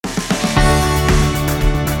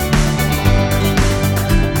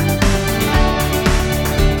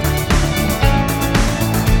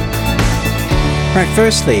Right,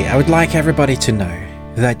 firstly, I would like everybody to know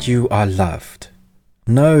that you are loved.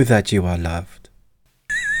 Know that you are loved.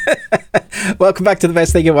 Welcome back to the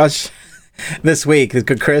best thing you watch this week. It's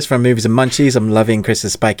got Chris from Movies and Munchies. I'm loving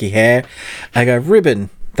Chris's spiky hair. I got Ruben.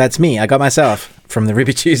 That's me. I got myself from the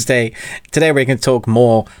Ruby Tuesday. Today we're going to talk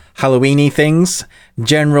more Halloween-y things.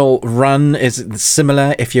 General run is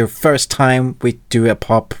similar. If you're first time, we do a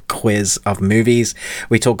pop quiz of movies.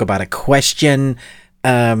 We talk about a question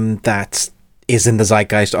that is in the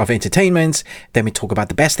zeitgeist of entertainment. Then we talk about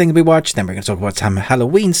the best thing we watch. Then we're going to talk about some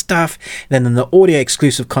Halloween stuff. Then in the audio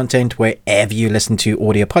exclusive content, wherever you listen to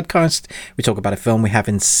audio podcasts, we talk about a film we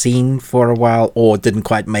haven't seen for a while or didn't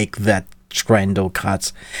quite make that trend or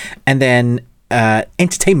cut. And then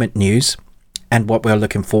entertainment news and what we're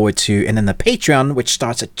looking forward to. And then the Patreon, which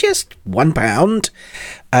starts at just £1.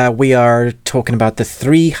 We are talking about the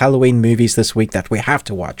 3 Halloween movies this week that we have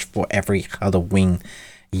to watch for every Halloween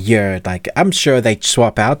year. Like, I'm sure they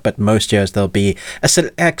swap out, but most years there'll be a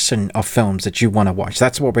selection of films that you want to watch.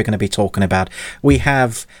 That's what we're going to be talking about. We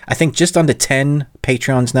have, I think, just under 10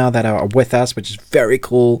 Patreons now that are with us, which is very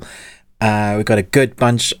cool. We've got a good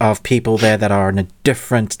bunch of people there that are in a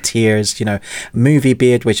different tiers, you know, movie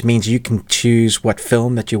beard, which means you can choose what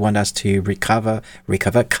film that you want us to cover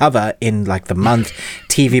in like the month,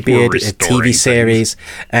 TV beard, a TV series.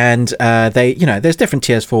 And they, you know, there's different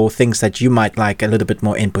tiers for things that you might like a little bit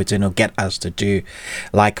more input in or get us to do,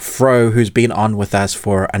 like Fro, who's been on with us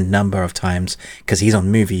for a number of times because he's on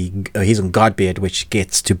Godbeard, which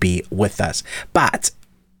gets to be with us. But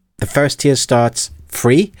the first tier starts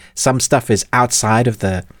free. Some stuff is outside of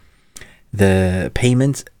the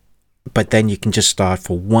payment, but then you can just start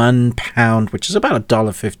for £1, which is about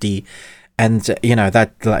 $1.50, and you know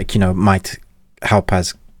that, like, you know, might help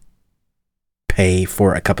us pay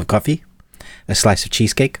for a cup of coffee, a slice of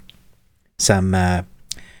cheesecake, some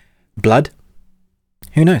blood.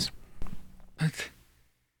 Who knows? Where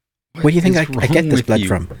do you think I get this blood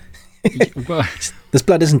from? This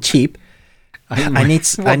blood isn't cheap. I need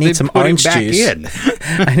some orange juice.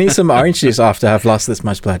 I need some orange juice after I've lost this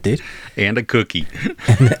much blood, dude. And a cookie.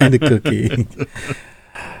 and a cookie.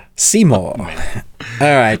 Seymour. All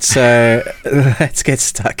right, so let's get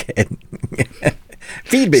stuck in.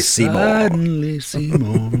 Feed me, Seymour. Suddenly,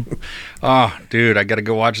 Seymour. Oh, dude, I got to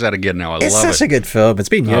go watch that again now. It's love it. It's such a good film. It's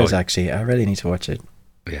been years, actually. I really need to watch it.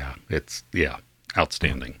 Yeah, it's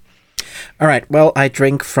outstanding. All right, well, I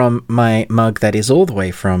drink from my mug that is all the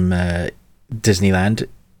way from Disneyland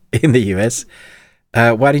in the US.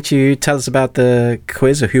 Why don't you tell us about the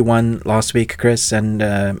quiz or who won last week, Chris,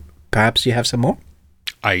 and perhaps you have some more?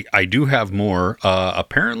 I do have more.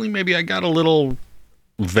 Apparently, maybe I got a little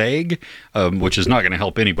vague, which is not going to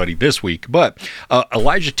help anybody this week, but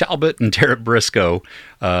Elijah Talbot and Tara Briscoe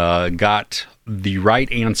got the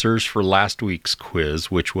right answers for last week's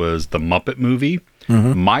quiz, which was The Muppet Movie,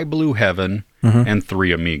 My Blue Heaven, and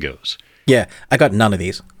Three Amigos. Yeah, I got none of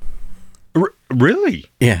these. Really?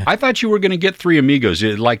 Yeah. I thought you were going to get Three Amigos.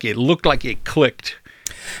 It looked like it clicked.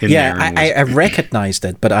 I recognized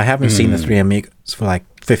it, but I haven't seen the Three Amigos for like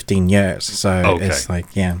 15 years. So It's like,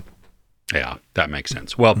 yeah. Yeah, that makes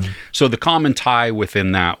sense. Well, so the common tie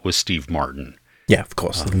within that was Steve Martin. Yeah, of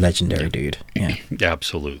course. The legendary dude. Yeah.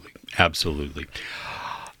 Absolutely. Absolutely.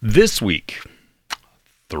 This week,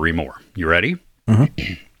 3 more. You ready?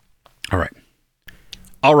 Mm-hmm. All right.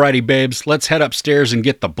 Alrighty, babes, let's head upstairs and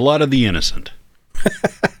get the blood of the innocent.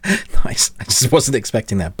 Nice. I just wasn't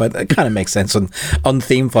expecting that, but it kind of makes sense on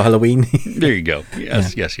theme for Halloween. There you go.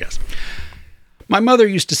 Yes. My mother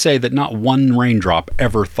used to say that not one raindrop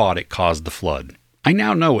ever thought it caused the flood. I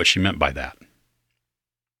now know what she meant by that.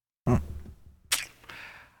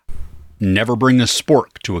 Never bring a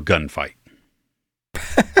spork to a gunfight.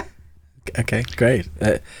 Okay, great.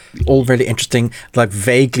 All really interesting, like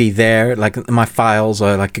vaguely there, like my files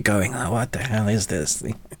are like going, oh, what the hell is this?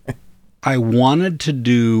 I wanted to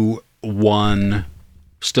do one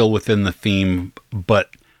still within the theme,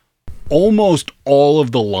 but almost all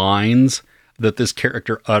of the lines that this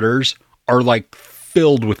character utters are like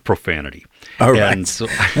filled with profanity. All right. And so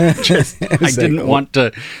I didn't want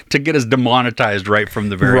to get us demonetized right from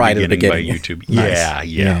the very beginning by YouTube. Nice.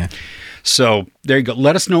 Yeah. So there you go.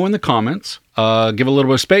 Let us know in the comments. Give a little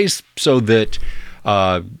bit of space so that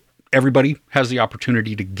everybody has the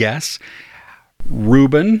opportunity to guess.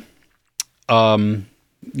 Ruben,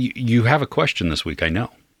 you have a question this week, I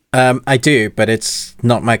know. I do, but it's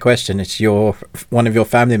not my question. It's one of your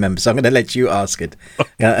family members. I'm going to let you ask it.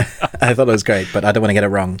 I thought it was great, but I don't want to get it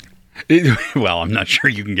wrong. Well, I'm not sure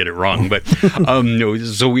you can get it wrong, but no.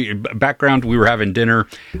 So we were having dinner.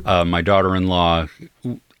 My daughter-in-law,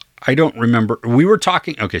 I don't remember. We were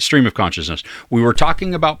talking, okay, stream of consciousness. We were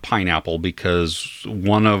talking about pineapple because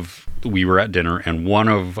we were at dinner and one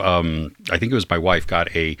of, I think it was my wife,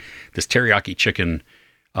 got this teriyaki chicken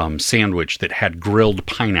sandwich that had grilled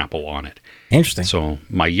pineapple on it. Interesting. So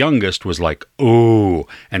my youngest was like, "Oh,"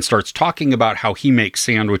 and starts talking about how he makes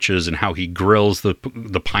sandwiches and how he grills the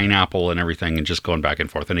pineapple and everything, and just going back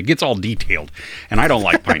and forth. And it gets all detailed. And I don't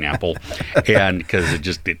like pineapple, and because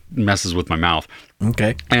it messes with my mouth.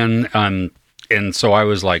 Okay. And so I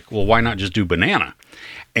was like, "Well, why not just do banana?"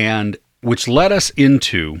 And which led us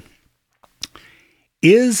into,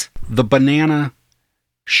 is the banana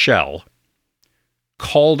shell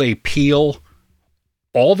called a peel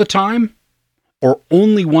all the time, or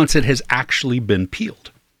only once it has actually been peeled?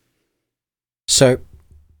 So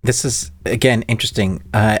this is, again, interesting.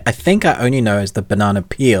 I think I only know as the banana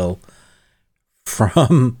peel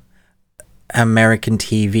from American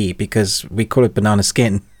TV, because we call it banana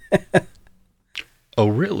skin. Oh,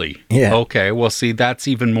 really? Yeah. Okay. Well, see, that's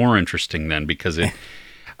even more interesting then, because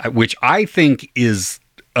which I think is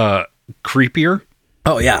creepier.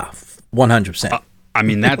 Oh, yeah. 100%. I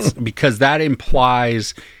mean, that's because that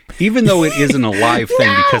implies, even though it isn't a live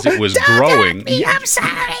thing, because it was growing. I'm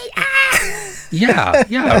sorry.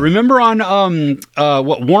 Yeah. Remember on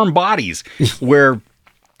Warm Bodies, where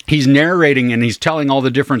he's narrating and he's telling all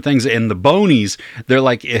the different things, and the bonies, they're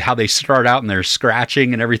like how they start out and they're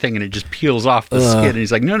scratching and everything, and it just peels off the skin. And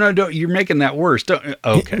he's like, no, don't, you're making that worse. Don't.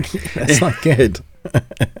 Okay, that's not good.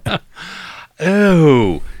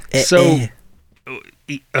 Oh, so,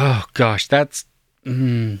 oh gosh, that's. I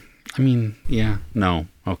mean, yeah, no,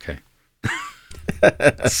 okay.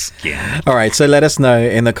 Skin. All right, so let us know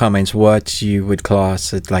in the comments what you would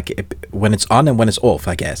class it like when it's on and when it's off,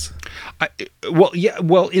 I guess. Well,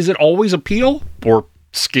 is it always a peel or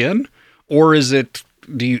skin, or is it?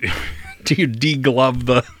 Do you deglove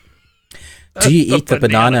the? Do you eat the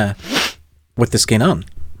banana with the skin on?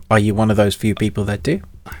 Are you one of those few people that do?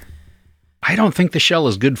 I don't think the shell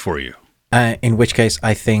is good for you. In which case,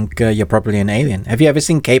 I think you're probably an alien. Have you ever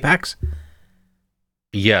seen K-Pax?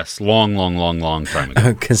 Yes, long time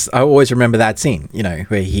ago. Because I always remember that scene,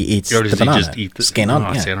 where he eats the banana, just eat the skin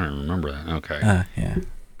on. See, I don't remember that. Okay. Yeah.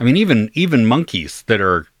 I mean, even monkeys that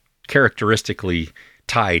are characteristically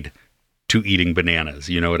tied to eating bananas,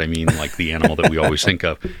 you know what I mean? Like the animal that we always think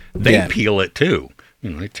of, they peel it too.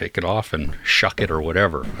 They take it off and shuck it or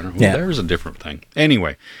whatever. I don't know. Yeah. There's a different thing.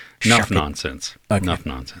 Anyway, enough nonsense. Okay. Enough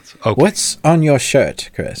nonsense. Okay. What's on your shirt,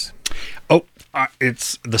 Chris? Oh,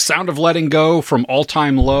 it's The Sound of Letting Go from All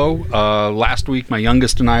Time Low. Last week, my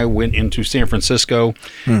youngest and I went into San Francisco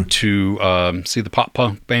to see the pop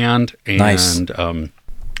punk band. And nice.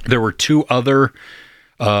 There were two other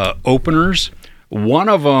openers. One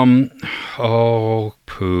of them,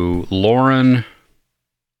 Lauren...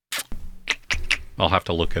 I'll have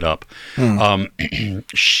to look it up.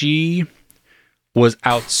 She was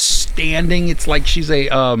outstanding. It's like she's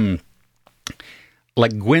a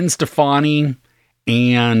like Gwen Stefani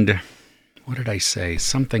and what did I say?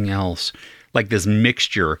 Something else. Like this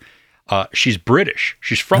mixture. She's British.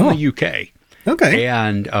 She's from the UK. Okay.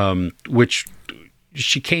 And which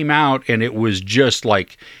she came out and it was just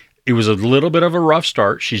like, it was a little bit of a rough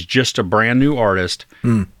start. She's just a brand new artist.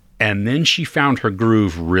 And then she found her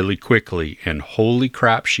groove really quickly, and holy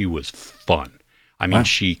crap, she was fun. I mean,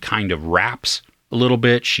 She kind of raps a little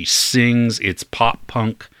bit. She sings. It's pop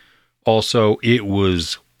punk. Also, it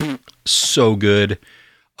was so good.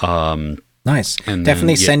 Nice.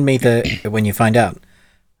 Definitely send me when you find out.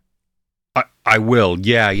 I will.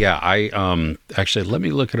 Yeah. I actually, let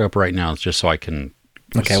me look it up right now just so I can.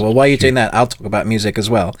 Okay. Well, while you're doing that, I'll talk about music as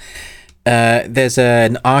well. There's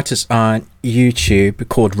an artist on YouTube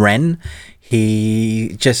called Ren.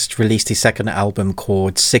 He just released his second album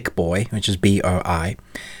called Sick Boy, which is BOI.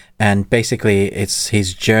 And basically, it's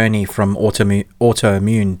his journey from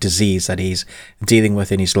autoimmune disease that he's dealing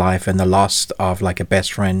with in his life and the loss of like a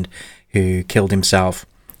best friend who killed himself.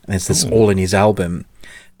 And it's this all in his album.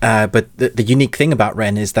 But the unique thing about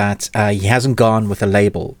Ren is that he hasn't gone with a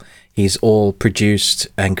label. He's all produced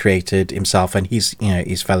and created himself, and he's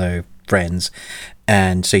his fellow friends,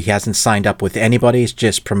 and so he hasn't signed up with anybody. He's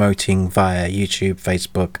just promoting via YouTube,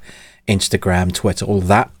 Facebook, Instagram, Twitter, all of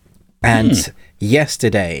that. And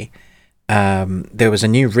yesterday there was a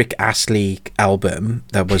new Rick Astley album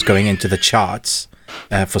that was going into the charts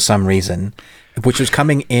for some reason, which was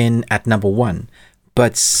coming in at number 1,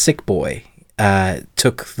 but Sick Boy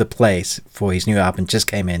took the place for his new album, just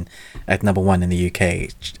came in at number 1 in the UK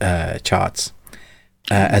charts.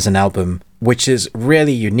 as an album, which is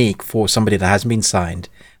really unique for somebody that hasn't been signed,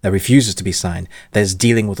 that refuses to be signed, that's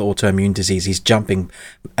dealing with autoimmune disease. He's jumping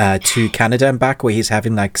to Canada and back, where he's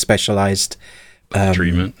having like specialized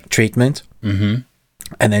treatment. Mm-hmm.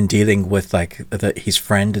 And then dealing with like his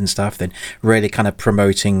friend and stuff, then really kind of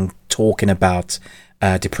promoting, talking about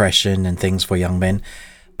depression and things for young men.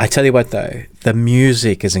 I tell you what, though, the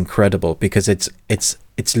music is incredible because it's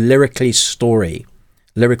lyrical story.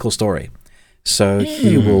 So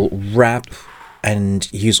he will rap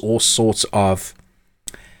and use all sorts of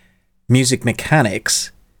music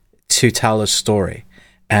mechanics to tell a story,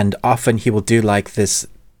 and often he will do like this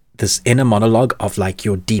inner monologue of like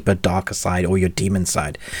your deeper, darker side or your demon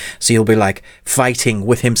side. So he'll be like fighting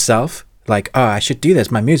with himself, like, oh, I should do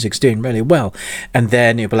this, my music's doing really well, and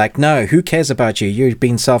then you'll be like, no, who cares about you, you're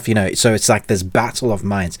being self, so it's like this battle of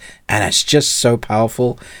minds, and it's just so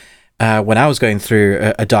powerful. When I was going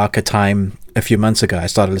through a darker time a few months ago, I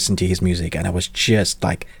started listening to his music, and it was just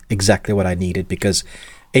like exactly what I needed, because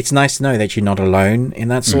it's nice to know that you're not alone in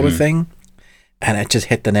that sort of thing. And it just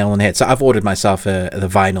hit the nail on the head. So I've ordered myself the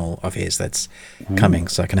vinyl of his that's coming,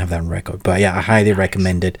 so I can have that on record. But yeah, I highly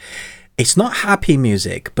recommend it. It's not happy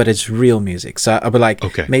music, but it's real music. So I would like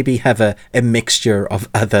maybe have a mixture of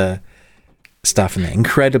other stuff in there.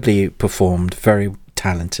 Incredibly performed, very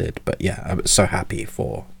talented. But yeah, I was so happy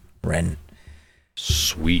for Ren.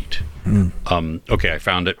 Sweet. Okay, I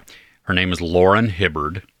found it. Her name is Lauren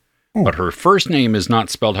Hibbard. But her first name is not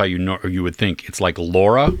spelled how you would think. It's like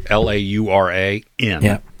Laura, Lauran,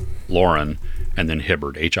 Lauren, and then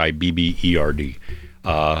Hibbard, Hibberd.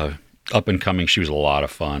 Up and coming, she was a lot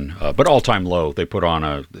of fun. But all time low, they put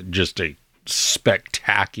on just a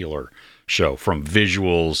spectacular show, from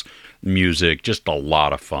visuals, music, just a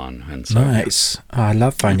lot of fun. And so, nice. Oh, I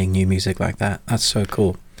love finding new music like that. That's so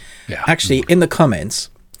cool. Yeah. Actually, in the comments,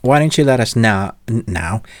 why don't you let us know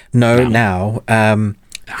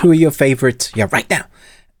who are your favorite,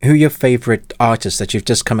 who are your favorite artists that you've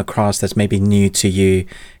just come across that's maybe new to you,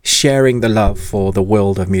 sharing the love for the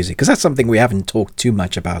world of music? Because that's something we haven't talked too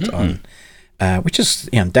much about on, which is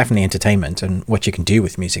definitely entertainment, and what you can do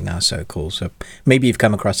with music now is so cool. So maybe you've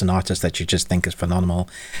come across an artist that you just think is phenomenal.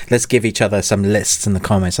 Let's give each other some lists in the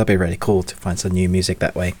comments. That'd be really cool to find some new music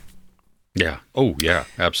that way. Yeah. Oh, yeah,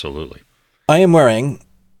 absolutely. I am wearing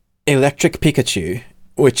Electric Pikachu,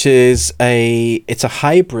 which is a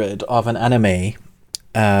hybrid of an anime,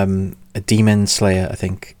 a Demon Slayer, I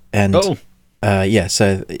think, and so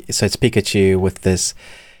it's Pikachu with this.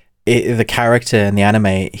 The character in the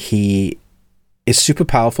anime, he is super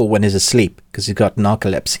powerful when he's asleep because he's got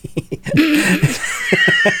narcolepsy,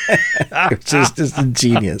 which is just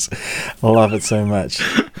genius. I love it so much.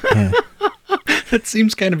 Yeah. That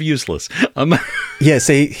seems kind of useless. Yeah,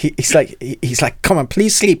 so he's like, come on,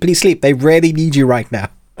 please sleep. They really need you right now.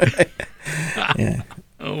 Yeah.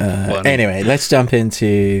 Anyway, let's jump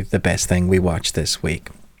into the best thing we watched this week.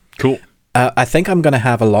 Cool. I think I'm going to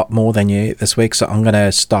have a lot more than you this week, so I'm going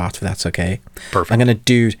to start, if that's okay. Perfect. I'm going to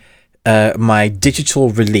do my digital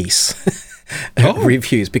release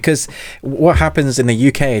reviews, because what happens in the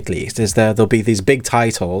UK, at least, is that there'll be these big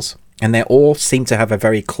titles, and they all seem to have a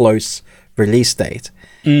very close release date,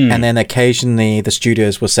 and then occasionally the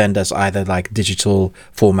studios will send us either like digital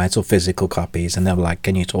formats or physical copies, and they're like,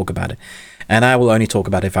 can you talk about it? And I will only talk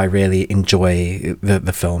about it if I really enjoy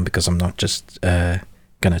the film, because I'm not just going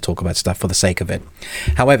to talk about stuff for the sake of it.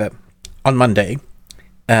 However, on Monday,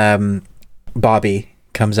 Barbie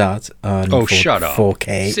comes out on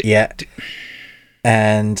 4K.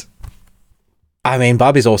 And I mean,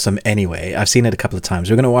 Barbie's awesome anyway. I've seen it a couple of times.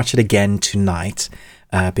 We're going to watch it again tonight,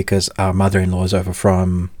 because our mother-in-law is over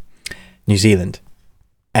from New Zealand,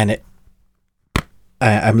 and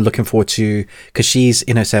I'm looking forward to, because she's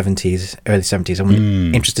in her 70s, early 70s.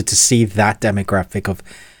 I'm interested to see that demographic of,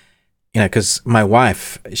 because my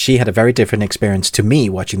wife, she had a very different experience to me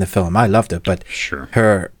watching the film. I loved it, but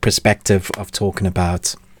her perspective of talking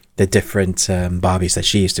about the different Barbies that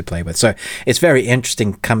she used to play with. So it's very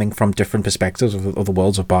interesting coming from different perspectives of the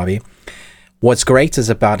worlds of Barbie. What's great is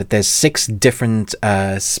about it, there's 6 different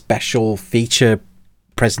special feature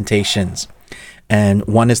presentations. And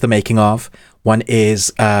one is the making of, one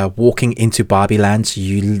is walking into Barbie land. So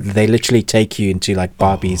they literally take you into like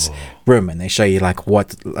Barbie's room, and they show you like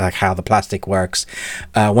how the plastic works.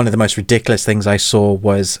 One of the most ridiculous things I saw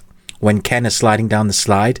was when Ken is sliding down the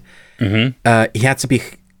slide, he had to be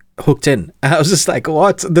hooked in. I was just like,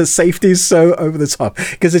 what? The safety is so over the top,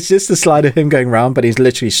 because it's just the slide of him going around, but he's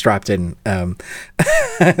literally strapped in.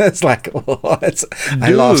 It's like, what?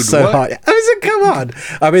 I laughed so hard. I was like, come on.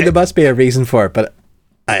 I mean, there must be a reason for it, but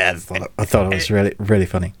I thought it was really, really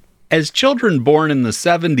funny. as children born in the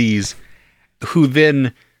 70s who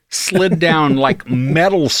then slid down like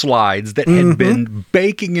metal slides that had been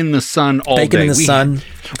baking in the sun all day. Baking in the sun.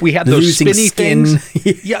 We had those spinny skin.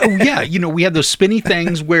 things. Yeah. We had those spinny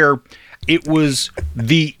things where it was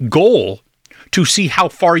the goal to see how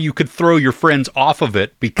far you could throw your friends off of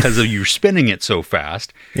it because of you spinning it so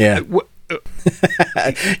fast. Yeah.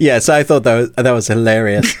 So I thought that was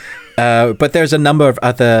hilarious. But there's a number of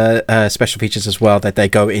other special features as well that they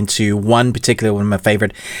go into. One particular one, my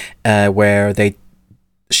favorite, where they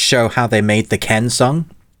show how they made the Ken song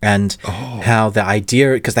and how the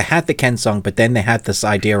idea, because they had the Ken song, but then they had this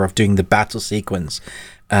idea of doing the battle sequence.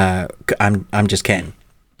 I'm just Ken.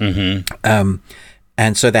 Mm-hmm.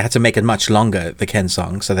 And so they had to make it much longer, the Ken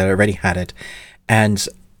song, so they already had it. And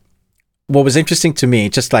what was interesting to me,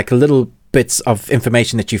 just like little bits of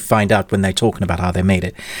information that you find out when they're talking about how they made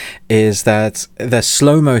it, is that the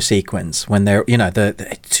slow-mo sequence, when they're,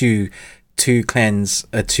 the two Kens,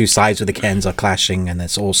 two sides of the Kens are clashing and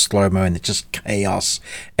it's all slow-mo and it's just chaos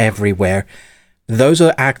everywhere. Those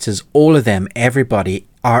are actors, all of them, everybody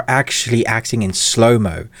are actually acting in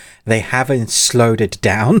slow-mo. They haven't slowed it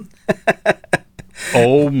down.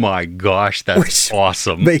 Oh my gosh, that's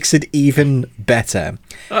awesome. Makes it even better.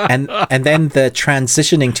 And then the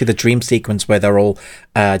transitioning to the dream sequence where they're all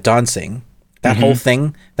dancing, that whole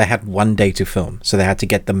thing, they had 1 day to film. So they had to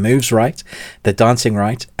get the moves right, the dancing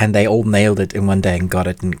right, and they all nailed it in 1 day and got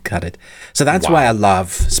it and cut it. So that's why I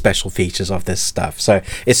love special features of this stuff. So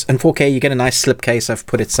it's in 4K, you get a nice slipcase. I've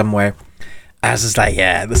put it somewhere. I was just like,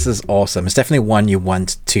 yeah, this is awesome. It's definitely one you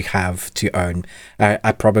want to have to own.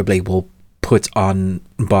 I probably will put on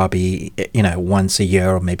Barbie, once a year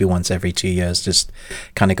or maybe once every 2 years, just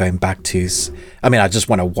kind of going back to, I just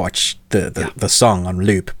want to watch the song on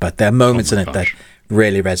loop, but there are moments in it that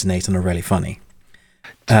really resonate and are really funny.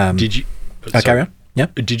 Did you carry on? Yeah.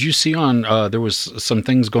 Did you see on there was some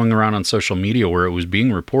things going around on social media where it was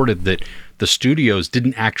being reported that the studios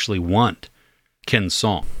didn't actually want Ken's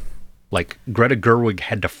song, like Greta Gerwig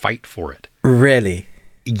had to fight for it? Really?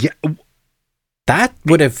 Yeah. That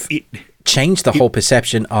would have changed the whole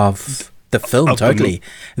perception of the film totally.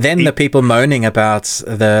 Then the people moaning about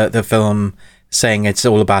the film, saying it's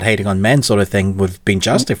all about hating on men sort of thing, would have been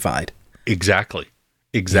justified. Exactly.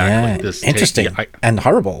 Yeah, interesting and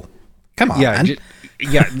horrible. Come on, man.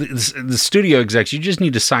 The studio execs, you just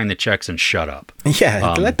need to sign the checks and shut up.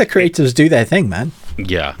 Yeah, let the creators do their thing, man.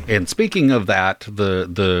 Yeah, and speaking of that,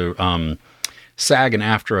 the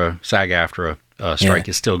SAG-AFTRA strike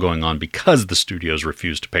is still going on because the studios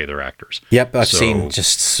refuse to pay their actors. Yep, I've seen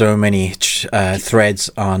just so many threads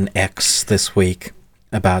on X this week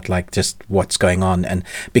about like just what's going on, and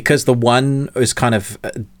because the one is kind of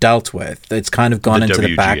dealt with, it's kind of gone into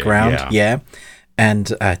the background. Yeah.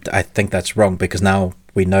 And I think that's wrong, because now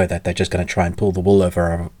we know that they're just going to try and pull the wool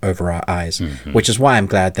over our eyes, which is why I'm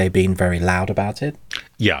glad they've been very loud about it.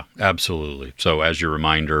 Yeah, absolutely. So as your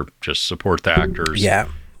reminder, just support the actors. Yeah.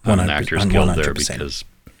 On the Actors Guild there, because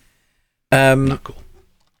not cool.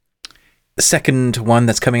 Second one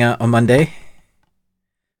that's coming out on Monday.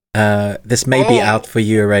 This may be out for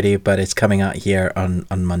you already, but it's coming out here on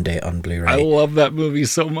Monday on Blu-ray. I love that movie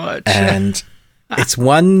so much. And it's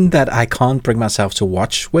one that I can't bring myself to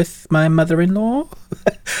watch with my mother-in-law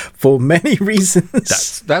for many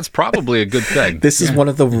reasons. That's probably a good thing. This is one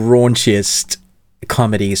of the raunchiest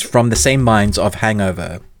comedies from the same minds of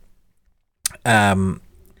Hangover.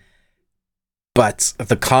 But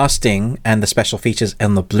the casting and the special features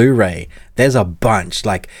and the Blu-ray, there's a bunch.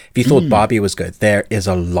 Like, if you thought Barbie was good, there is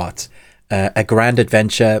a lot. A Grand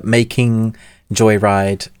Adventure, Making,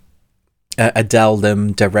 Joyride, Adele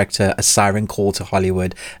Lim, director, A Siren Call to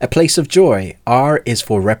Hollywood, A Place of Joy. R is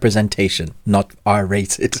for representation, not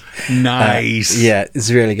R-rated. Nice. Yeah, it's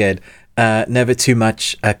really good. Never Too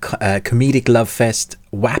Much, a comedic love fest,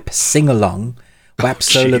 WAP Sing-Along, WAP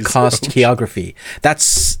solo cast choreography.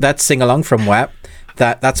 That's sing along from WAP.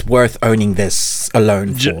 That's worth owning this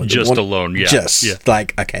alone for. Alone, yeah.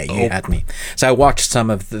 Like, okay, you had me. So I watched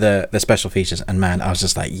some of the special features, and man, I was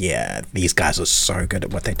just like, yeah, these guys are so good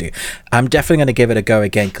at what they do. I'm definitely going to give it a go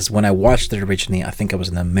again, because when I watched it originally, I think I was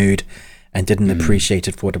in the mood and didn't appreciate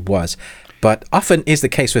it for what it was. But often is the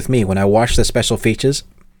case with me when I watch the special features.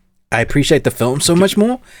 I appreciate the film so much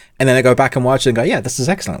more, and then I go back and watch it and go, yeah, this is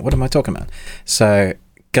excellent. What am I talking about? So,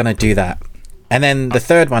 gonna do that. And then the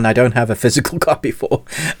third one I don't have a physical copy for,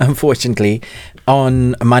 unfortunately,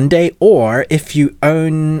 on Monday. Or if you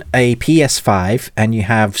own a PS5 and you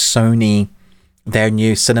have Sony their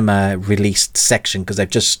new cinema released section, because they've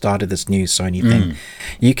just started this new Sony thing.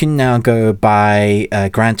 You can now go buy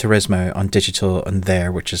Gran Turismo on digital on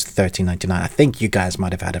there, which is $13.99. I think you guys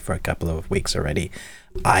might have had it for a couple of weeks already.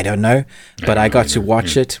 I don't know, but I got to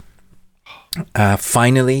watch it.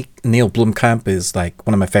 Finally, Neil Blomkamp is like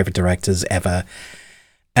one of my favorite directors ever,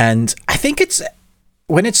 and I think it's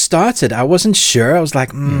when it started, I wasn't sure. I was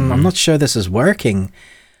like, I'm not sure this is working,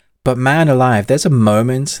 but man alive, there's a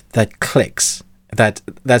moment that clicks.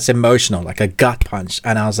 That's emotional, like a gut punch,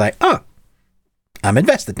 and I was like, oh, I'm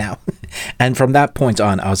invested now. And from that point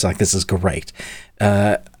on, I was like, this is great.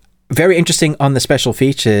 Very interesting on the special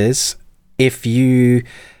features. If you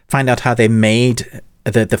find out how they made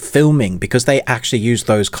the filming, because they actually used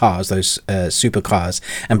those cars, those supercars,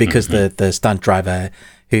 and because the stunt driver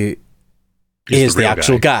who is the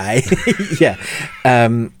actual guy. Yeah.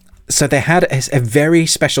 So they had a very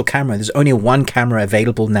special camera. There's only one camera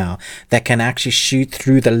available now that can actually shoot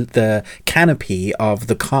through the canopy of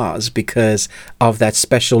the cars because of that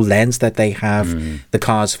special lens that they have the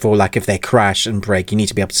cars for. Like if they crash and break, you need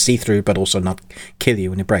to be able to see through, but also not kill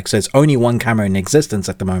you when it breaks. So there's only one camera in existence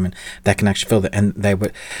at the moment that can actually film it. And that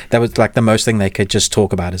was like the most thing they could just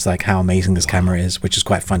talk about is like how amazing this camera is, which is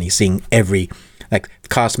quite funny. Seeing every like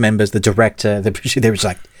cast members, the director, they was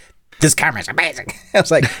like, this camera is amazing. I was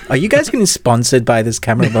like, are you guys getting sponsored by this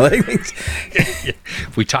camera?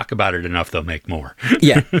 If we talk about it enough, they'll make more.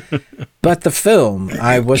 Yeah. But the film,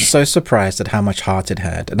 I was so surprised at how much heart it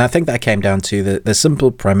had. And I think that came down to the simple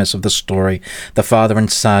premise of the story. The father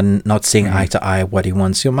and son not seeing eye to eye what he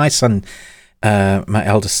wants. You know, my son, my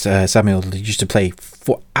eldest Samuel, used to play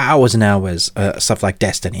for hours and hours stuff like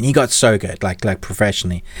Destiny. And he got so good, like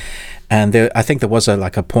professionally. And I think there was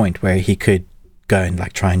a point where he could go and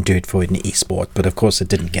like try and do it for an esport, but of course it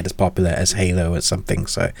didn't get as popular as Halo or something.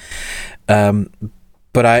 So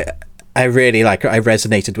but I really I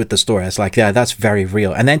resonated with the story. I was like, yeah, that's very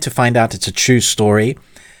real. And then to find out it's a true story,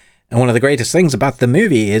 and one of the greatest things about the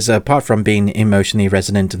movie is, apart from being emotionally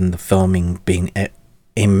resonant and the filming being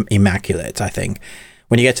immaculate, I think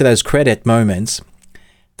when you get to those credit moments,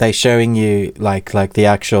 they're showing you like the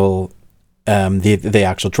actual the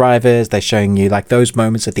actual drivers. They're showing you like those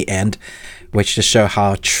moments at the end which just show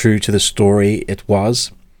how true to the story it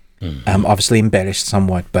was. Obviously embellished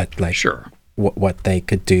somewhat, but like sure, what they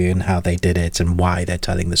could do and how they did it and why they're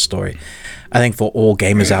telling the story. I think for all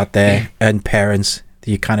gamers out there and parents,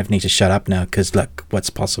 you kind of need to shut up now, because look what's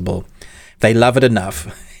possible. They love it enough.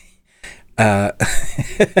 How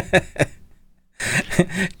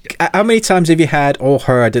many times have you had or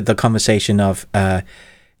heard the conversation of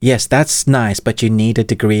yes, that's nice, but you need a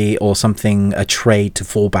degree or something, a trade to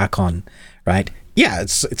fall back on, right? Yeah,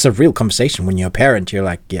 it's a real conversation. When you're a parent, you're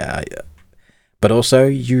like, yeah. But also,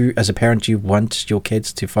 you as a parent, you want your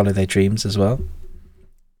kids to follow their dreams as well.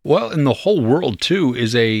 Well, and the whole world too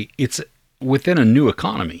it's within a new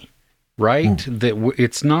economy, right? That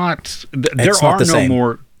it's not. There are no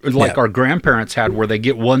more. Like our grandparents had, where they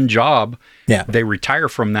get one job, they retire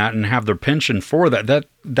from that and have their pension for that.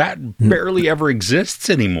 That barely ever exists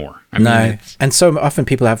anymore. I mean, and so often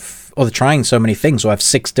people have, or they're trying so many things, or have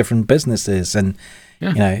 6 different businesses, and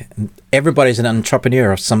you know, everybody's an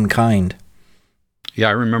entrepreneur of some kind. Yeah,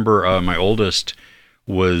 I remember my oldest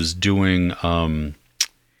was doing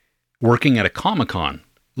working at a Comic-Con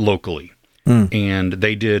locally, and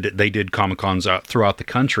they did Comic-Cons throughout the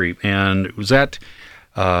country, and it was at.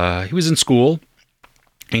 He was in school,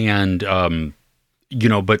 and you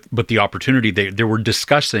know, but the opportunity, they were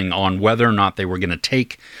discussing on whether or not they were going to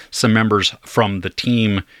take some members from the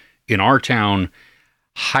team in our town,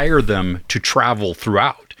 hire them to travel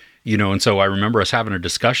throughout, you know. And so I remember us having a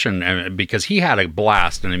discussion, because he had a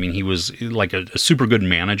blast, and I mean, he was like a super good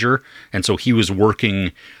manager, and so he was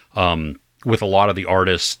working with a lot of the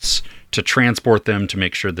artists to transport them, to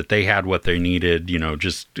make sure that they had what they needed, you know,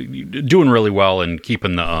 just doing really well and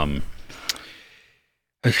keeping the,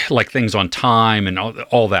 like things on time and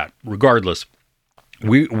all that. Regardless,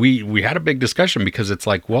 we had a big discussion, because it's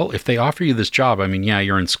like, well, if they offer you this job, I mean, yeah,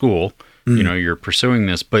 you're in school, you know, you're pursuing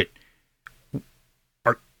this, but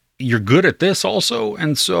you're good at this also.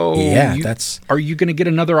 And so are you going to get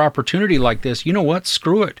another opportunity like this? You know what?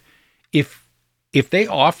 Screw it. If they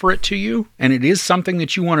offer it to you and it is something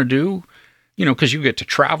that you want to do, you know, because you get to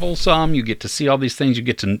travel some, you get to see all these things, you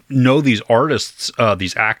get to know these artists,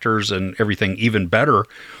 these actors and everything even better,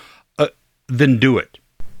 then do it.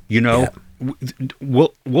 You know,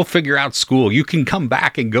 we'll figure out school. You can come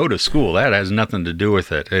back and go to school. That has nothing to do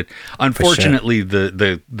with it. Unfortunately,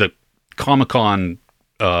 the Comic-Con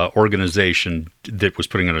organization that was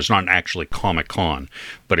putting it, it's not actually Comic-Con,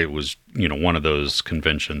 but it was, you know, one of those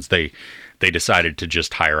conventions. they decided to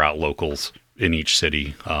just hire out locals in each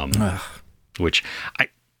city, which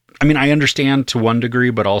I mean, I understand to one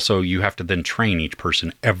degree, but also you have to then train each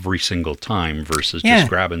person every single time versus just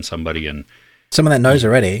grabbing somebody and someone that knows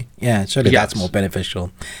already. Yeah, surely that's more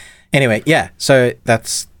beneficial. Anyway, so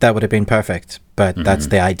that would have been perfect, but that's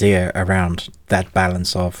the idea around that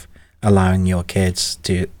balance of allowing your kids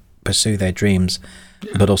to pursue their dreams,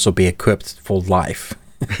 but also be equipped for life.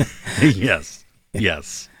 Yes.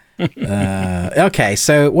 Okay,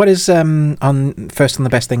 so what is on the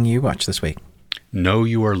best thing you watched this week? Know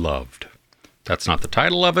You Are Loved. That's not the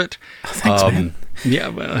title of it. Oh, thanks, man. Yeah,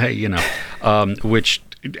 well, hey, which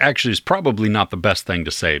actually is probably not the best thing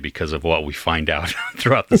to say because of what we find out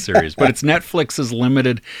throughout the series. But it's Netflix's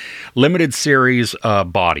limited series,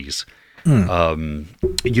 Bodies.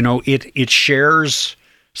 It shares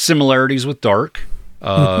similarities with Dark,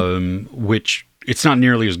 which it's not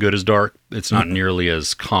nearly as good as Dark. It's not nearly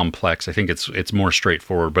as complex. I think it's more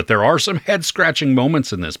straightforward. But there are some head-scratching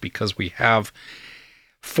moments in this because we have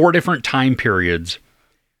 4 different time periods.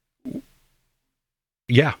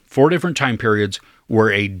 Yeah, 4 different time periods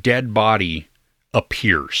where a dead body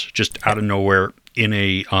appears just out of nowhere in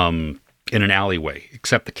an alleyway.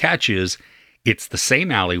 Except the catch is, it's the same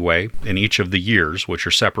alleyway in each of the years, which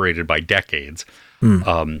are separated by decades.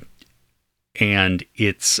 And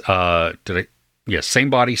it's same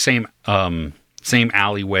body, same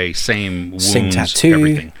alleyway, same wounds, same tattoo,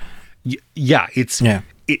 everything.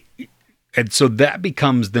 And so that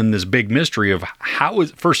becomes then this big mystery of how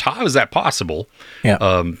is that possible? Yeah.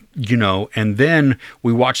 And then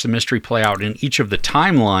we watch the mystery play out in each of the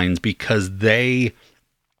timelines because they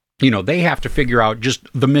have to figure out just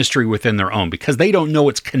the mystery within their own because they don't know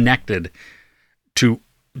it's connected to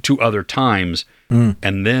other times.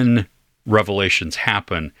 And then revelations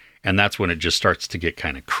happen. And that's when it just starts to get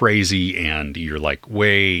kind of crazy. And you're like,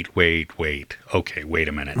 wait. Okay, wait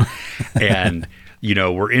a minute. And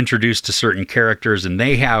we're introduced to certain characters and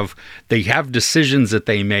they have decisions that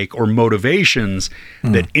they make or motivations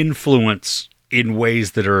that influence in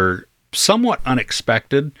ways that are somewhat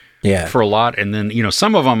unexpected for a lot. And then,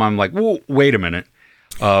 some of them I'm like, whoa, wait a minute.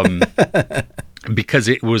 Because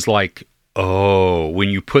it was like, oh, when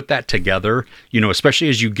you put that together, especially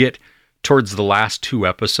as you get towards the last 2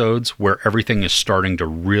 episodes where everything is starting to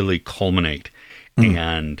really culminate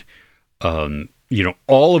and,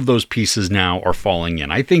 all of those pieces now are falling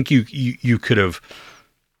in. I think you could have,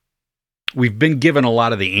 we've been given a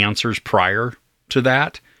lot of the answers prior to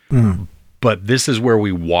that, but this is where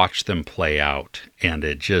we watch them play out and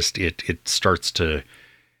it starts to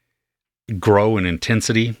grow in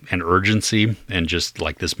intensity and urgency and just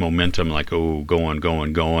like this momentum, like, oh, going.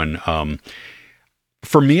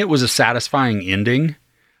 For me, it was a satisfying ending.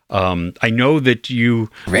 I know that you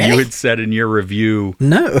had said in your review,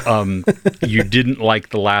 you didn't like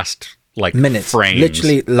the last minutes, frames,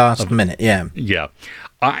 literally last minute. Yeah.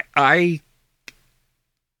 I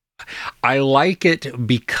like it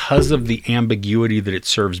because of the ambiguity that it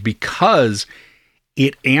serves, because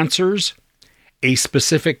it answers a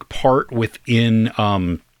specific part within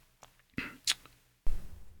in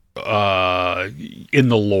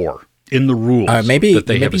the lore. In the rules maybe that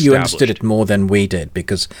they have you understood it more than we did,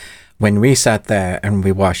 because when we sat there and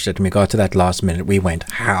we watched it and we got to that last minute, we went,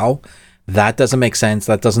 how? That doesn't make sense.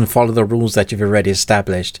 That doesn't follow the rules that you've already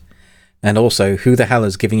established. And also, who the hell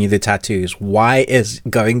is giving you the tattoos? Why is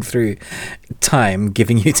going through time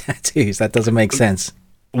giving you tattoos? That doesn't make sense.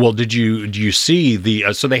 Well, do you see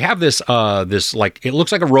the so they have this this like, it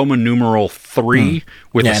looks like a Roman numeral 3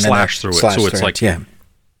 with a slash through it. So it's like,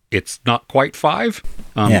 it's not quite 5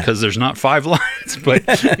 because there's not 5 lines, but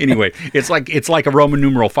anyway, it's like a Roman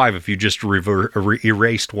numeral 5 if you just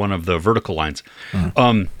erased one of the vertical lines.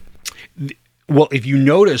 Well, if you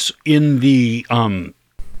notice in the and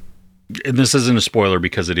this isn't a spoiler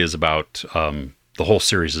because it is about the whole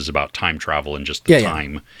series is about time travel and just the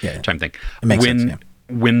time thing. It makes sense,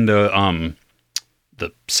 when the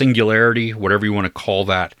singularity, whatever you want to call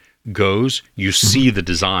that, goes, you see the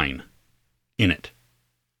design in it.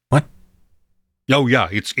 Oh yeah,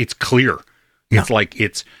 it's clear. It's like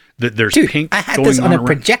there's pink. I had going this on a around.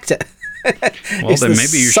 Projector. Well, then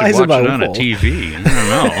maybe you should watch it on a TV.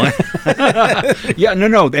 I don't know.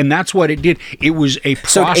 No, and that's what it did. It was a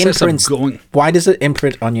process of going. Why does it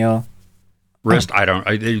imprint on your wrist? I don't.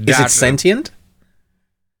 Is it sentient?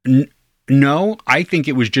 No, I think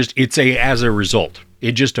it was just. It's as a result.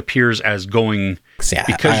 It just appears as going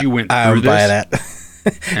because you went through this. Buy that.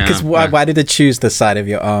 Because why did it choose the side of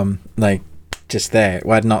your arm, like just there?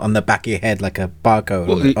 Why not on the back of your head, like a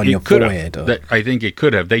barcode on your forehead? I think it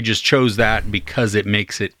could have. They just chose that because it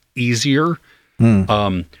makes it easier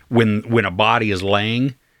when a body is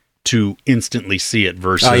laying, to instantly see it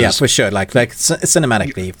versus... Oh, yeah, for sure. Like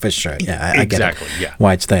cinematically, for sure. Yeah, I get it.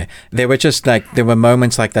 Why it's there. There were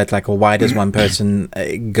moments like that, like, well, why does one person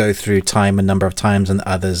go through time a number of times and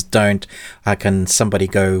others don't? How can somebody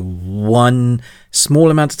go one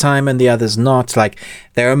small amount of time and the others not? Like,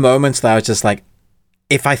 there are moments that I was just like,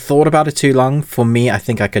 if I thought about it too long, for me, I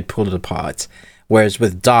think I could pull it apart. Whereas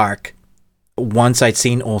with Dark, once I'd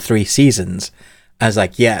seen all 3 seasons, I was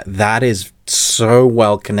like, yeah, that is so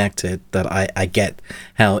well connected that I get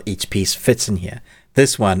how each piece fits in here.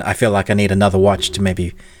 This one, I feel like I need another watch to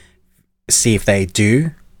maybe see if they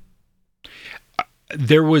do.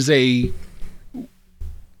 The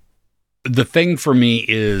thing for me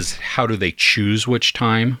is, how do they choose which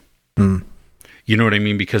time? You know what I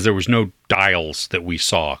mean? Because there was no dials that we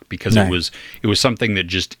saw, because it was something that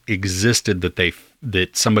just existed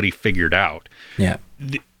that somebody figured out. Yeah.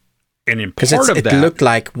 And in part of that, it looked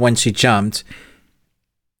like once you jumped,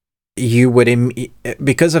 you would,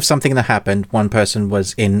 because of something that happened, one person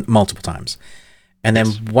was in multiple times. And then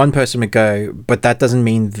one person would go, but that doesn't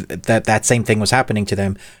mean that same thing was happening to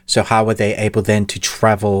them. So how were they able then to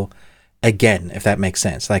travel again, if that makes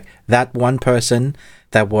sense? Like, that one person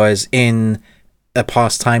that was in a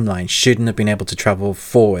past timeline shouldn't have been able to travel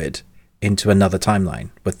forward into another timeline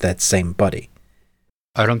with that same body.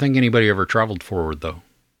 I don't think anybody ever traveled forward, though.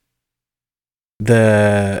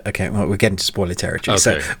 Okay, well, we're getting to spoiler territory,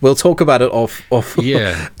 okay. So we'll talk about it off.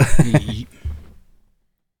 Yeah.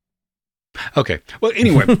 Okay. Well,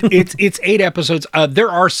 anyway, it's 8 episodes. There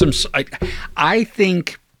are some. I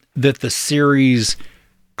think that the series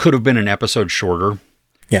could have been an episode shorter.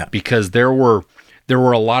 Yeah, because there were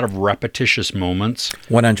a lot of repetitious moments.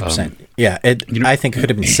 100%. Yeah, I think it could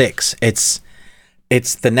have been 6. It's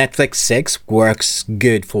the Netflix 6 works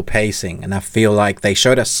good for pacing, and I feel like they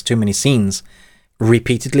showed us too many scenes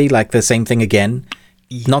repeatedly, like the same thing again.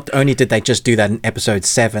 Not only did they just do that in episode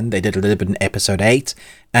 7, they did a little bit in episode 8,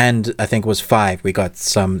 and I think it was 5. We got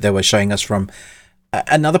they were showing us from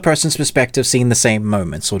another person's perspective, seeing the same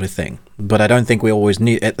moment, sort of thing. But I don't think we always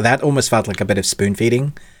knew it. That almost felt like a bit of spoon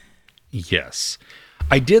feeding. Yes,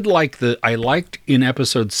 I did I liked in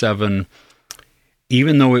episode 7,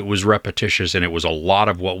 even though it was repetitious and it was a lot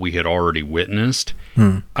of what we had already witnessed.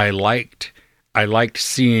 I liked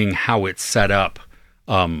seeing how it set up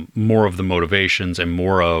more of the motivations and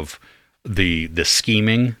more of the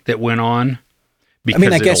scheming that went on. I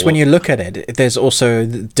mean, I guess when you look at it, there's also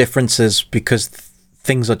differences because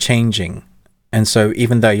things are changing. And so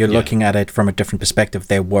even though you're looking at it from a different perspective,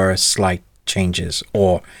 there were slight changes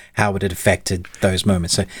or how it had affected those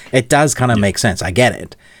moments. So it does kind of make sense. I get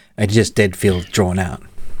it. It just did feel drawn out.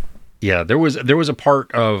 Yeah, there was a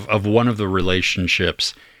part of one of the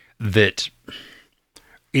relationships that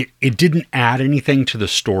it didn't add anything to the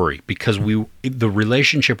story, because the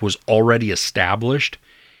relationship was already established.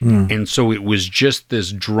 And so it was just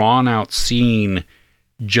this drawn out scene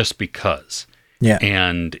just because. Yeah.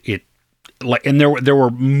 And there were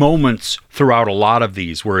moments throughout a lot of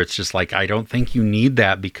these where it's just like, I don't think you need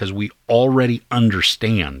that, because we already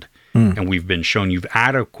understand and we've been shown, you've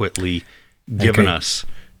adequately given us,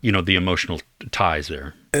 the emotional ties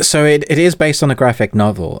there. So it is based on a graphic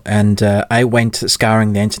novel, and I went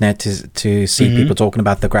scouring the internet to see people talking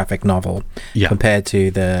about the graphic novel compared to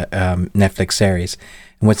the Netflix series.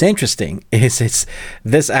 And what's interesting is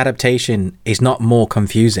this adaptation is not more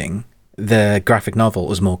confusing. The graphic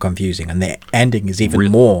novel is more confusing, and the ending is even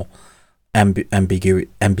more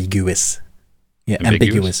ambiguous. Yeah,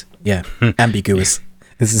 ambiguous. Yeah, ambiguous.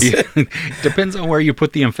 Depends on where you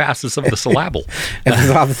put the emphasis of the syllable.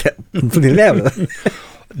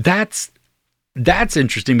 That's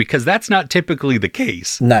interesting, because that's not typically the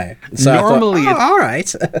case. No. So normally, all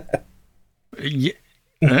right. Yeah.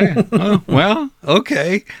 Well,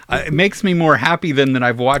 okay. It makes me more happy than that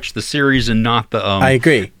I've watched the series and not the. I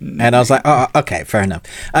agree, and I was like, oh, okay, fair enough.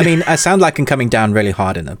 I mean, I sound like I'm coming down really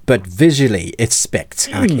hard in it, but visually, it's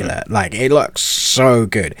spectacular. Like, it looks so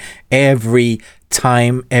good. Every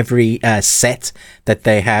time, every set that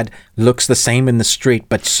they had looks the same in the street,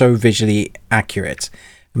 but so visually accurate.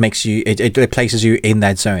 Makes you it places you in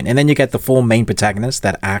that zone, and then you get the 4 main protagonists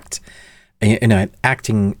that act.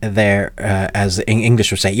 Acting there, as in English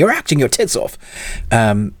would say, you're acting your tits off,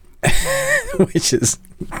 which is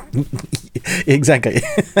exactly.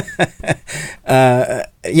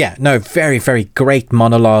 Very, very great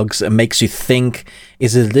monologues. It makes you think.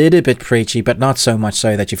 Is a little bit preachy, but not so much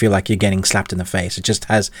so that you feel like you're getting slapped in the face. It just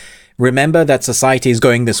has. Remember that society is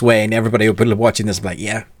going this way, and everybody will be watching this like,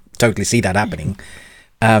 yeah, totally see that happening.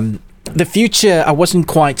 The future, I wasn't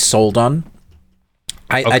quite sold on.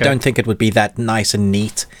 I don't think it would be that nice and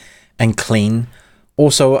neat and clean.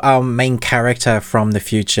 Also, our main character from the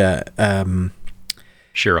future,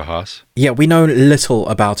 Shira Haas. Yeah, we know little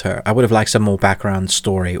about her. I would have liked some more background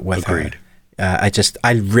story with Agreed. her.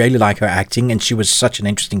 I really like her acting, and she was such an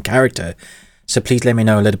interesting character. So please let me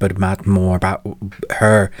know a little bit more about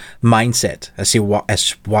her mindset as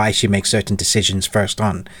why she makes certain decisions first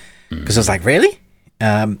on. Because I was like, really?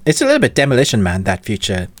 It's a little bit Demolition Man, that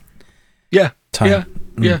future. Yeah. Time.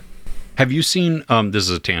 Yeah. Have you seen? This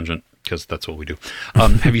is a tangent because that's what we do.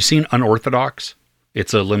 Have you seen Unorthodox?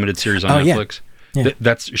 It's a limited series on Netflix. Yeah.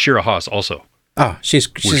 That's Shira Haas also. Oh, she's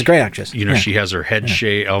a great actress. She has her head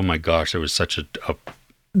shaved. Oh my gosh, it was such a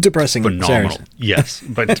depressing, phenomenal. series. Yes,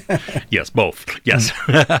 but yes, both. Yes.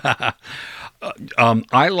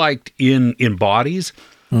 I liked in Bodies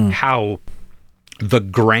how the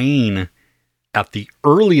grain at the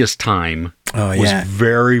earliest time was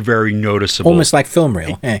very, very noticeable. Almost like film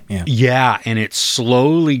reel. Yeah, and it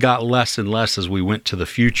slowly got less and less as we went to the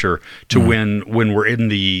future to when we're in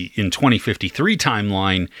 2053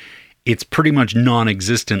 timeline, it's pretty much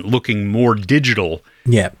non-existent, looking more digital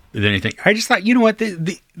than anything. I just thought, you know what,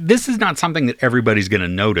 this is not something that everybody's going to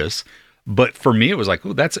notice, but for me it was like,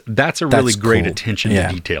 oh, that's a really great cool. attention to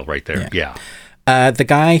detail right there. Yeah. The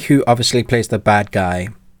guy who obviously plays the bad guy,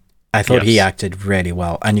 I thought he acted really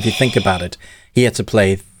well. And if you think about it, he had to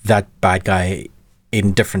play that bad guy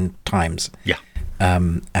in different times. Yeah.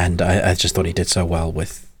 And I just thought he did so well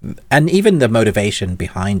and even the motivation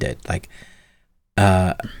behind it. Like,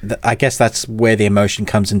 I guess that's where the emotion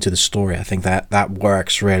comes into the story. I think that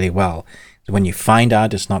works really well. When you find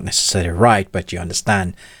out it's not necessarily right, but you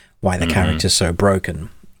understand why the character's so broken,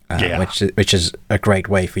 which is a great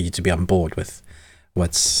way for you to be on board with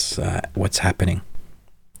what's happening.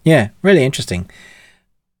 Yeah, really interesting.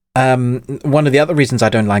 One of the other reasons I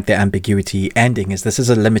don't like the ambiguity ending is this is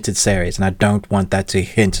a limited series, and I don't want that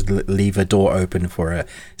to leave a door open for a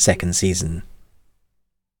second season.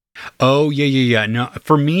 Oh, yeah. No,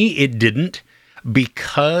 for me, it didn't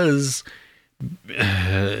because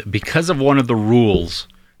of one of the rules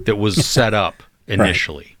that was set up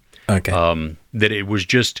initially. Right. Okay. That it was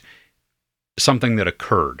just something that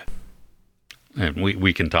occurred. And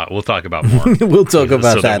we'll talk about more. We'll talk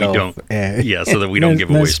about that. So that we don't give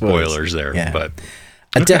away spoilers there. Yeah. But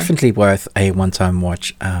definitely worth a one-time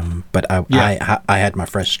watch. But I had my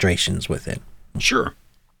frustrations with it. Sure.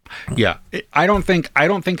 Yeah. I don't think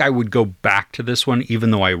I would go back to this one,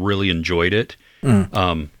 even though I really enjoyed it.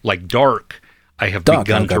 Like Dark, I have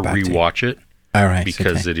begun to rewatch it. All right,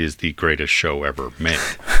 because it is the greatest show ever made.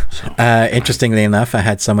 So, interestingly enough, I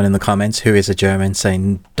had someone in the comments who is a German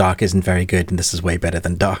saying Dark isn't very good and this is way better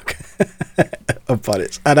than Dark.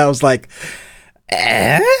 And I was like,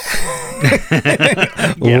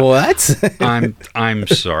 what? I'm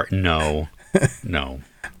sorry. No.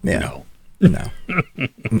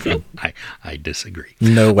 I disagree.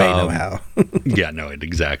 No way, no how.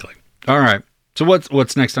 Exactly. All right. So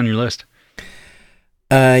what's next on your list?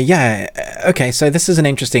 Okay, so this is an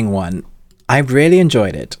interesting one. I really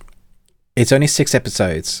enjoyed it. It's only 6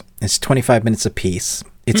 episodes. It's 25 minutes apiece.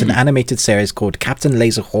 It's an animated series called Captain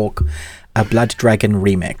Laserhawk, a Blood Dragon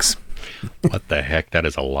Remix. What the heck? That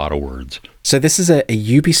is a lot of words. So this is a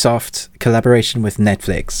Ubisoft collaboration with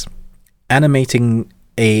Netflix, animating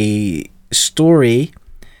a story.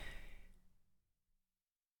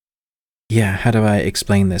 Yeah, how do I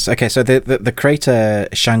explain this? Okay, so the creator,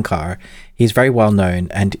 Shankar, he's very well known,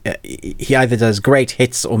 and he either does great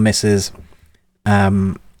hits or misses.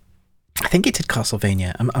 I think he did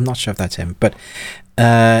Castlevania. I'm not sure if that's him. But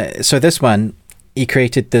so this one, he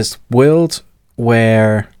created this world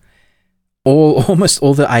where almost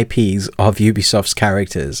all the IPs of Ubisoft's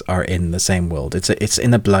characters are in the same world. It's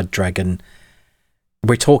in a Blood Dragon.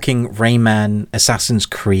 We're talking Rayman, Assassin's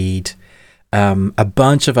Creed, a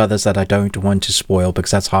bunch of others that I don't want to spoil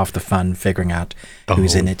because that's half the fun, figuring out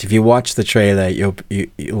who's in it. If you watch the trailer,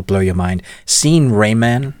 you'll blow your mind. Seeing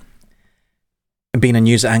Rayman being a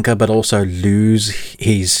news anchor, but also lose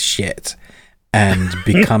his shit and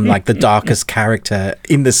become like the darkest character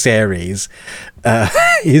in the series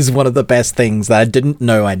is one of the best things that I didn't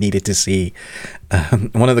know I needed to see.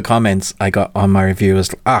 One of the comments I got on my review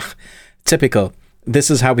was, typical.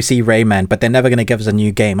 This is how we see Rayman, but they're never going to give us a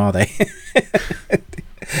new game, are they?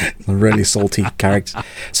 Really salty characters.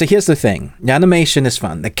 So here's the thing. The animation is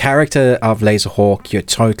fun. The character of Laserhawk, you're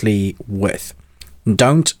totally with.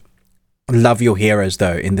 Don't love your heroes,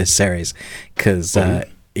 though, in this series, because,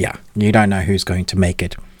 you don't know who's going to make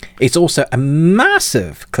it. It's also a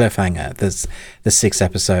massive cliffhanger. There's the 6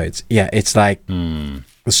 episodes. Yeah, it's like the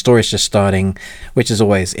story's just starting, which is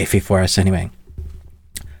always iffy for us anyway.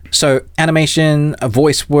 So animation,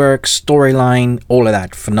 voice work, storyline, all of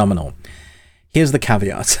that, phenomenal. Here's the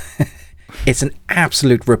caveat. It's an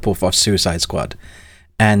absolute ripoff of Suicide Squad.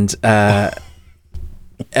 And,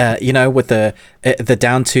 you know, with the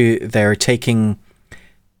down to they're taking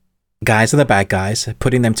guys are the bad guys,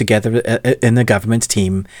 putting them together in the government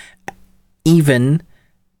team, even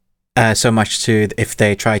so much to if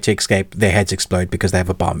they try to escape, their heads explode because they have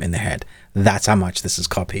a bomb in their head. That's how much this is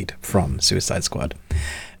copied from Suicide Squad.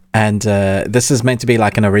 And this is meant to be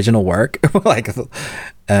like an original work. Like,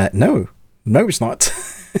 no, it's not.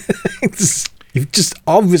 You've just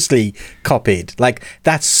obviously copied. Like,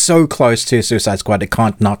 that's so close to Suicide Squad, it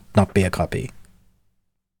can't not be a copy.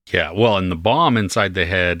 Yeah, well, and the bomb inside the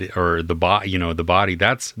head or the body,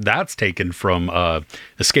 that's taken from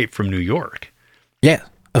Escape from New York. Yeah,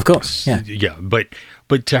 of course. Yeah. Yeah, but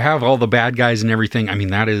to have all the bad guys and everything, I mean,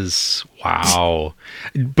 that is wow.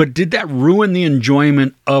 But did that ruin the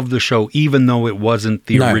enjoyment of the show, even though it wasn't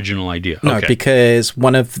the original idea? No, okay. Because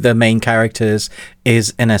one of the main characters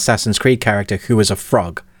is an Assassin's Creed character who is a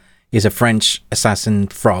frog. He's a French assassin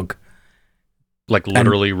frog. Like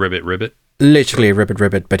literally ribbit? Literally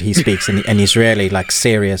ribbit, but he speaks and he's really like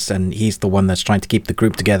serious, and he's the one that's trying to keep the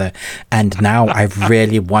group together. And now I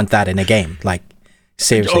really want that in a game. Like,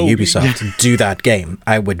 seriously, Ubisoft, do that game.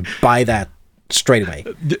 I would buy that straight away.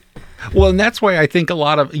 Well, and that's why I think a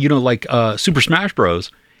lot of, like Super Smash Bros.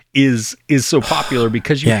 is so popular,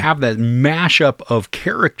 because you have that mashup of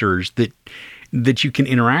characters that you can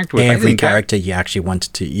interact with. Every character you actually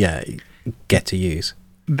want to get to use.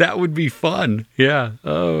 That would be fun. Yeah.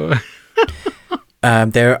 Oh.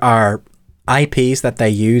 There are IPs that they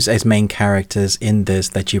use as main characters in this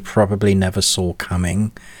that you probably never saw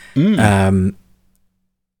coming.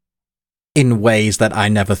 In ways that I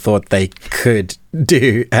never thought they could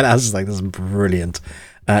do. And I was like, this is brilliant.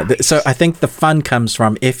 So I think the fun comes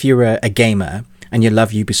from, if you're a gamer and you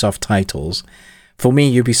love Ubisoft titles. For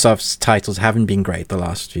me, Ubisoft's titles haven't been great the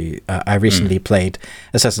last few. I recently played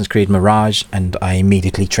Assassin's Creed Mirage, and I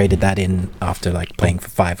immediately traded that in after like playing for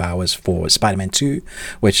 5 hours for Spider-Man 2,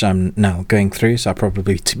 which I'm now going through. So I'll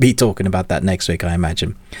probably be talking about that next week, I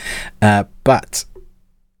imagine. But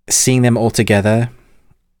seeing them all together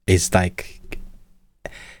is like,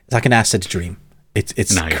 it's like an acid dream.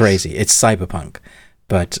 It's nice. Crazy. It's cyberpunk,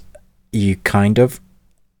 but you kind of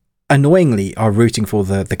annoyingly are rooting for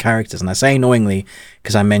the characters. And I say annoyingly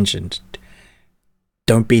because I mentioned,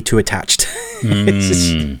 don't be too attached.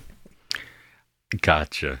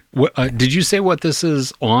 Gotcha. Did you say what this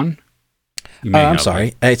is on? I'm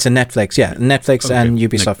sorry. It's a Netflix. Yeah, Netflix and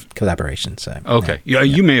Ubisoft collaboration. So okay. Yeah,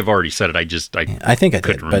 you may have already said it. I think I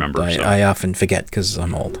couldn't did, remember. But I often forget because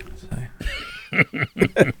I'm old. So.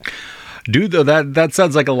 Dude, though, that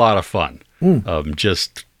sounds like a lot of fun.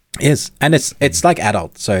 Just is, and it's like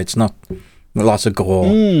adult, so it's not lots of gore,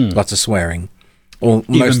 lots of swearing. Most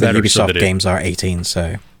of the Ubisoft games are 18,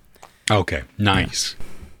 so okay, nice.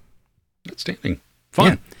 Outstanding.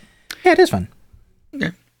 Fun. Yeah, it is fun.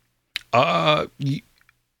 Okay.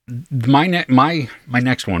 My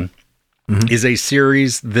next one is a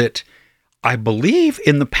series that I believe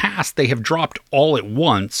in the past they have dropped all at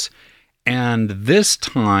once, and this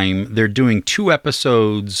time they're doing 2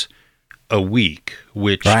 episodes a week,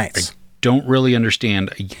 which I don't really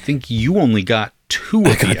understand. I think you only got 2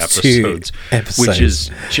 of the episodes, which is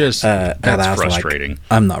just that's frustrating. Like,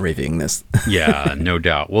 I'm not reviewing this. Yeah, no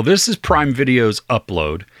doubt. Well, this is Prime Video's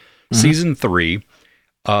Upload, season 3.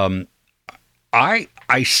 I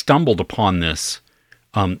stumbled upon this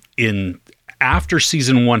after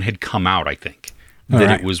season 1 had come out, I think.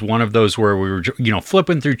 It was one of those where we were,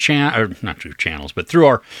 flipping through not through channels, but through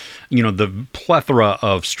our, the plethora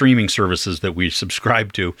of streaming services that we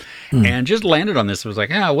subscribe to, and just landed on this. It was like,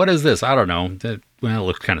 what is this? I don't know. It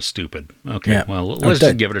looked kind of stupid. Okay, well, let's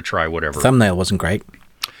just give it a try. Whatever. Thumbnail wasn't great.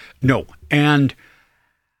 No, and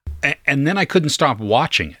then I couldn't stop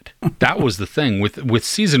watching it. That was the thing with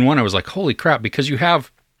season 1. I was like, holy crap, because you have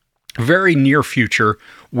very near future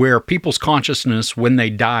where people's consciousness when they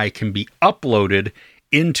die can be uploaded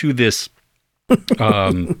into this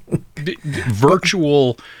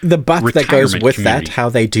virtual the butt that goes with community. That, how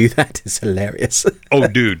they do that is hilarious. Oh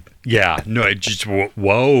dude, yeah, no, it just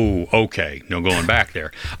whoa, okay, no going back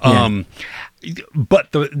there.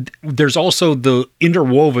 But there's also the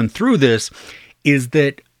interwoven through this is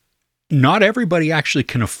that not everybody actually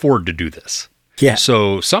can afford to do this. Yeah,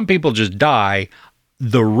 so some people just die.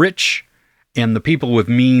 The rich and the people with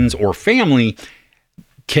means or family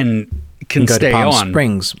can go stay to Palm on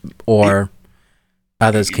Springs, or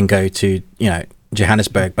others can go to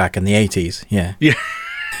Johannesburg back in the 80s. Yeah.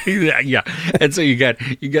 Yeah. And so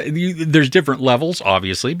there's different levels,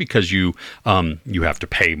 obviously, because you have to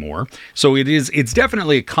pay more. So it's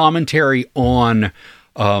definitely a commentary on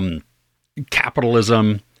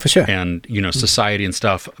capitalism, for sure, and society and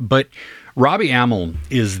stuff. But Robbie Amell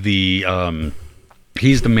is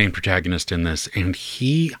he's the main protagonist in this, and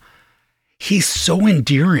he's so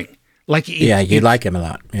endearing. Like, you like him a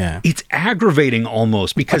lot. Yeah, it's aggravating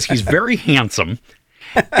almost because he's very handsome,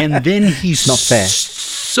 and then he's not fair.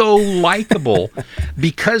 So likable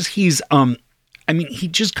because he's he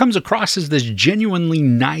just comes across as this genuinely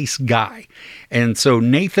nice guy. And so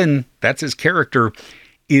Nathan, that's his character,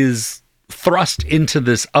 is thrust into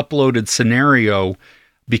this uploaded scenario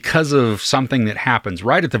because of something that happens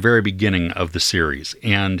right at the very beginning of the series.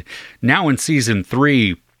 And now in season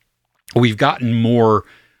 3, we've gotten more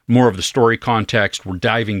of the story context. We're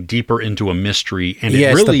diving deeper into a mystery, and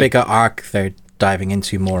it's the bigger arc they're diving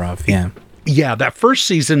into more of. Yeah, that first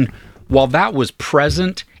season, while that was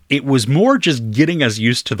present, it was more just getting us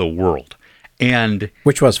used to the world, and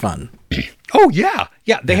which was fun. Oh yeah.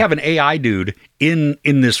 They have an AI dude in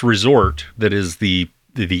this resort that is the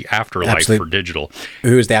afterlife for digital.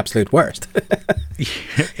 Who is the absolute worst?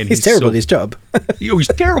 And he's terrible at his job. He's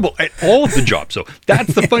terrible at all of the jobs. So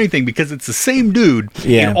that's the funny thing, because it's the same dude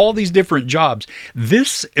in all these different jobs.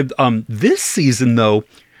 This season, though,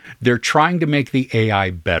 they're trying to make the AI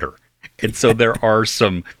better. And so there are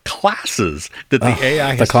some classes that the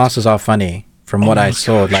AI has. The classes are funny from what I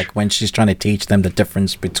saw, like when she's trying to teach them the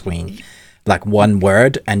difference between like one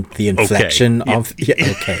word and the inflection of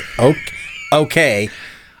okay.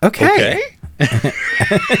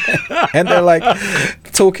 And they're like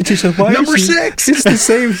talking to each other. Why Number 6. It's the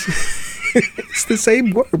same. It's the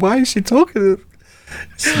same word. Why is she talking?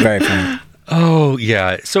 It's very funny. Oh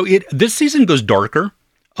yeah. So this season goes darker,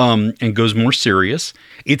 and goes more serious.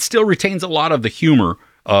 It still retains a lot of the humor,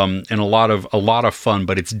 and a lot of fun,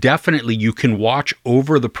 but it's definitely, you can watch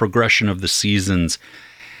over the progression of the seasons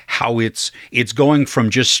how it's going from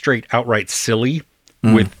just straight outright silly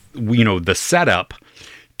with the setup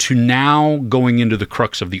to now going into the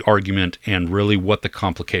crux of the argument and really what the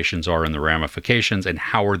complications are and the ramifications and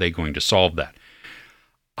how are they going to solve that.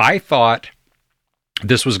 I thought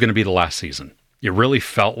this was going to be the last season. It really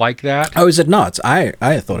felt like that. Oh, is it not?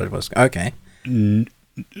 I thought it was. Okay. No,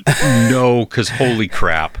 because holy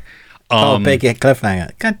crap. Big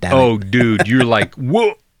cliffhanger. God damn it. Oh, dude, you're like,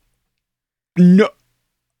 whoa. No.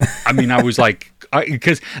 I mean, I was like,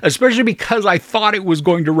 especially because I thought it was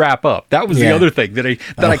going to wrap up. That was the other thing that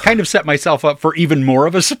I kind of set myself up for even more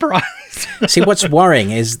of a surprise. See, what's worrying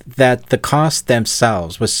is that the cast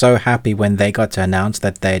themselves was so happy when they got to announce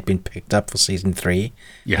that they had been picked up for season 3.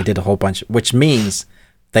 Yeah. They did a whole bunch, which means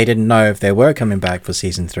they didn't know if they were coming back for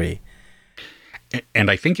season 3. And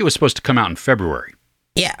I think it was supposed to come out in February.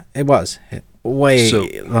 Yeah, it was.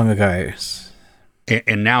 Long ago.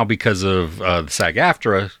 And now, because of the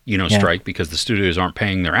SAG-AFTRA, strike, because the studios aren't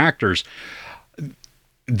paying their actors,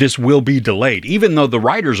 this will be delayed. Even though the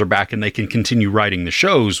writers are back and they can continue writing the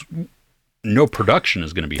shows, no production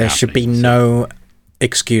is going to be happening. There should be no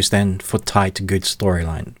excuse then for tied to good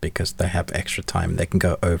storyline, because they have extra time. They can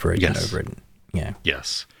go over it and over it. Yeah.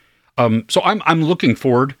 Yes. So I'm looking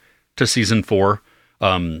forward to season 4.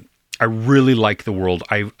 I really like the world.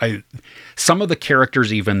 I some of the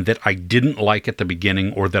characters even that I didn't like at the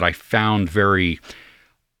beginning or that I found very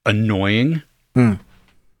annoying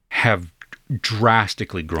have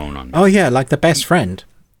drastically grown on me. Oh yeah, like the best friend.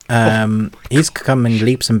 He's come in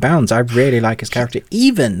leaps and bounds. I really like his character.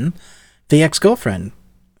 Even the ex-girlfriend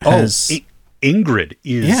has... Ingrid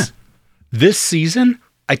is... This season,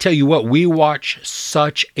 I tell you what, we watch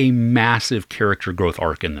such a massive character growth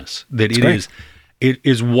arc in this. That it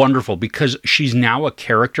is wonderful, because she's now a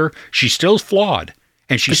character. She's still flawed,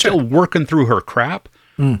 and she's still working through her crap,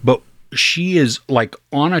 but she is like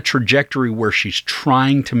on a trajectory where she's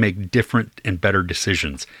trying to make different and better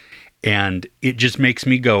decisions. And it just makes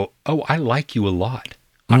me go, oh, I like you a lot.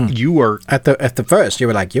 You are... At the first, you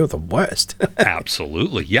were like, you're the worst.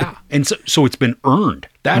 Absolutely, yeah. And so it's been earned.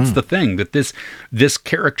 That's the thing, that this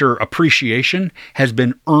character appreciation has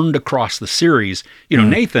been earned across the series.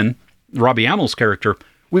 Nathan... Robbie Amell's character,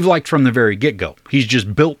 we've liked from the very get-go. He's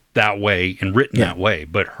just built that way and written that way.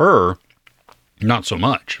 But her, not so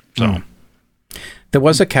much. So there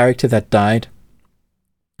was a character that died,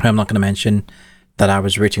 I'm not going to mention, that I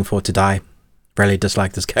was rooting for to die. Really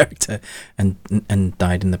disliked this character and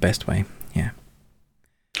died in the best way. Yeah.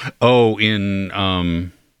 Oh, in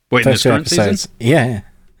this current season? Yeah.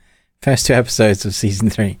 First 2 episodes of season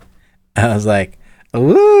 3. I was like,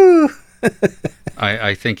 woo!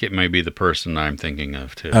 I think it may be the person I'm thinking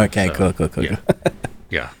of too. Okay, so, cool.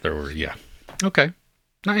 Yeah, there were. Yeah. Okay.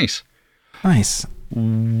 Nice. Nice.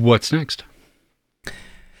 What's next?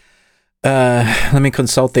 Let me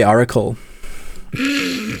consult the oracle.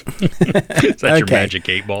 Is that your magic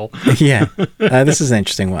 8-ball? Yeah. This is an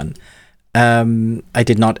interesting one. I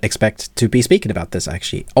did not expect to be speaking about this,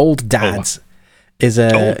 actually. Old Dads is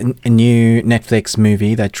a new Netflix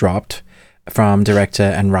movie that dropped from director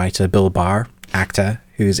and writer Bill Barr, actor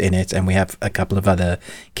who's in it, and we have a couple of other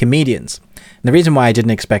comedians. And the reason why I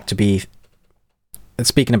didn't expect to be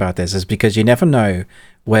speaking about this is because you never know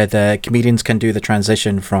whether comedians can do the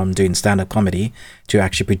transition from doing stand-up comedy to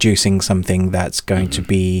actually producing something that's going to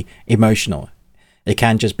be emotional. It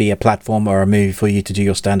can just be a platform or a movie for you to do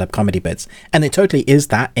your stand-up comedy bits. And it totally is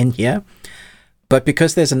that in here. But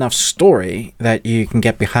because there's enough story that you can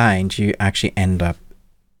get behind, you actually end up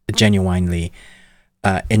genuinely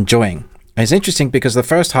enjoying. And it's interesting because the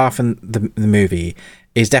first half of the movie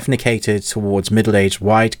is definitely catered towards middle-aged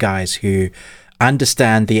white guys who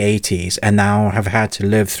understand the 80s and now have had to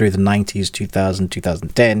live through the 90s, 2000,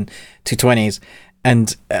 2010, 2020s,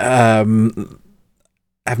 and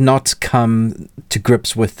have not come to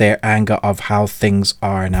grips with their anger of how things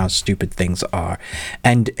are and how stupid things are.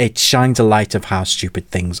 And it shines a light of how stupid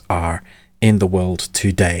things are in the world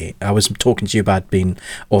today. I was talking to you about being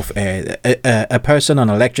off a person on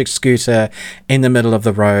an electric scooter in the middle of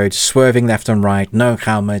the road, swerving left and right, no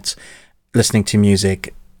helmet, listening to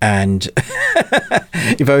music. And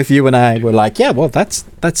both you and I were like, yeah, well, that's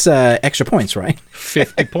extra points, right?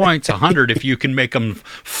 50 points, 100 if you can make them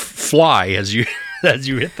fly as you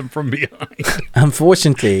hit them from behind.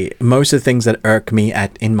 Unfortunately, most of the things that irk me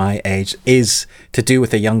in my age is to do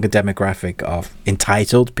with a younger demographic of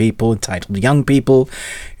entitled people, entitled young people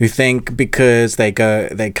who think because they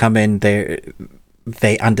come in,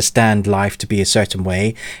 they understand life to be a certain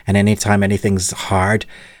way, and anytime anything's hard,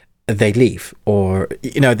 they leave. Or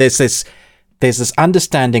there's this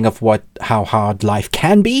understanding of how hard life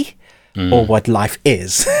can be or what life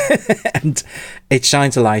is. And it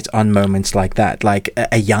shines a light on moments like that, like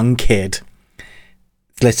a young kid,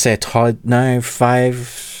 let's say let's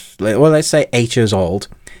say 8 years old,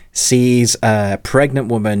 sees a pregnant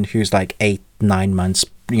woman who's like 8-9 months,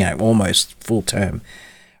 almost full term,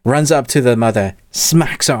 runs up to the mother,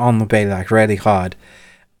 smacks her on the belly like really hard.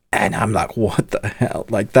 And I'm like, what the hell?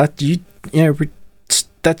 Like that,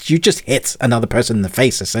 that you just hit another person in the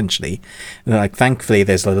face, essentially. And like, thankfully,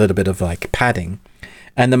 there's a little bit of like padding.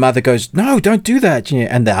 And the mother goes, no, don't do that.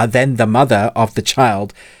 And then the mother of the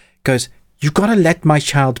child goes, you got to let my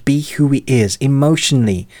child be who he is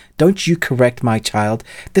emotionally. Don't you correct my child.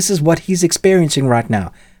 This is what he's experiencing right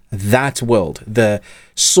now. That world, the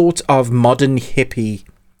sort of modern hippie,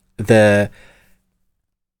 the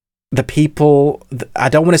people, I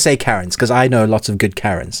don't want to say Karens, because I know lots of good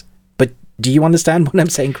Karens. But do you understand what I'm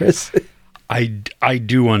saying, Chris? I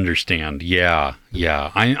do understand. Yeah.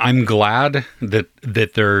 I'm glad that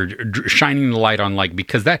they're shining the light on, like,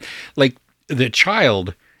 because that, like, the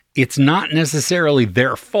child, it's not necessarily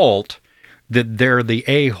their fault that they're the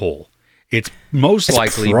a-hole. It's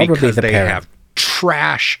likely because they have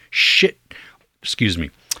trash shit. Excuse me.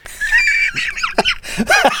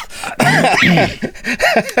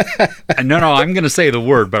 No, I'm going to say the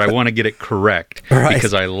word, but I want to get it correct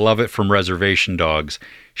because I love it from Reservation Dogs.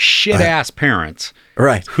 Shit-ass parents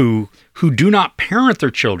who do not parent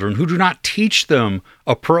their children, who do not teach them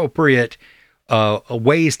appropriate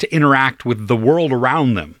ways to interact with the world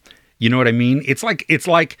around them. You know what I mean? It's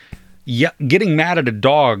like getting mad at a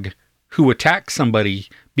dog who attacks somebody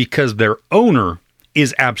because their owner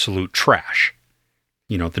is absolute trash.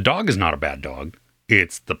 The dog is not a bad dog.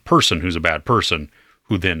 It's the person who's a bad person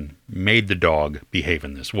who then made the dog behave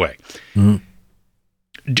in this way. Mm-hmm.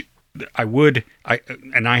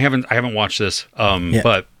 I haven't watched this,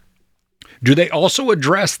 but do they also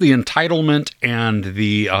address the entitlement and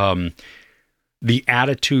the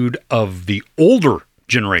attitude of the older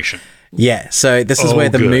generation? Yeah, so this is where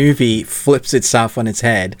the movie flips itself on its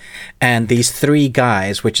head, and these three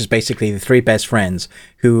guys, which is basically the three best friends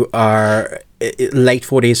who are late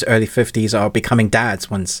 40s, early 50s, are becoming dads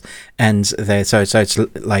once, and so it's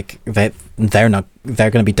like they're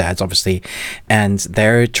going to be dads, obviously, and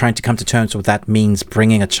they're trying to come to terms with what that means,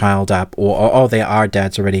 bringing a child up, or they are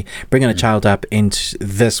dads already, bringing a child up into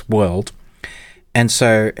this world. And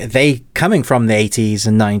so they, coming from the 80s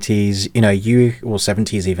and 90s, or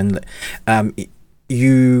 70s even,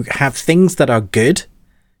 you have things that are good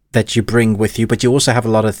that you bring with you, but you also have a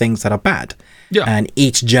lot of things that are bad. Yeah. And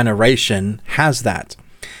each generation has that.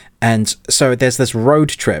 And so there's this road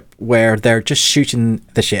trip where they're just shooting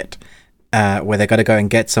the shit, where they're going to go and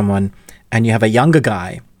get someone. And you have a younger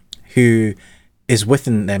guy who is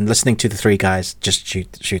within them, listening to the three guys just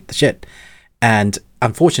shoot the shit. And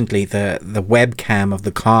unfortunately, the webcam of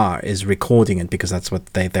the car is recording it, because that's what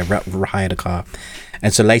they hired a car.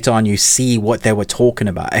 And so later on, you see what they were talking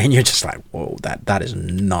about, and you're just like, whoa, that is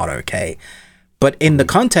not okay. But in the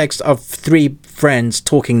context of three friends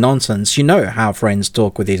talking nonsense, you know how friends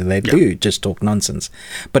talk with each other. They do just talk nonsense.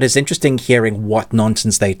 But it's interesting hearing what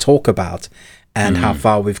nonsense they talk about and how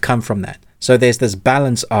far we've come from that. So there's this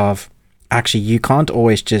balance of, actually, you can't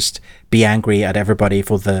always just be angry at everybody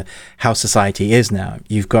for how society is now.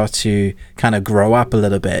 You've got to kind of grow up a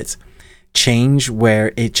little bit, change where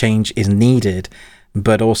change is needed,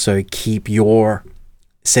 but also keep your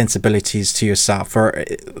sensibilities to yourself.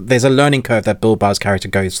 There's a learning curve that Bill Barr's character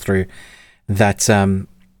goes through that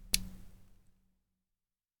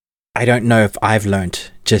I don't know if I've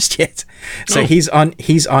learned just yet. So he's on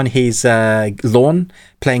his lawn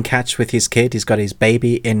playing catch with his kid. He's got his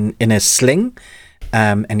baby in a sling,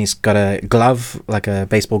 and he's got a glove, like a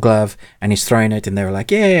baseball glove, and he's throwing it, and they're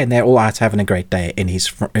like, yeah, and they're all out having a great day in his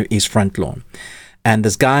front lawn. And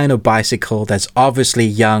this guy on a bicycle that's obviously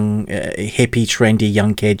young, hippie, trendy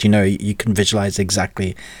young kid, you can visualize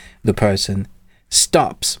exactly the person,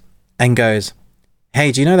 stops and goes,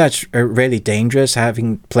 hey, do you know that's really dangerous,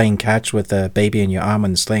 playing catch with a baby in your arm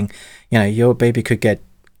and sling? Your baby could get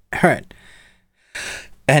hurt.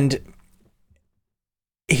 And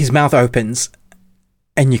his mouth opens,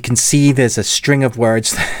 and you can see there's a string of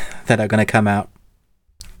words that are going to come out.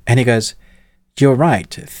 And he goes, you're right.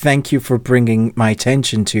 Thank you for bringing my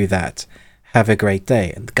attention to that. Have a great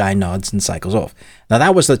day. And the guy nods and cycles off. Now,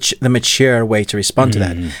 that was the mature way to respond to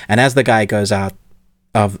that. And as the guy goes out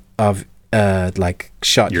of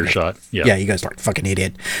shot. Your shot. Yeah. Yeah, he goes like, fucking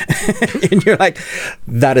idiot. And you're like,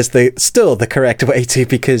 that is still the correct way to,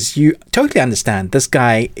 because you totally understand this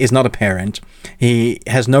guy is not a parent. He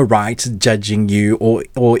has no right judging you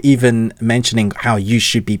or even mentioning how you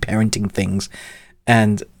should be parenting things.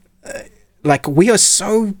 And we are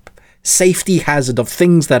so safety hazard of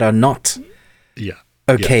things that are not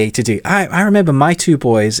okay to do. I remember my two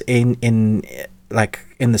boys in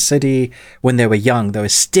the city when they were young, they were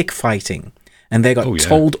stick fighting, and they got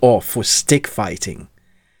told off for stick fighting.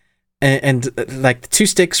 And like two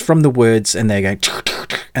sticks from the woods, and they're going,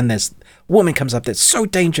 and this woman comes up that's so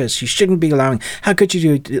dangerous. You shouldn't be allowing. How could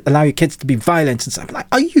you allow your kids to be violent and stuff? Like,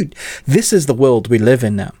 this is the world we live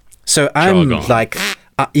in now. So I'm like,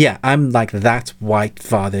 I'm like that white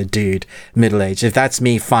father dude, middle-aged. If that's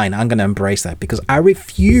me, fine. I'm going to embrace that, because I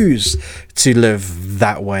refuse to live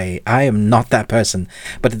that way. I am not that person.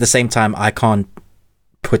 But at the same time, I can't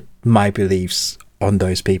put my beliefs on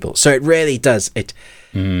those people. So it really does. It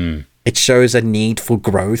shows a need for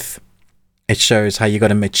growth. It shows how you got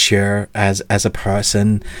to mature as a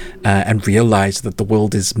person and realize that the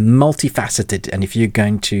world is multifaceted. And if you're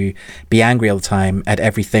going to be angry all the time at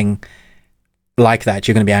everything like that,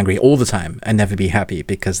 you're going to be angry all the time and never be happy,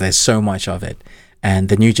 because there's so much of it. And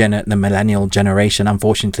the the millennial generation,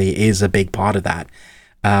 unfortunately, is a big part of that.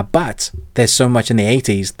 But there's so much in the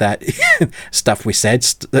 80s that stuff we said,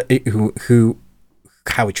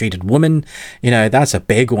 how we treated women, that's a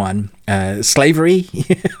big one. Slavery,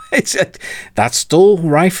 that's still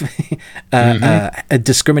rife. A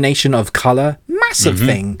discrimination of color, massive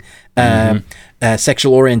thing.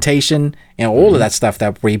 Sexual orientation, all of that stuff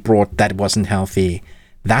that we brought that wasn't healthy.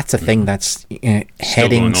 That's a thing that's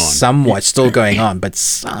heading somewhat, still going on, but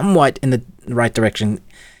somewhat in the right direction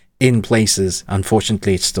in places.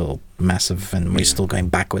 Unfortunately, it's still massive, and we're still going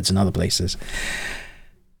backwards in other places.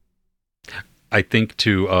 I think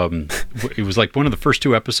it was like one of the first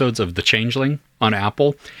two episodes of The Changeling on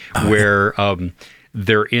Apple, where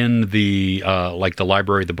they're in the the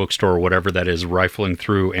library, the bookstore, or whatever that is, rifling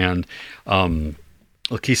through, and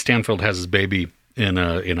Keith Stanfield has his baby in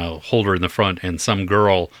a holder in the front, and some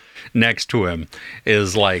girl next to him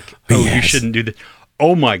is like, you shouldn't do that.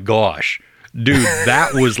 Oh my gosh, dude,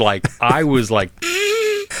 that was like, I was like,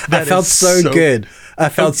 I felt so good. I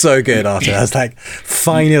felt so good after. I was like,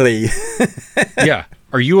 finally. Yeah.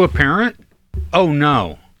 Are you a parent? Oh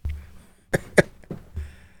no.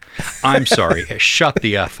 I'm sorry. Shut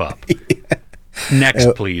the F up. Next,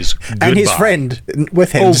 please. Goodbye. And his friend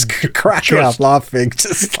with him just cracking up laughing.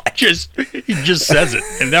 He just says it,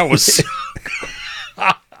 and that was.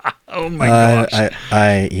 Oh my gosh.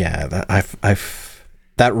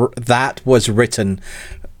 That was written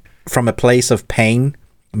from a place of pain,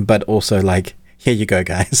 but also like, here you go,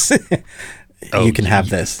 guys. You can have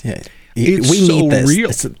this. Yeah. We need this. Real.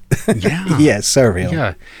 Yeah, so real.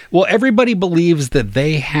 Yeah. Well, everybody believes that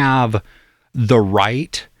they have the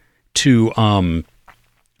right to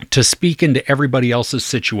speak into everybody else's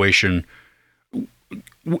situation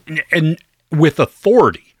and with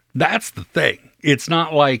authority. That's the thing. It's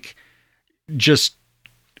not like just,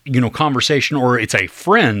 conversation, or it's a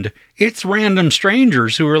friend. It's random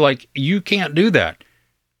strangers who are like, you can't do that.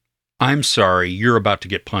 I'm sorry, you're about to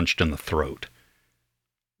get punched in the throat.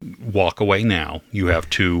 Walk away now. You have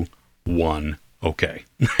 2, 1. Okay.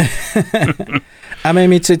 I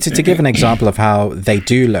mean, to give an example of how they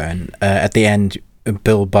do learn, at the end,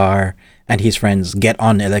 Bill Barr and his friends get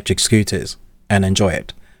on electric scooters and enjoy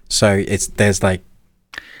it. So there's like...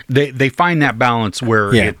 They find that balance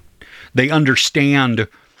where they understand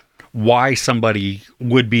why somebody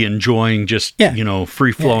would be enjoying just,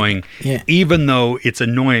 free flowing, even though it's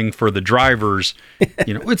annoying for the drivers.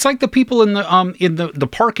 It's like the people in the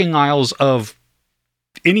parking aisles of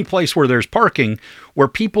any place where there's parking, where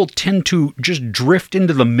people tend to just drift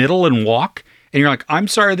into the middle and walk. And you're like, I'm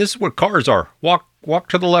sorry, this is what cars are. Walk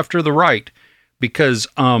to the left or the right, because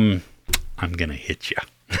I'm going to hit you.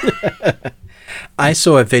 I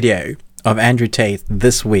saw a video of Andrew Tate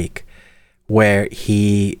this week where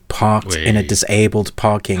he parked in a disabled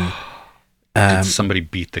parking. Did somebody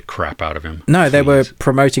beat the crap out of him? No, they were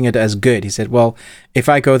promoting it as good. He said, well, if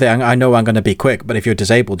I go there, I know I'm going to be quick, but if you're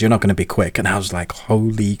disabled, you're not going to be quick. And I was like,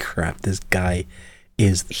 holy crap, this guy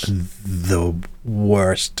is the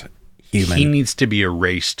worst human. He needs to be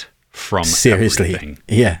erased from Seriously. everything.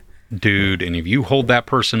 Yeah. Dude, and if you hold that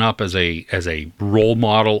person up as a role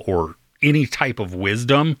model or any type of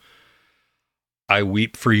wisdom, I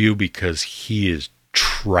weep for you, because he is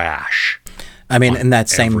trash. I mean, in that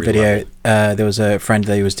same video, there was a friend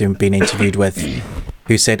that he was being interviewed with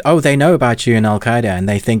who said, oh, they know about you in Al-Qaeda and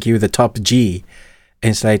they think you're the top G.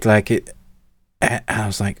 And it's I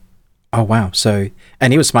was like, oh, wow. So,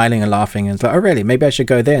 and he was smiling and laughing and it's like, oh, really? Maybe I should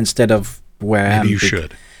go there instead of where I am. Maybe you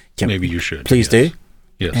should. Yeah, maybe you should. Please do.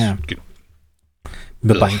 Yes. Yeah.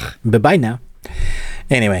 Bye-bye. Bye-bye now.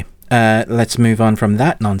 Anyway, let's move on from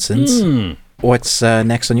that nonsense. What's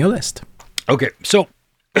next on your list? Okay, so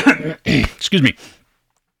excuse me.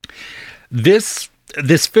 This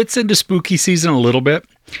fits into spooky season a little bit.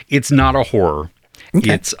 It's not a horror.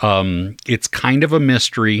 Okay. It's kind of a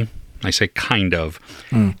mystery. I say kind of.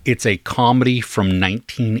 It's a comedy from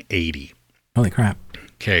 1980. Holy crap.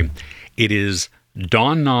 Okay. It is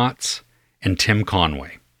Don Knotts and Tim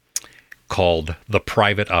Conway, called The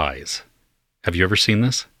Private Eyes. Have you ever seen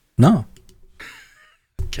this? No.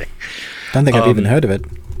 Okay. Don't think I've even heard of it.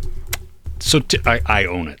 So I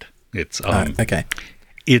own it. It's okay.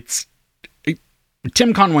 It's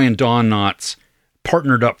Tim Conway and Don Knotts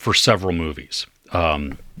partnered up for several movies.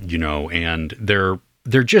 And they're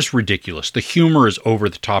just ridiculous. The humor is over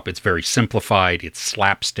the top. It's very simplified. It's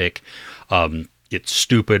slapstick. It's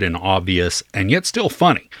stupid and obvious, and yet still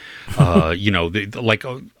funny. I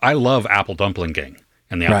love Apple Dumpling Gang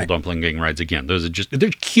and the Apple Dumpling Gang Rides Again. Those are they're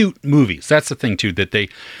cute movies. That's the thing too, that a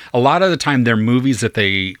lot of the time their movies that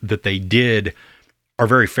they did are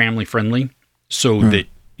very family friendly, so that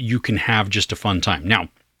you can have just a fun time. Now,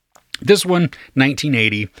 this one,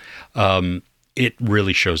 1980, it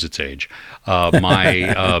really shows its age.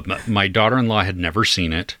 My daughter-in-law had never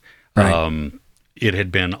seen it. Right. It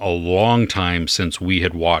had been a long time since we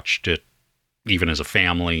had watched it, even as a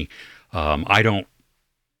family.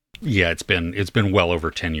 It's been well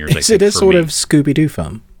over 10 years. It is sort of Scooby-Doo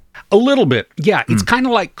film. A little bit. Yeah. It's kind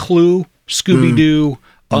of like Clue, Scooby-Doo,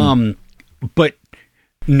 but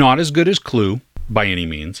not as good as Clue by any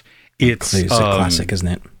means. Clue's a classic, isn't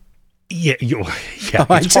it? Yeah.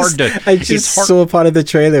 I just saw part of the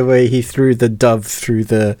trailer where he threw the dove through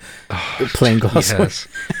the plane glass.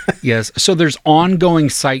 Yes. So there's ongoing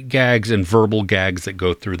sight gags and verbal gags that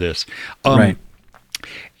go through this. Right.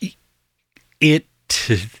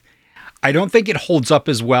 I don't think it holds up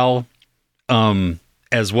as well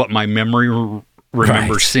as what my memory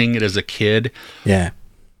remembers seeing it as a kid. Yeah.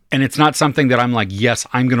 And it's not something that I'm like, yes,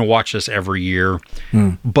 I'm going to watch this every year,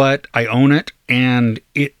 but I own it, and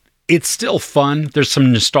it's still fun. There's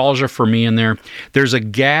some nostalgia for me in there. There's a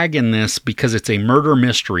gag in this because it's a murder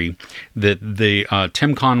mystery that the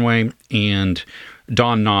Tim Conway and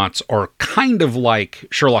Don Knotts are kind of like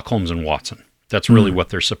Sherlock Holmes and Watson. That's really what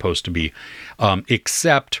they're supposed to be.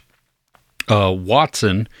 Except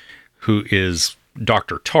Watson, who is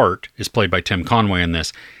Dr. Tart, is played by Tim Conway in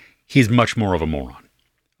this. He's much more of a moron.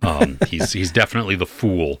 He's definitely the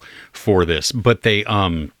fool for this. But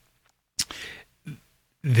as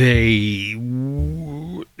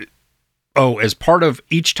part of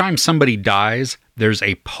each time somebody dies, there's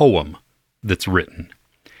a poem that's written.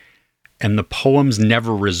 And the poems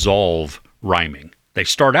never resolve rhyming. They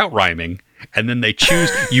start out rhyming, and then they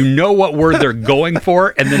choose, what word they're going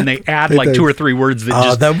for, and then they add like 2 or 3 words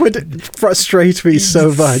that would frustrate me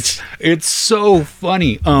so much. It's so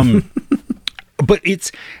funny. But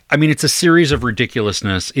it's a series of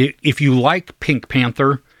ridiculousness. If you like Pink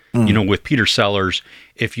Panther, with Peter Sellers,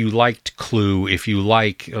 if you liked Clue, if you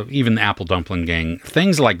like even the Apple Dumpling Gang,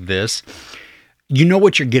 things like this, you know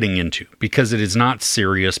what you're getting into, because it is not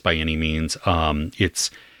serious by any means.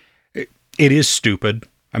 It is stupid.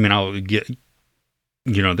 I mean, I'll get,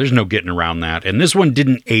 there's no getting around that. And this one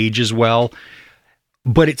didn't age as well,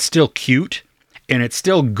 but it's still cute, and it's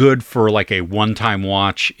still good for like a one-time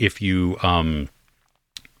watch if you,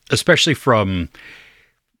 especially from,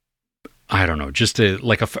 I don't know, just to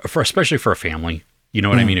like especially for a family. You know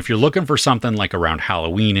what I mean? If you're looking for something like around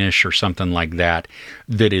Halloween-ish or something like that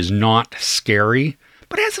is not scary,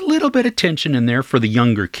 but has a little bit of tension in there for the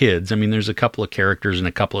younger kids. I mean, there's a couple of characters and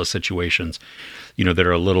a couple of situations, that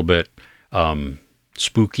are a little bit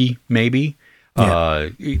spooky, maybe. Yeah.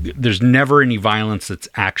 There's never any violence that's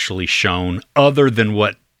actually shown other than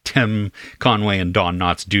what Tim Conway and Don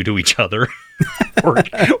Knotts do to each other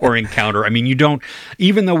or encounter. I mean, you don't,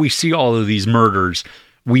 even though we see all of these murders,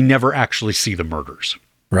 we never actually see the murders.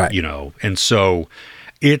 Right. And so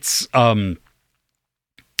it's, I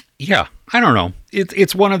don't know.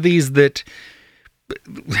 It's one of these that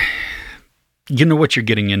you know what you're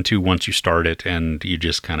getting into once you start it, and you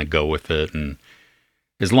just kind of go with it. And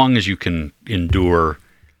as long as you can endure,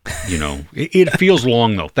 it feels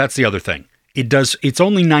long though. That's the other thing. It's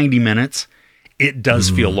only 90 minutes. It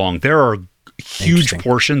does feel long. There are huge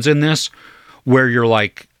portions in this where you're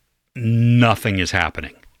like, nothing is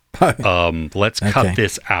happening. Let's cut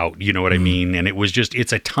this out. You know what I mean? And it was just,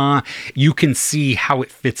 it's a time, you can see how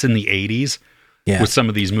it fits in the 80s with some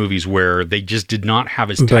of these movies where they just did not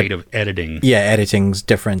have as tight of editing. Yeah, editing's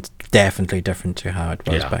different, definitely different to how it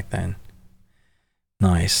was back then.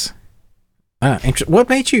 Nice. What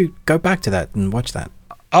made you go back to that and watch that?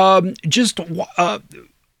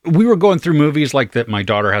 We were going through movies like that my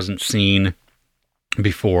daughter hasn't seen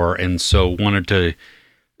before, and so wanted to,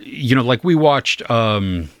 like we watched,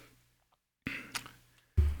 what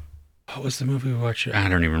was the movie we watched? I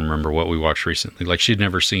don't even remember what we watched recently. Like she'd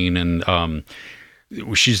never seen, and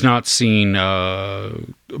she's not seen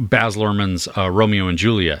Baz Luhrmann's Romeo and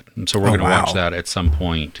Juliet, and so we're going to watch that at some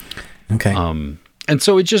point. Okay. And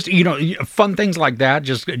so it's just, fun things like that,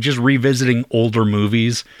 just revisiting older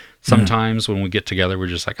movies. Sometimes when we get together, we're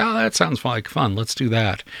just like, oh, that sounds like fun. Let's do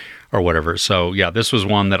that or whatever. So yeah, this was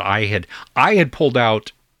one that I had pulled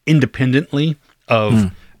out independently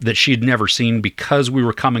of that she had never seen, because we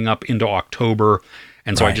were coming up into October.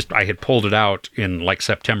 And so I had pulled it out in like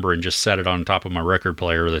September and just set it on top of my record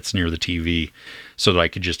player that's near the TV, so that I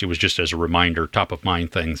could it was just as a reminder, top of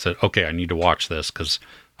mind things that, okay, I need to watch this because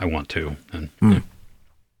I want to. And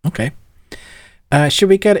okay. Should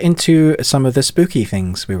we get into some of the spooky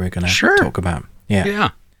things we were going to talk about? Yeah.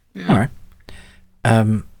 All right.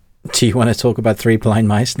 Do you want to talk about Three Blind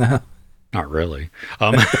Mice now? Not really.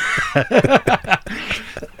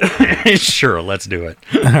 Sure, let's do it.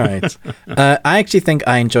 All right. I actually think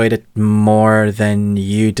I enjoyed it more than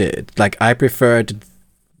you did. Like, I preferred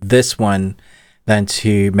this one than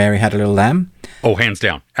to Mary Had a Little Lamb. Oh, hands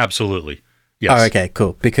down. Absolutely. Yes. Oh, okay,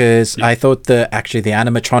 cool. Because I thought the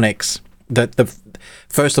animatronics,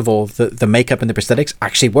 first of all, the makeup and the prosthetics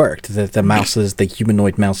actually worked. The mouses, the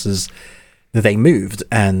humanoid mouses, they moved,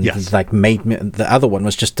 and made the other one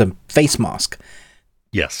was just a face mask.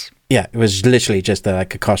 Yes. Yeah, it was literally just a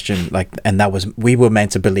costume, and that was, we were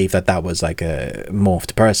meant to believe that was like a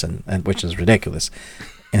morphed person, and which is ridiculous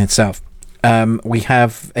in itself. We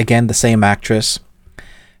have again the same actress,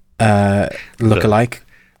 lookalike,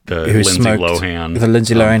 the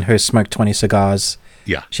Lindsay Lohan, who smoked 20 cigars.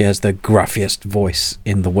 Yeah, she has the gruffiest voice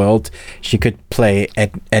in the world. She could play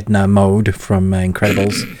Edna Mode from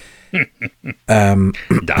Incredibles.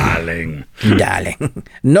 Darling,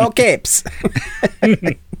 no capes.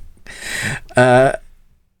 All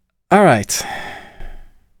right,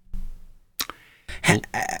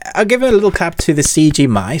 I'll give a little clap to the CG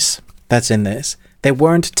mice that's in this. They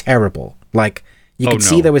weren't terrible. Like, you could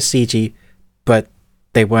see there was CG, but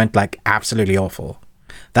they weren't like absolutely awful.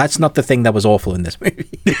 That's not the thing that was awful in this movie.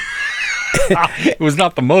 It was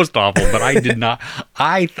not the most awful, but I did not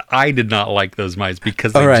like those mice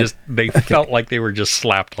because they felt like they were just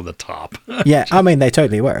slapped on the top. Yeah, I mean, they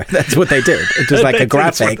totally were. That's what they did. It was like a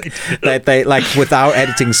graphic that they like, with our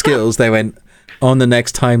editing skills, they went, on the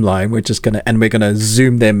next timeline, we're gonna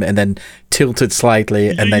zoom them and then tilt it slightly,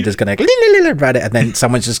 and then just gonna right it, and then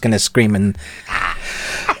someone's just gonna scream and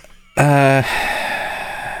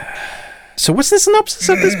so what's the synopsis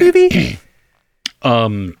of this movie?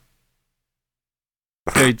 I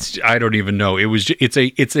don't even know.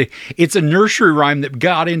 It's a nursery rhyme that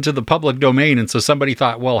got into the public domain, and so somebody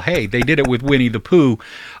thought, well, hey, they did it with Winnie the Pooh.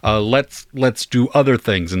 Let's do other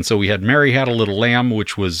things. And so we had Mary Had a Little Lamb,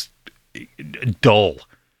 which was dull,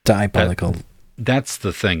 diabolical. That's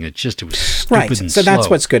the thing. It was stupid right. and so slow. That's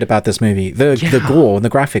what's good about this movie. The gore and the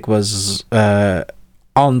graphic was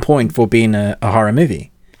on point for being a horror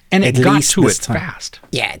movie, and it got to it fast.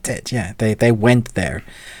 Yeah, it did. Yeah, they went there.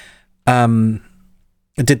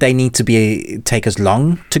 Did they need to take as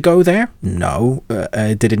long to go there? No.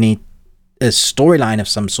 Did it need a storyline of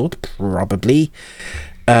some sort? Probably.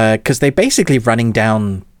 Because they're basically running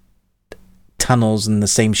down tunnels and the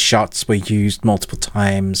same shots were used multiple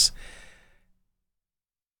times.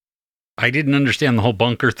 I didn't understand the whole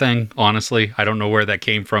bunker thing, honestly. I don't know where that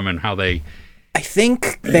came from and how they... I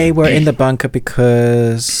think they were in the bunker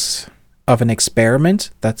because of an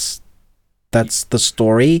experiment. That's the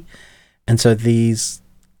story. And so these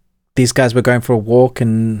guys were going for a walk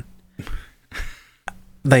and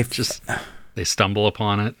they stumble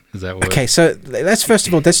upon it. Is that what? Okay, so let's first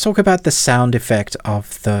of all talk about the sound effect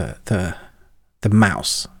of the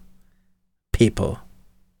mouse people.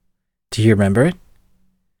 Do you remember it?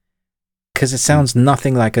 Because it sounds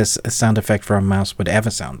nothing like a sound effect for a mouse would ever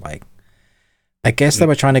sound like. I guess they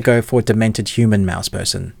were trying to go for a demented human mouse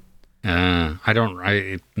person. I don't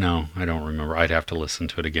remember. I'd have to listen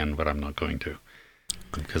to it again, but I'm not going to,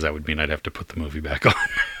 because that would mean I'd have to put the movie back on.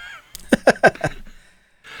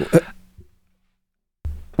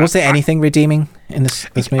 Was there anything redeeming in this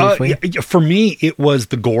movie for you? For me, it was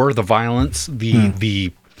the gore, the violence,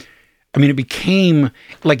 it became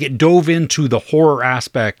like it dove into the horror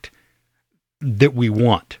aspect that we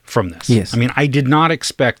want from this. Yes. I mean, I did not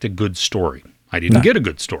expect a good story. I didn't get a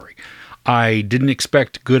good story. I didn't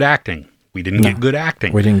expect good acting. We didn't get good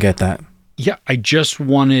acting. We didn't get that. Yeah, I just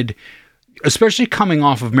wanted, especially coming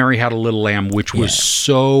off of Mary Had a Little Lamb, which was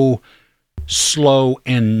so slow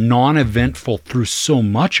and non-eventful through so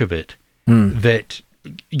much of it that,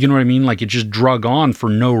 you know what I mean? Like it just drug on for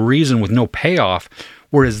no reason with no payoff.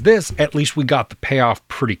 Whereas this, at least we got the payoff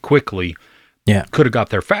pretty quickly. Yeah. Could have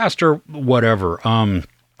got there faster, whatever.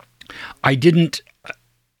 I didn't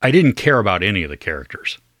care about any of the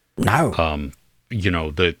characters. No.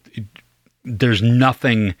 There's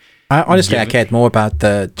nothing. I cared more about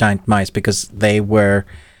the giant mice because they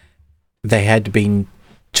had been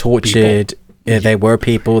tortured. They were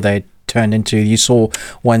people. They turned into. You saw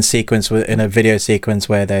one sequence in a video sequence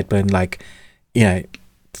where they'd been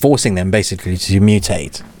forcing them basically to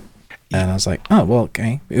mutate. And I was like, oh well,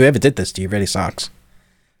 okay. Whoever did this to you really sucks.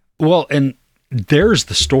 Well, and there's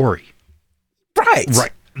the story. Right.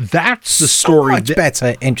 That's the story. Much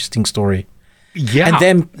better, interesting story. Yeah. And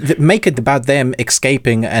then make it about them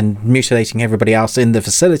escaping and mutilating everybody else in the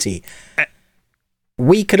facility.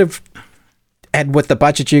 We could have, and with the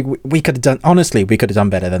budget, we could have done. Honestly, we could have done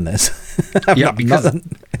better than this. That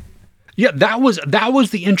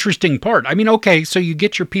was the interesting part. I mean, okay, so you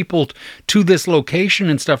get your people to this location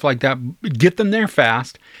and stuff like that. Get them there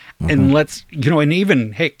fast, and let's and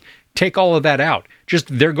even take all of that out. Just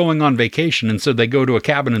they're going on vacation, and so they go to a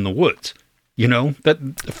cabin in the woods. That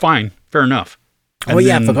fine, fair enough. And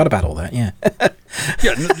I forgot about all that. Yeah,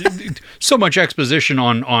 so much exposition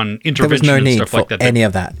on intervention there was no and need stuff for like that. Any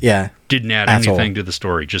of that. Yeah, didn't add anything to the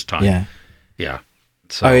story. Just time. Yeah.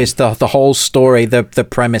 So. It's the whole story. The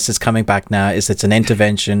premise is coming back now. It's an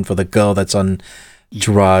intervention for the girl that's on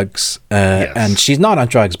drugs, and she's not on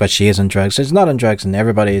drugs, but she is on drugs. So she's not on drugs, and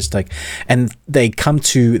everybody is like, and they come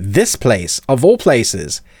to this place of all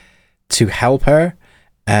places to help her.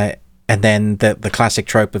 And then the classic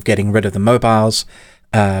trope of getting rid of the mobiles,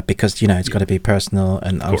 because it's got to be personal.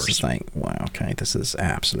 And I was just like, wow, okay, this is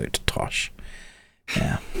absolute tosh.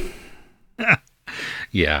 Yeah.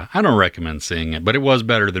 Yeah, I don't recommend seeing it, but it was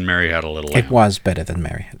better than Mary Had a Little Lamb. It was better than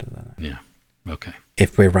Mary Had a Little Lamb. Yeah, okay.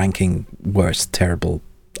 If we're ranking worst, terrible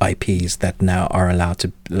IPs that now are allowed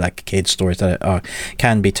to, like kids' stories that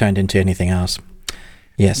can be turned into anything else.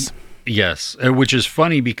 Yes. Yes, which is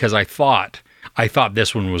funny because I thought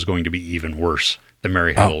this one was going to be even worse than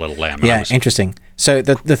Mary Had a Little Lamb. Yeah, interesting. So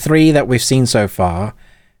the three that we've seen so far,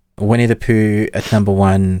 Winnie the Pooh at number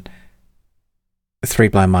 1, Three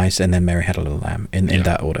Blind Mice, and then Mary Had a Little Lamb in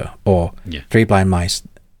that order. Or Three Blind Mice,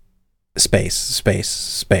 space.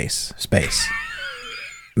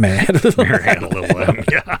 Mary Had a Little Lamb.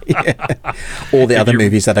 Yeah. All the other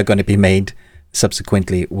movies that are going to be made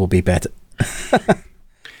subsequently will be better.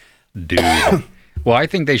 Dude. Well, I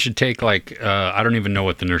think they should take I don't even know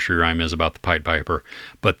what the nursery rhyme is about the Pied Piper,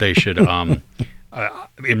 but they should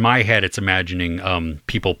in my head, it's imagining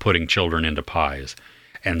people putting children into pies.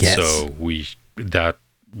 And so that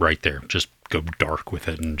right there, just go dark with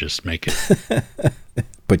it and just make it.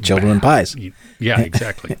 Put children in pies. Yeah,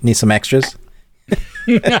 exactly. Need some extras?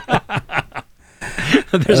 There's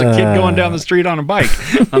a kid going down the street on a bike.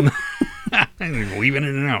 Weaving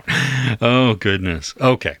in and out. Oh, goodness.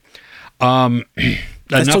 Okay.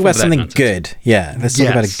 Let's talk about something good. Yeah. Let's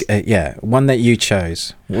talk about one that you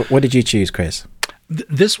chose. What did you choose, Chris?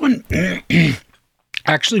 This one,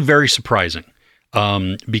 actually very surprising.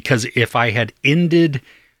 Because if I had ended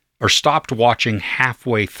or stopped watching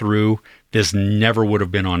halfway through, this never would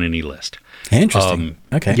have been on any list. Interesting.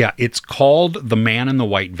 Okay. Yeah, it's called The Man in the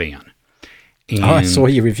White Van. And I saw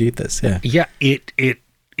you reviewed this. Yeah. Yeah, it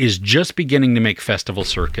is just beginning to make festival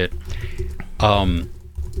circuit.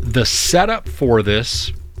 The setup for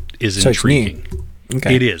this is intriguing. It's new.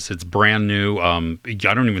 Okay. It is. It's brand new. I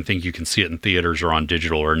don't even think you can see it in theaters or on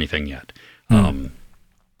digital or anything yet.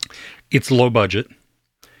 It's low budget.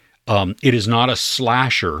 It is not a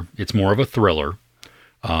slasher. It's more of a thriller.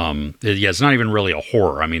 It's not even really a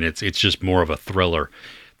horror. I mean, it's just more of a thriller.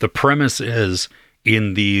 The premise is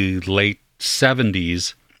in the late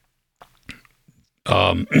 70s,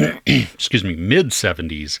 mid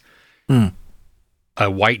 70s, a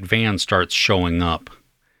white van starts showing up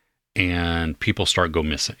and people start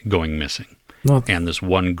going missing. Well, and this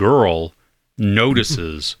one girl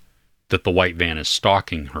notices that the white van is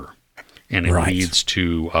stalking her. And it leads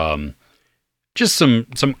to just some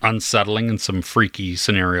unsettling and some freaky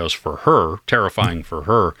scenarios for her, terrifying for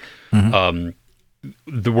her.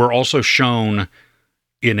 We're also shown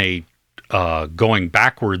in a going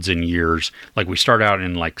backwards in years, like we start out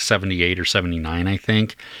in like 78 or 79, I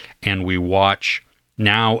think, and we watch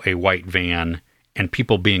now a white van and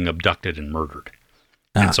people being abducted and murdered.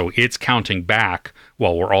 And so it's counting back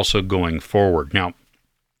while we're also going forward. Now,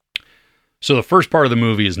 so the first part of the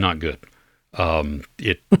movie is not good.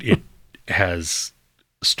 It has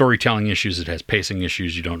storytelling issues. It has pacing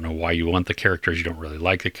issues. You don't know why you want the characters. You don't really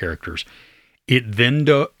like the characters. It then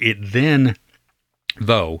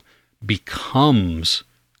though becomes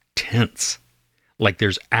tense. Like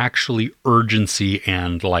there's actually urgency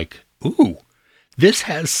and like, ooh, this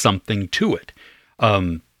has something to it.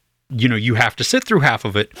 You have to sit through half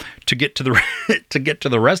of it to get to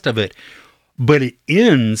the rest of it, but it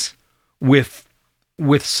ends with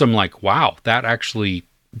some like, wow, that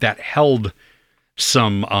held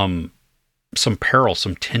some peril,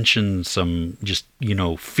 some tension, some just,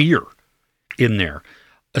 fear in there,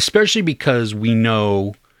 especially because we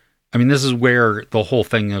know, I mean, this is where the whole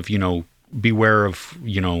thing of, beware of,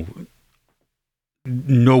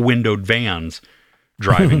 no windowed vans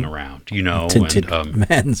driving around, tinted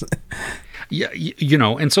vans. Yeah.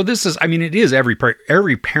 And so this is, I mean, it is every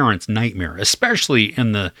parent's nightmare, especially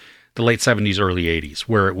in the late 70s, early 80s,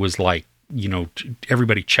 where it was like,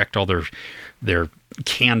 everybody checked all their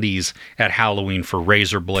candies at Halloween for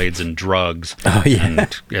razor blades and drugs. Oh yeah.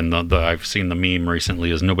 And the I've seen the meme recently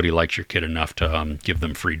is nobody likes your kid enough to give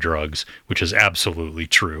them free drugs, which is absolutely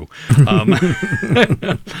true.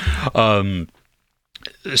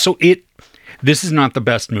 So this is not the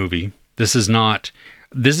best movie. This is not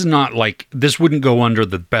like, this wouldn't go under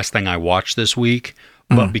the best thing I watched this week.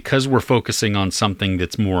 But because we're focusing on something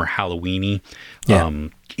that's more Halloween-y,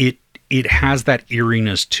 it has that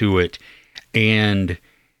eeriness to it. And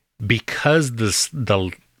because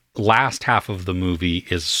the last half of the movie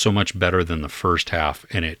is so much better than the first half,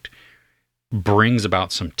 and it brings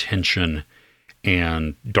about some tension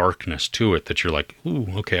and darkness to it that you're like, ooh,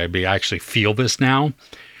 okay, I actually feel this now.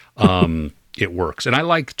 It works. And I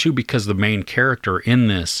like, too, because the main character in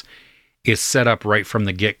this is set up right from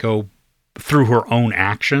the get-go through her own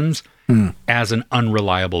actions as an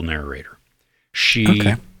unreliable narrator.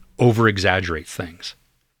 She over-exaggerates things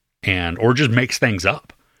or just makes things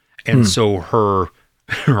up. And so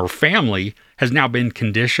her family has now been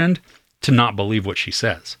conditioned to not believe what she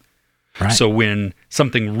says. Right. So when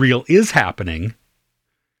something real is happening,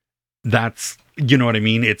 that's, you know what I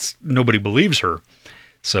mean? It's nobody believes her.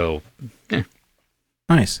 So, yeah.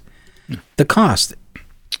 Nice. Yeah. The cast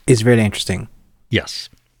is really interesting. Yes.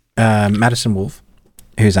 Madison Wolfe,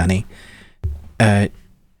 who's Annie,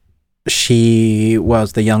 she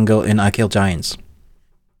was the young girl in I Kill Giants.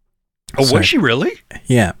 Oh, so, was she really?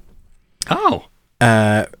 Yeah. Oh.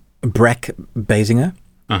 Breck Basinger.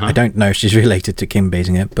 I don't know if she's related to Kim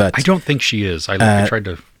Basinger, but I don't think she is. I tried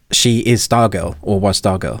to. She is Stargirl, or was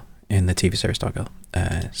Stargirl in the TV series Stargirl.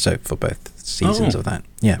 So for both seasons of that,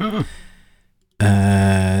 yeah.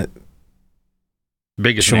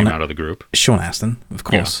 Biggest name out of the group. Sean Astin, of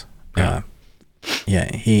course. Yeah.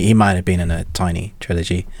 Yeah, he might have been in a tiny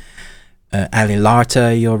trilogy. Ali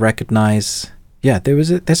Larter, you'll recognize. Yeah,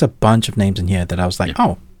 there's a bunch of names in here that I was like,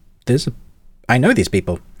 oh, I know these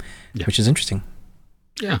people, which is interesting.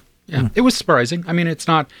 Yeah. Yeah, It was surprising. I mean, it's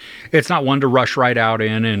not one to rush right out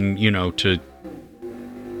in and, to...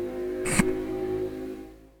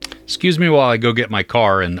 Excuse me while I go get my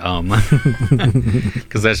car and,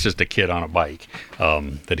 because that's just a kid on a bike,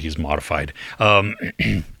 that he's modified.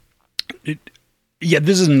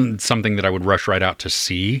 This isn't something that I would rush right out to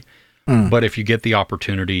see, but if you get the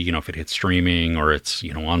opportunity, if it hits streaming or it's,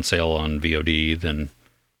 on sale on VOD, then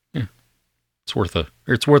it's worth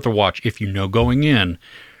a watch if you know going in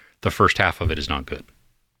the first half of it is not good.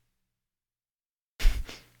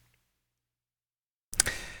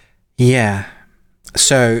 Yeah.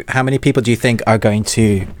 So how many people do you think are going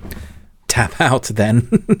to tap out then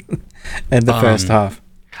in the first half?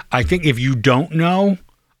 I think if you don't know,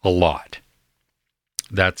 a lot.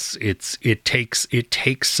 It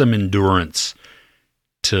takes some endurance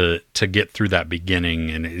to get through that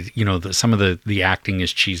beginning. And, some of the acting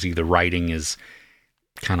is cheesy. The writing is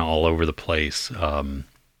kind of all over the place.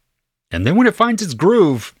 And then when it finds its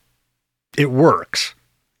groove, it works.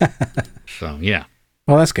 So, yeah.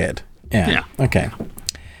 Well, that's good. Yeah. Okay.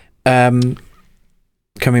 Can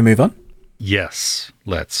we move on? Yes,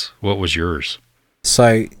 let's. What was yours?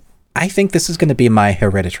 So, I think this is going to be my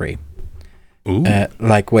Hereditary. Ooh.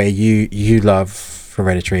 Like where you love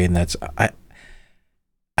Hereditary, and that's...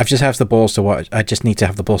 I've just have the balls to watch. I just need to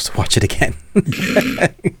have the balls to watch it again.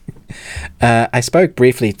 I spoke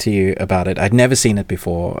briefly to you about it. I'd never seen it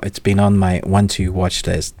before. It's been on my 1-2 watch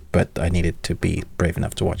list, but I needed to be brave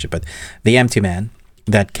enough to watch it. But The Empty Man,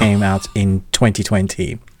 that came out in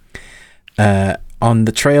 2020. On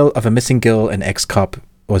the trail of a missing girl, an ex-cop,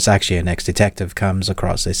 was actually an ex-detective, comes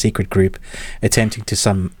across a secret group attempting to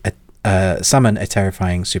summon a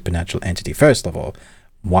terrifying supernatural entity. First of all,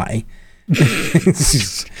 why?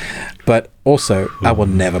 But also, I will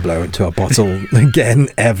never blow into a bottle again,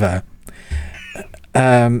 ever.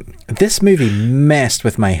 This movie messed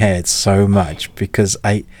with my head so much because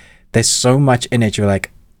there's so much in it. You're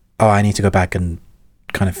like, oh, I need to go back and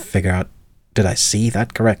kind of figure out, did I see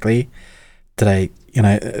that correctly? Did I,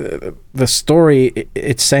 the story,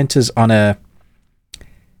 it centers on okay,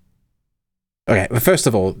 well, first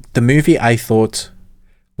of all, the movie I thought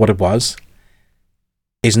what it was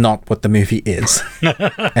is not what the movie is.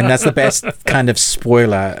 And that's the best kind of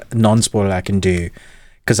non-spoiler I can do,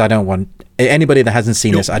 because I don't want anybody that hasn't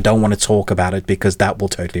seen this, I don't want to talk about it because that will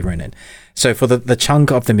totally ruin it. So for the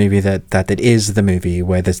chunk of the movie that it is the movie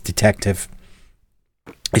where this detective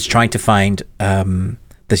is trying to find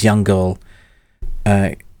this young girl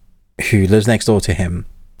who lives next door to him,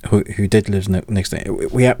 who did live next to him.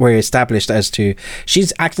 We're established as to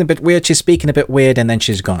she's acting a bit weird, she's speaking a bit weird, and then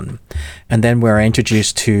she's gone. And then we're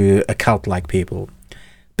introduced to a cult-like people.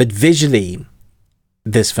 But visually,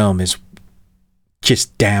 this film is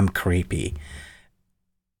just damn creepy.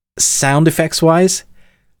 Sound effects wise,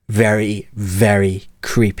 very, very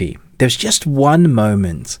creepy. There's just one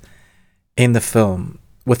moment in the film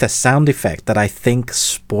with a sound effect that I think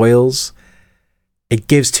spoils. It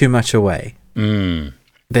gives too much away.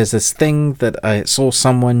 There's this thing that I saw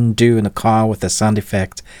someone do in a car with a sound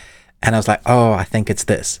effect, and I was like, oh, I think it's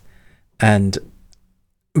this.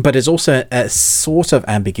 But it's also a sort of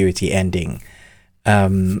ambiguity ending.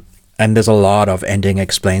 And there's a lot of ending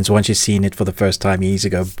explains. Once you've seen it for the first time years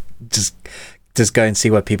ago, just go and see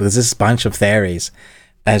what people... There's a bunch of theories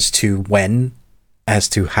as to when, as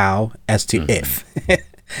to how, as to if.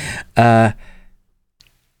 I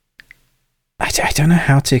don't know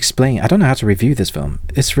how to explain. I don't know how to review this film.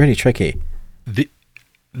 It's really tricky.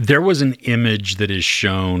 There was an image that is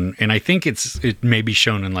shown, and I think it may be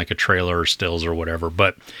shown in like a trailer or stills or whatever,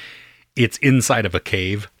 but it's inside of a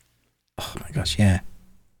cave. Oh my gosh, yeah.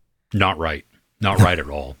 Not right. Not right at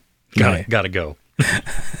all. Gotta go.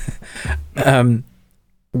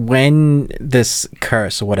 When this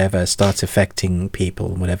curse or whatever starts affecting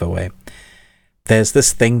people in whatever way, there's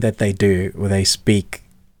this thing that they do where they speak,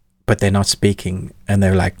 but they're not speaking, and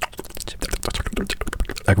they're like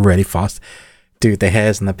really fast. Dude, the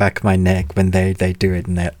hairs on the back of my neck when they do it,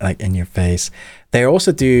 and they're like in your face. They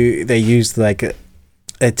use like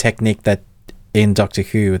a technique that in Doctor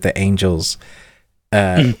Who with the angels,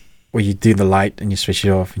 where you do the light and you switch it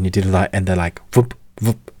off, and you do the light, and they're like whoop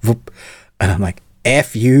whoop whoop, and I'm like,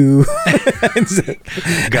 F you.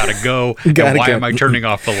 Gotta go. Why am I turning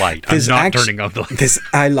off the light? I'm not turning off the light.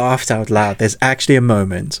 I laughed out loud. There's actually a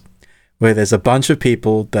moment where there's a bunch of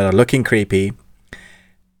people that are looking creepy.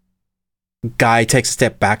 Guy takes a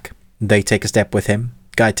step back. They take a step with him.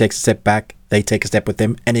 Guy takes a step back. they take a step with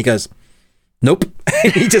him, and he goes, nope.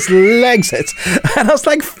 He just legs it. And I was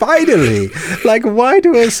like, finally. Like, why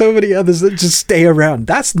do so many others that just stay around?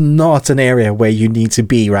 That's not an area where you need to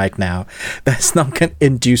be right now. That's not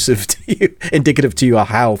indicative to your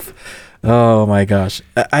health. Oh my gosh.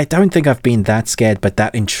 I don't think I've been that scared, but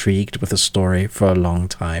that intrigued with a story for a long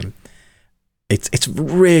time. It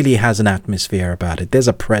really has an atmosphere about it. There's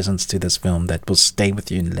a presence to this film that will stay with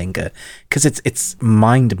you and linger, because it's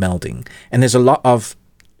mind melding, and there's a lot of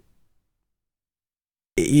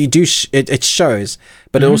it shows,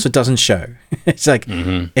 but it also doesn't show. It's like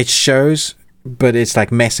it shows, but it's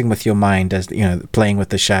like messing with your mind, as you know, playing with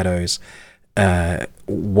the shadows,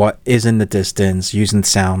 what is in the distance, using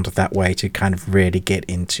sound that way to kind of really get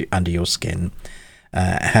into under your skin.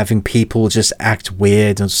 Having people just act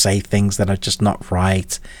weird and say things that are just not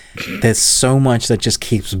right. There's so much that just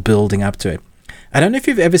keeps building up to it. I don't know if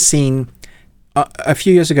you've ever seen, a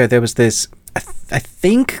few years ago, there was this, I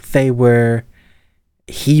think they were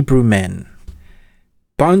Hebrew men.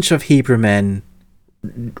 Bunch of Hebrew men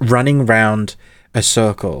running around a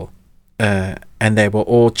circle, and they were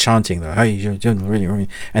all chanting, "Hey, you're doing really,"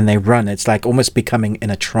 and they run. It's like almost becoming in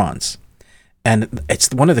a trance. And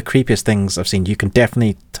it's one of the creepiest things I've seen. You can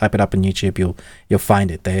definitely type it up on YouTube. You'll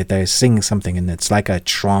find it. They're singing something, and it's like a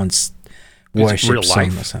trance worship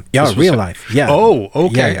song or something. Yeah, real life. Yeah. Oh,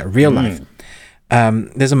 okay. Yeah, real life.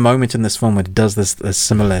 There's a moment in this film where it does this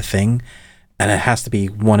similar thing, and it has to be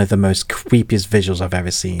one of the most creepiest visuals I've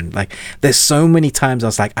ever seen. Like, there's so many times I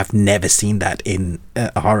was like, I've never seen that in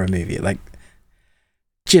a horror movie. Like,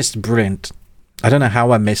 just brilliant. I don't know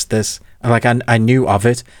how I missed this. Like, I knew of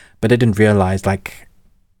it, but I didn't realize like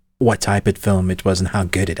what type of film it was and how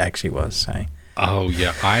good it actually was. So. Oh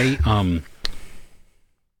yeah,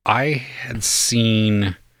 I had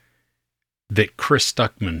seen that Chris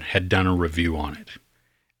Stuckman had done a review on it,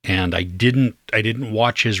 and I didn't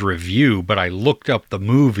watch his review, but I looked up the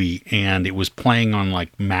movie, and it was playing on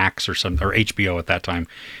like Max or something, or HBO at that time,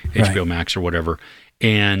 HBO Max or whatever,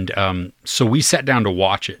 and so we sat down to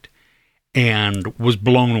watch it, and was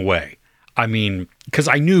blown away. I mean, because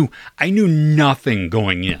I knew nothing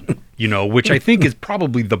going in, you know, which I think is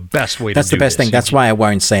probably the best way to do this. That's the best thing. That's why I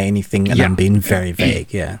won't say anything, and I'm being very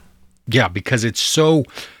vague, yeah. Yeah, because it's so...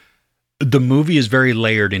 The movie is very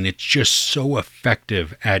layered, and it's just so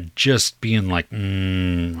effective at just being like,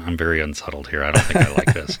 I'm very unsettled here. I don't think I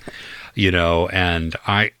like this, you know, and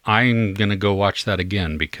I'm going to go watch that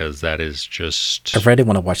again, because that is just... I really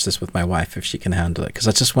want to watch this with my wife if she can handle it, because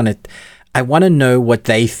I just want to... I want to know what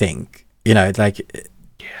they think. You know, like,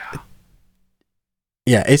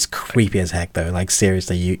 yeah, it's creepy as heck, though. Like,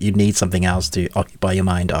 seriously, you need something else to occupy your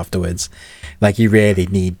mind afterwards. Like, you really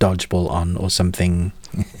need Dodgeball on or something.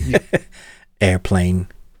 Airplane.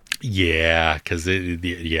 Yeah, because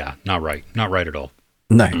not right at all.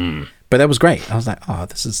 No, but that was great. I was like, oh,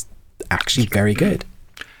 this is actually very good.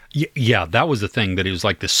 Yeah, that was the thing, that it was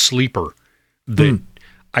like the sleeper that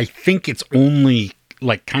I think it's only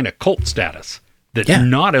like kind of cult status. That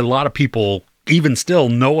not a lot of people even still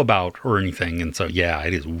know about or anything. And so, yeah,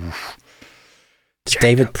 it is.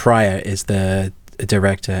 David Pryor is the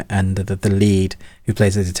director, and the lead who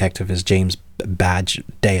plays the detective is James Badge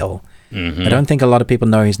Dale. I don't think a lot of people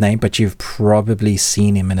know his name, but you've probably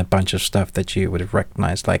seen him in a bunch of stuff that you would have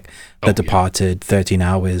recognized, like The Departed, 13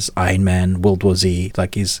 Hours, Iron Man, World War Z.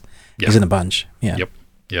 Like, he's in a bunch. Yeah.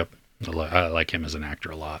 Yep. I like him as an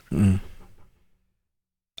actor a lot.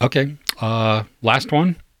 Okay, last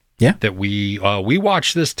one. Yeah, that we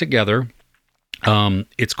watched this together.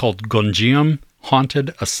 It's called Gonjiam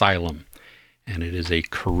Haunted Asylum, and it is a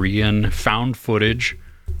Korean found footage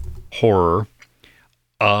horror.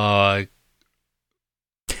 I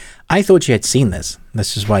thought you had seen this.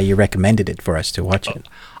 This is why you recommended it for us to watch it.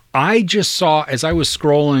 I just saw, as I was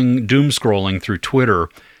doom scrolling through Twitter,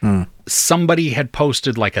 somebody had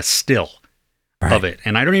posted like a still of it,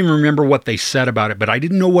 and I don't even remember what they said about it, but I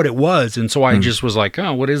didn't know what it was, and so I just was like,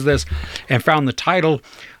 oh, what is this? And found the title,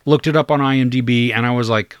 looked it up on IMDb, and I was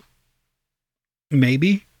like,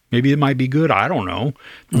 maybe it might be good, I don't know,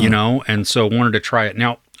 you know, and so wanted to try it.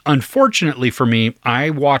 Now, unfortunately for me, I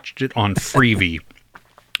watched it on Freevee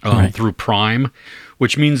through Prime,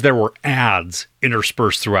 which means there were ads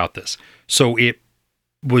interspersed throughout this, so it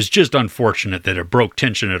was just unfortunate that it broke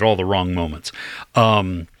tension at all the wrong moments.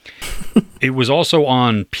 It was also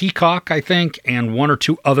on Peacock, I think, and one or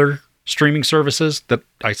two other streaming services that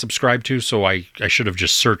I subscribe to, so I should have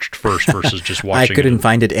just searched first versus just watching. I couldn't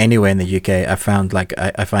find it anywhere in the UK. I found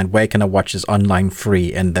I find where can I watch this online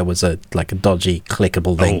free, and there was a dodgy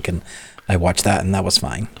clickable link, and I watched that, and that was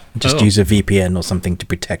fine. Just use a VPN or something to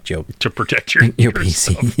protect your your PC.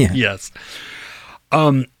 Stuff. Yeah. Yes.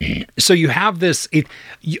 So you have this.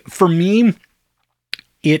 For me,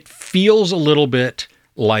 it feels a little bit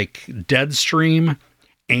like Deadstream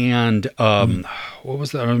and what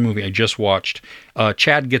was that other movie I just watched?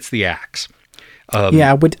 Chad Gets the Axe.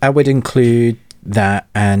 Yeah, I would include that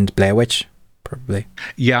and Blair Witch, probably.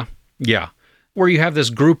 Yeah. Where you have this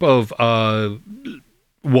group of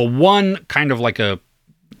one kind of like I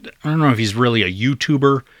don't know if he's really a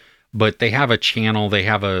YouTuber, but they have a channel, they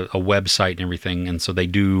have a website and everything, and so they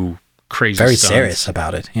do crazy very stunts. serious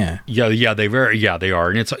about it. Yeah they are,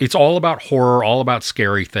 and it's all about horror, all about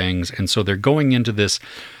scary things. And so they're going into this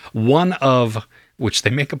one of which they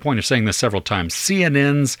make a point of saying this several times,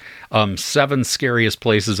 CNN's 7 scariest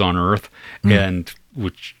places on Earth, and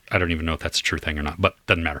which I don't even know if that's a true thing or not, but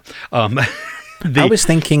doesn't matter. I was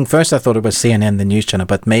thinking first, I thought it was CNN, the news channel,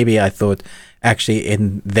 but maybe I thought actually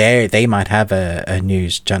in there they might have a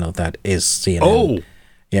news channel that is CNN. Oh,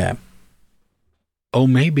 yeah. Oh,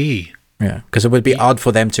 maybe. Yeah, because it would be odd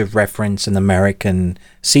for them to reference an American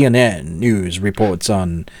CNN news reports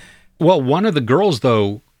on. Well, one of the girls,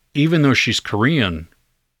 though, even though she's Korean,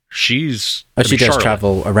 she does Charlotte.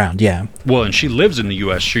 Travel around. Yeah. Well, and she lives in the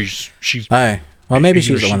U.S. She's. Well, maybe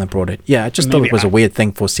she was the one that brought it. Yeah, I just thought it was a weird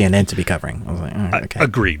thing for CNN to be covering. I was like, okay.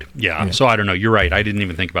 Agreed. Yeah. So I don't know. You're right. I didn't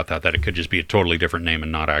even think about that it could just be a totally different name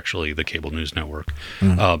and not actually the cable news network.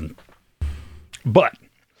 But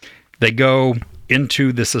they go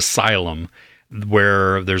into this asylum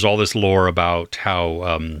where there's all this lore about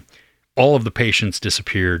how all of the patients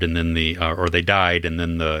disappeared and then or they died, and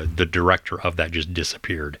then the director of that just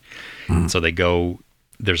disappeared. So they go,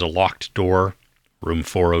 there's a locked door, room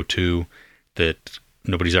 402, that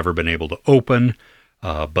nobody's ever been able to open.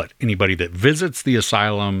 But anybody that visits the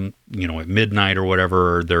asylum, at midnight or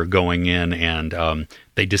whatever, they're going in and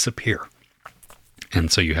they disappear. And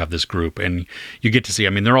so you have this group, and you get to see. I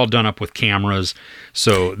mean, they're all done up with cameras.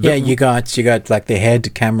 So you got like the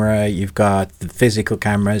head camera. You've got the physical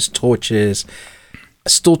cameras, torches.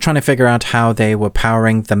 Still trying to figure out how they were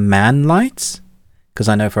powering the man lights, because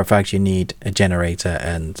I know for a fact you need a generator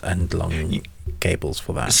and long cables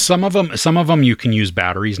for that. Some of them you can use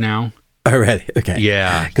batteries now. Oh, really? Okay.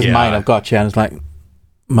 Yeah. Because mine, I've got you, and it's like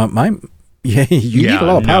my. Yeah, you need a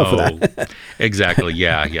lot of power for that. Exactly.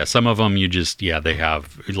 Yeah. Some of them they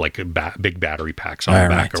have like big battery packs on the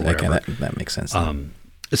back or whatever. Okay, that makes sense.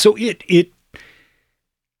 So it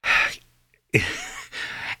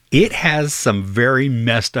has some very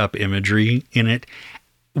messed up imagery in it.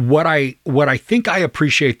 What I think I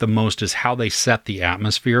appreciate the most is how they set the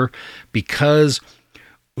atmosphere, because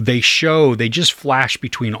they just flash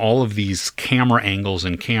between all of these camera angles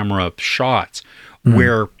and camera shots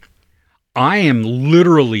where I am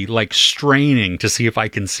literally like straining to see if I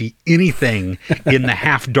can see anything in the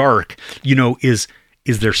half dark. Is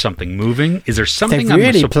there something moving? Is there something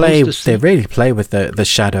They really play with the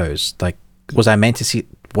shadows. Like, was I meant to see?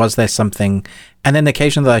 Was there something? And then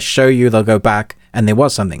occasionally I show you, they'll go back, and there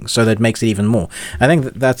was something, so that makes it even more. I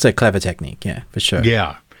think that's a clever technique. Yeah, for sure.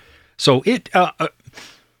 Yeah. So it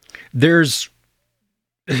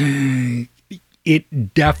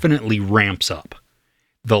definitely ramps up.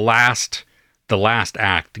 The last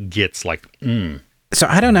act gets like. So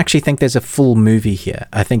I don't actually think there's a full movie here.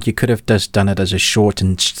 I think you could have just done it as a short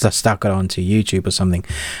and stuck it onto YouTube or something.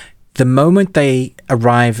 The moment they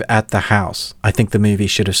arrive at the house, I think the movie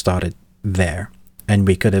should have started there, and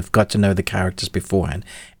we could have got to know the characters beforehand.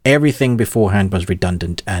 Everything beforehand was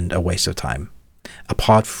redundant and a waste of time,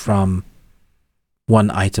 apart from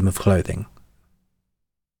one item of clothing.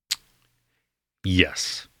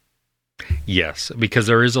 Yes, because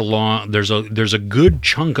there is there's a good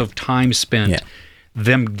chunk of time spent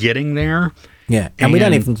them getting there. Yeah, and we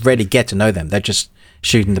don't even really get to know them. They're just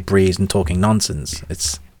shooting the breeze and talking nonsense.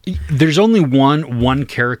 There's only one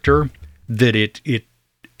character that it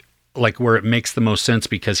like where it makes the most sense,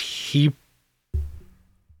 because he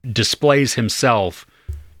displays himself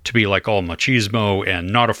to be like all machismo and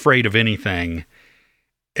not afraid of anything.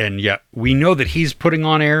 And yet we know that he's putting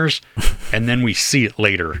on airs, and then we see it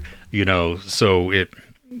later, so it...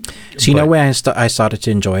 So where I started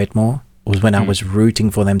to enjoy it more was when I was rooting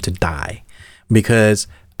for them to die, because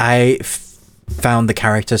I found the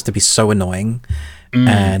characters to be so annoying,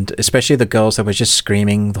 and especially the girls that were just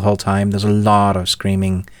screaming the whole time. There's a lot of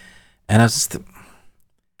screaming, and I was just...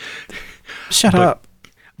 Shut up.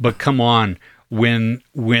 But come on. When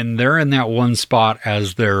they're in that one spot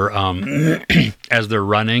as they're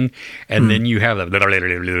running, and then you have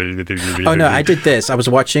that. Oh no, I did this. I was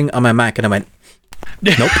watching on my Mac, and I went,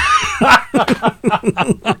 Nope.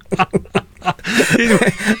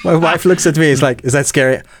 My wife looks at me. It's like, is that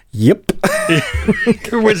scary? Yep.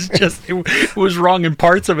 It was wrong, and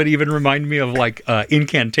parts of it even remind me of like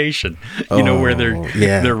incantation. Where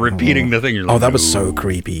they're repeating the thing. You're like, that was so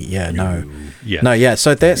creepy. Yeah, no. Yeah. No, yeah.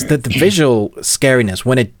 So there's the visual scariness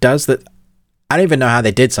when it does that. I don't even know how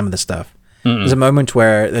they did some of the stuff. There's a moment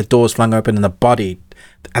where the door's flung open and the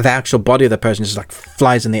actual body of the person just like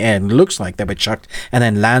flies in the air and looks like they were chucked and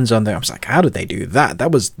then lands on there. I was like, how did they do that?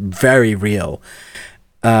 That was very real.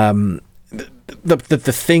 The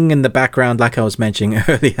thing in the background, like I was mentioning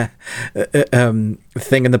earlier,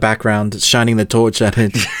 thing in the background, shining the torch at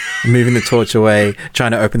it, moving the torch away, trying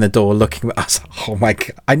to open the door, looking. I was like, oh my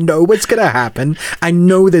God, I know what's going to happen. I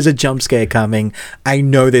know there's a jump scare coming. I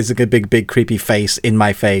know there's a big creepy face in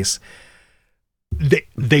my face.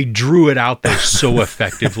 They drew it out there so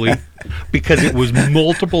effectively because it was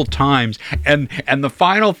multiple times, and the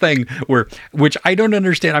final thing which I don't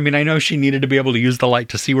understand. I mean, I know she needed to be able to use the light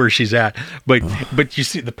to see where she's at, but you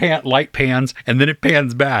see the light pans and then it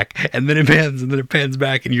pans back and then it pans and then it pans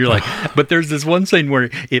back, and you're like, but there's this one scene where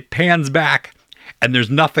it pans back and there's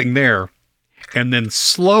nothing there, and then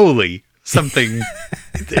slowly something,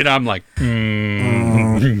 and I'm like,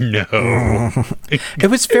 no. It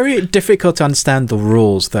was very difficult to understand the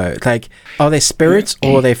rules, though. Like, are they spirits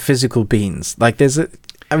or are they physical beings? Like,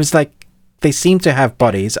 I was like, they seem to have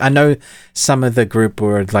bodies. I know some of the group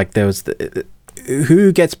were like, there was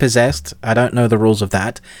who gets possessed. I don't know the rules of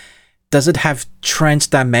that. Does it have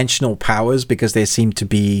trans-dimensional powers? Because there seem to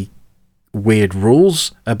be weird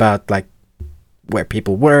rules about like where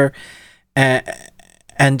people were.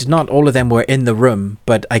 And not all of them were in the room,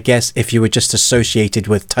 but I guess if you were just associated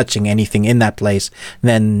with touching anything in that place,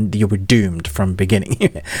 then you were doomed from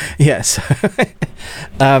beginning. Yes.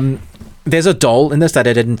 There's a doll in this that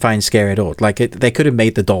I didn't find scary at all. Like, they could have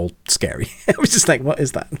made the doll scary. I was just like, what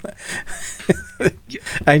is that?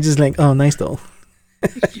 I just like, oh, nice doll.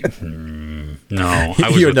 No,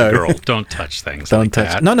 I was with a girl. Don't touch things. Don't touch.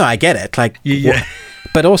 That. No, I get it. Like, yeah.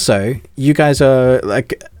 But also, you guys are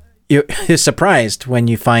like... You're surprised when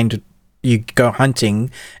you go hunting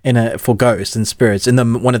for ghosts and spirits in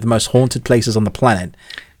one of the most haunted places on the planet,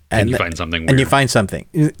 and you find something weird. And you find something.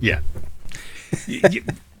 Yeah.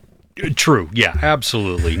 True. Yeah,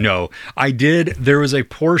 absolutely. No, I did. There was a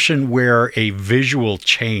portion where a visual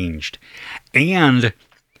changed and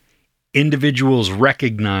individuals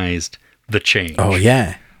recognized the change. Oh,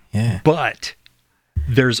 yeah. Yeah. But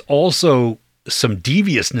there's also some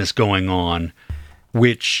deviousness going on,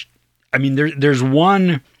 which... I mean, there's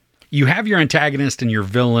one, you have your antagonist and your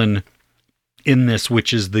villain in this,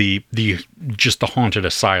 which is just the haunted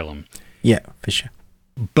asylum. Yeah, for sure.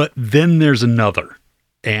 But then there's another,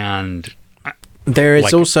 and there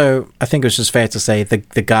is also, I think it's just fair to say,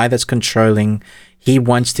 the guy that's controlling, he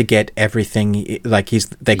wants to get everything, like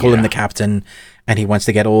they call him the captain, and he wants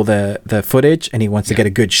to get all the footage, and he wants to get a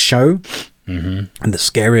good show. Mm-hmm. And the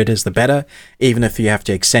scarier it is, the better, even if you have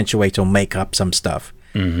to accentuate or make up some stuff.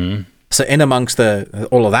 Mm-hmm. So in amongst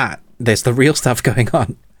all of that, there's the real stuff going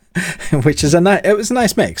on, which is it was a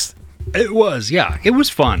nice mix. It was, yeah. It was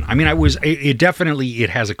fun. I mean, it definitely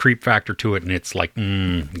has a creep factor to it, and it's like,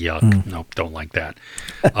 yuck. Nope, don't like that.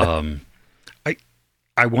 I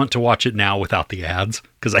want to watch it now without the ads,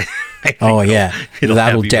 because I think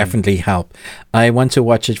that'll definitely help. I want to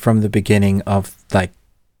watch it from the beginning of, like,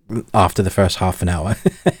 after the first half an hour.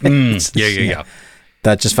 Yeah.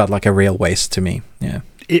 That just felt like a real waste to me, yeah.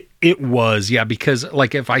 It was, yeah, because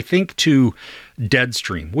like if I think to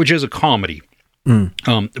Deadstream, which is a comedy,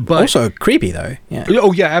 but also creepy though. Yeah.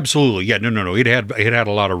 Oh yeah, absolutely. Yeah, no. It had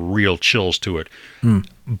a lot of real chills to it.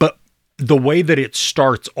 But the way that it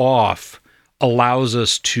starts off allows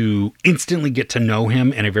us to instantly get to know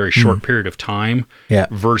him in a very short period of time. Yeah.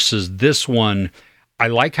 Versus this one, I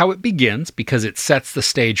like how it begins because it sets the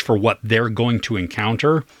stage for what they're going to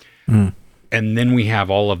encounter. And then we have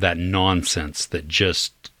all of that nonsense that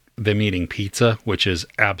just them eating pizza, which is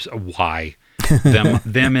why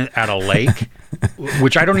them at a lake,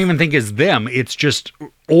 which I don't even think is them. It's just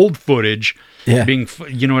old footage being,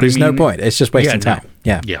 you know what There's I mean? No point. It's just wasting time.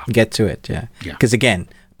 Yeah. Get to it. Yeah. Because again,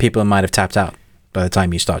 people might have tapped out by the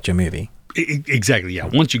time you start your movie. Exactly. Yeah.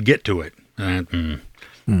 Once you get to it. So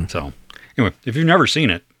anyway, if you've never seen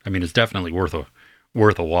it, I mean, it's definitely worth a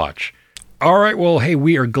watch. All right. Well, hey,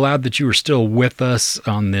 we are glad that you are still with us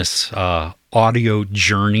on this audio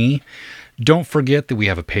journey. Don't forget that we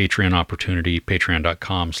have a Patreon opportunity,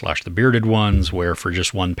 patreon.com/thebeardedones, where for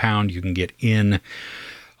just £1 you can get in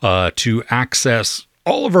to access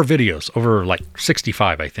all of our videos, over like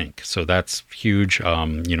 65, I think. So that's huge.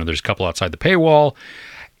 There's a couple outside the paywall,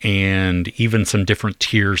 and even some different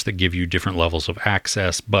tiers that give you different levels of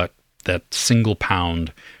access. But that single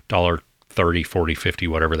pound, $1.30, 40, 50,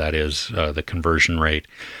 whatever that is, the conversion rate,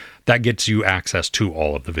 that gets you access to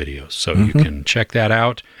all of the videos. So you can check that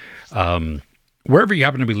out. Wherever you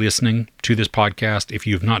happen to be listening to this podcast, if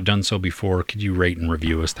you have not done so before, could you rate and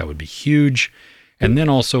review us? That would be huge. And then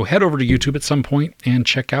also head over to YouTube at some point and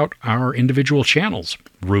check out our individual channels.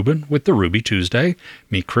 Ruben with the Ruby Tuesday,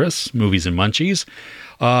 me, Chris, Movies and Munchies.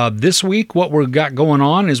 This week, what we've got going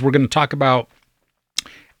on is we're going to talk about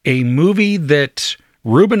a movie that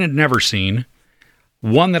Ruben had never seen,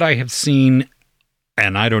 one that I have seen,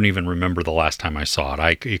 and I don't even remember the last time I saw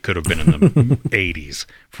it. It could have been in the 80s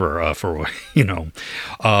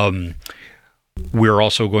We're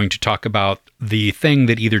also going to talk about the thing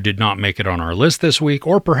that either did not make it on our list this week,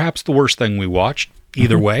 or perhaps the worst thing we watched.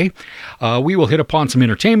 Either way, we will hit upon some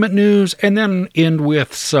entertainment news and then end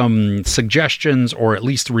with some suggestions, or at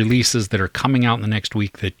least releases that are coming out in the next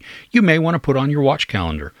week that you may want to put on your watch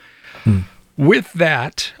calendar. With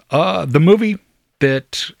that, the movie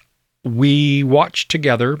that we watched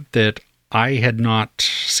together that I had not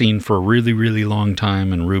seen for a really, really long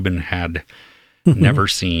time, and Ruben had never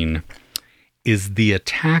seen, is The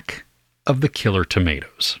Attack of the Killer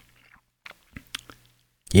Tomatoes.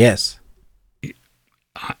 Yes.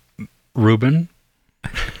 Ruben?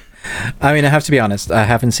 I mean, I have to be honest, I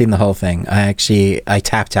haven't seen the whole thing. I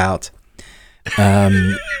tapped out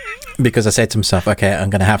because I said to myself, okay, I'm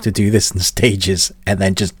going to have to do this in stages, and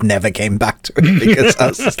then just never came back to it because I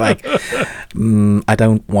was just like, I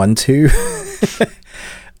don't want to.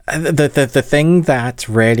 The thing that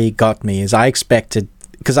really got me is I expected,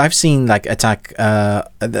 because I've seen like the Attack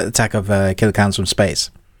of Killer Clowns from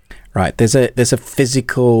Space, right? There's a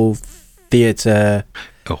physical theater.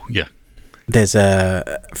 Oh yeah. There's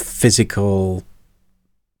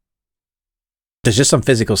just some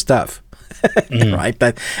physical stuff, right?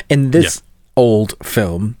 But in this old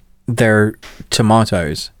film, they're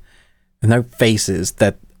tomatoes, no faces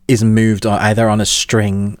that is moved either on a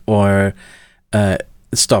string or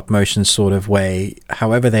stop motion sort of way.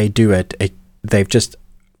 However they do it, they've just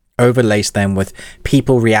overlaced them with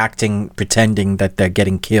people reacting, pretending that they're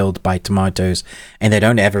getting killed by tomatoes, and they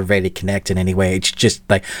don't ever really connect in any way. It's just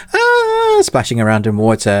like splashing around in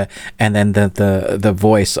water, and then the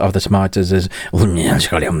voice of the tomatoes is and I'm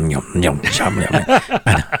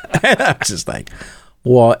just like,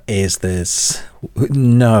 what is this?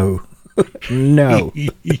 No.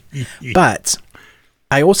 But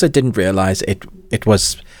I also didn't realize it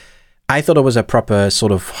was, I thought it was a proper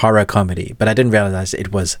sort of horror comedy, but I didn't realize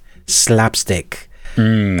it was slapstick,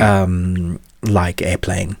 like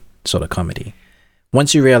Airplane sort of comedy.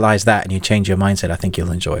 Once you realize that and you change your mindset, I think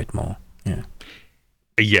you'll enjoy it more.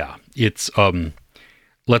 Yeah, it's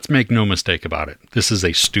let's make no mistake about it. This is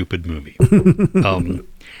a stupid movie.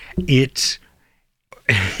 It's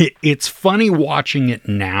funny watching it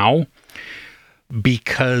now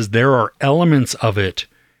because there are elements of it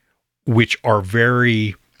which are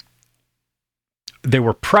they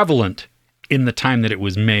were prevalent in the time that it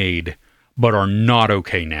was made, but are not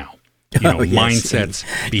okay now. Mindsets,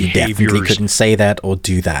 behaviors. You definitely couldn't say that or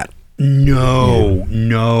do that.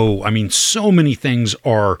 No. I mean, so many things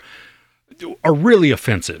are really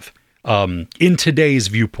offensive in today's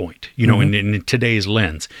viewpoint, in today's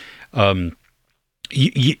lens.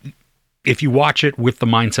 If you watch it with the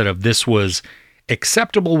mindset of this was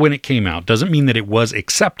acceptable when it came out, doesn't mean that it was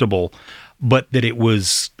acceptable, but that it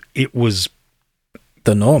was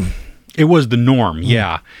the norm. It was the norm.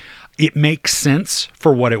 Yeah. It makes sense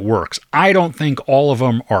for what it works. I don't think all of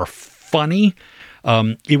them are funny.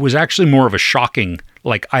 It was actually more of a shocking,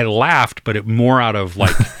 like I laughed, but it more out of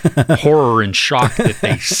like horror and shock that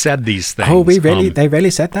they said these things. Oh, they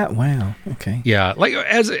really said that? Wow. Okay. Yeah. Like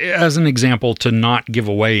as an example, to not give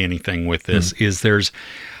away anything with this is there's,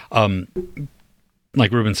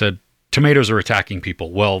 like Ruben said, tomatoes are attacking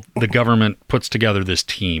people. Well, the government puts together this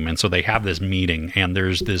team, and so they have this meeting, and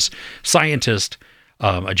there's this scientist,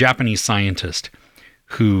 a Japanese scientist,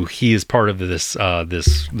 who he is part of this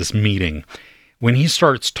meeting. When he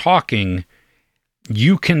starts talking,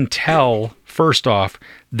 you can tell first off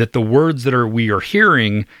that the words that we are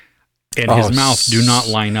hearing in his mouth do not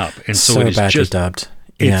line up, and so it is just dubbed.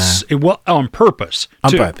 On purpose.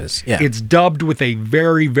 On purpose, yeah. It's dubbed with a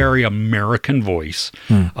very, very American voice,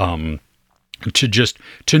 to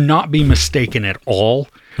not be mistaken at all,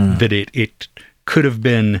 that it could have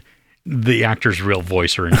been the actor's real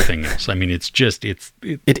voice or anything else. I mean, it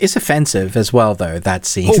is offensive as well, though, that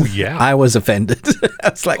scene. Oh, yeah. I was offended. I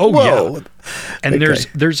was like, oh, whoa. Yeah. And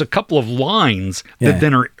there's a couple of lines that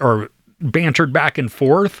then are bantered back and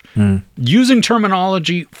forth using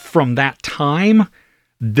terminology from that time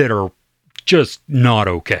that are just not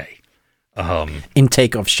okay.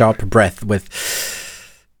 Intake of sharp breath with...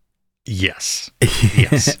 Yes.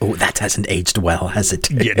 Oh, that hasn't aged well, has it?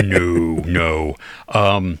 Yeah, no.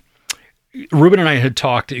 Ruben and I had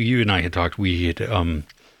talked, you and I had talked, if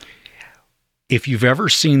you've ever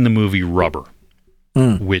seen the movie Rubber,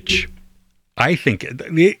 which I think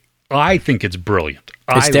it's brilliant.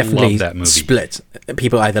 It's definitely love that movie. Split.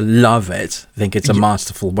 People either love it, think it's a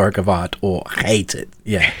masterful work of art, or hate it.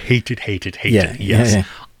 Yeah. Hate it. Yes. Yeah.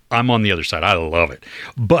 I'm on the other side. I love it.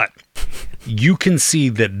 But you can see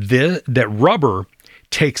that Rubber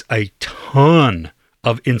takes a ton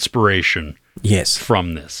of inspiration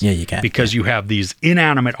from this. Yeah, you can. Because you have these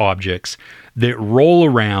inanimate objects that roll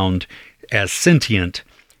around as sentient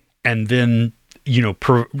and then,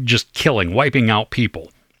 just wiping out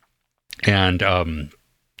people. And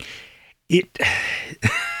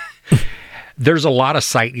there's a lot of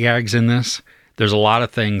sight gags in this. There's a lot of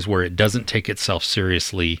things where it doesn't take itself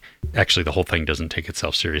seriously. Actually, the whole thing doesn't take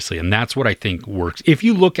itself seriously. And that's what I think works. If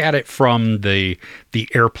you look at it from the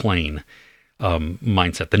airplane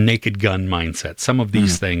mindset, the Naked Gun mindset, some of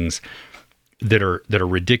these things that are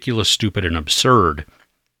ridiculous, stupid, and absurd,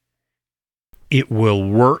 it will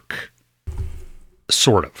work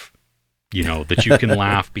sort of. That you can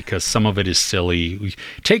laugh because some of it is silly.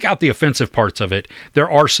 Take out the offensive parts of it. There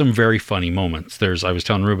are some very funny moments. I was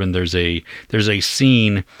telling Ruben, there's a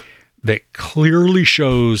scene that clearly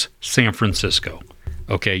shows San Francisco.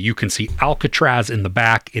 Okay, you can see Alcatraz in the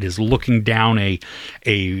back. It is looking down a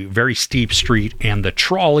very steep street, and the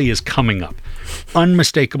trolley is coming up.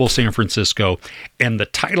 Unmistakable San Francisco, and the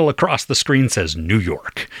title across the screen says New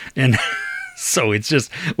York. And so it's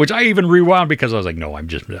just, which I even rewound because I was like, no,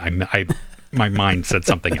 my mind said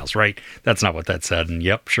something else, right? That's not what that said. And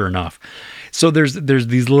yep, sure enough. So there's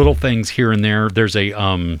these little things here and there. There's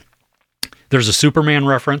a Superman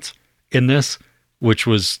reference in this, which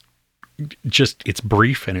was just, it's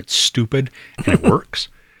brief and it's stupid and it works.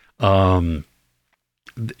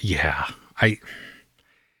 Yeah, I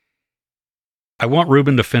want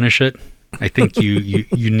Ruben to finish it. I think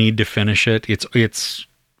you need to finish it. It's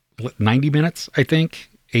 90 minutes, I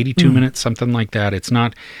think, 82 minutes, something like that. It's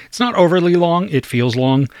not overly long. It feels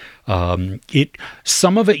long. Some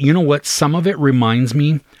of it, you know what? Some of it reminds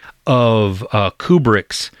me of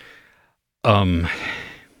Kubrick's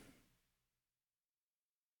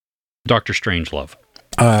Dr. Strangelove.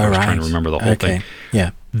 I was trying to remember the whole thing.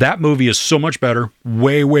 Yeah. That movie is so much better.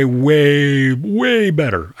 Way, way, way, way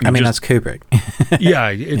better. I mean, that's Kubrick. Yeah.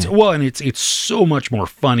 And it's so much more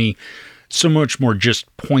funny, so much more just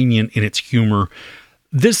poignant in its humor.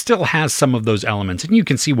 This still has some of those elements, and you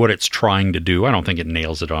can see what it's trying to do. I don't think it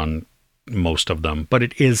nails it on most of them, but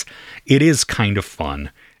it is kind of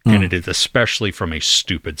fun, and it is especially from a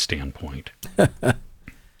stupid standpoint.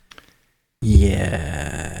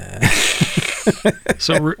 Yeah.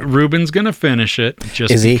 So Ruben's going to finish it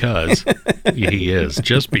just because. He is.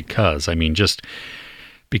 Just because. I mean, just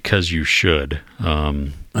because you should.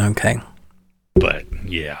 Okay. But,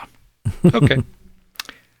 yeah. Okay.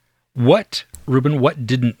 Ruben, what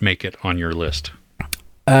didn't make it on your list?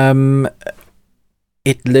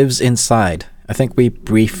 It Lives Inside. I think we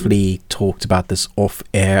briefly talked about this off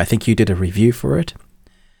air. I think you did a review for it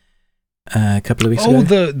a couple of weeks ago. Oh,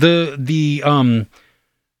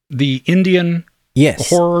 the Indian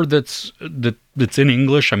horror that's in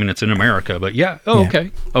English. I mean, it's in America, but yeah. Oh, yeah.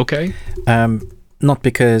 Okay. Not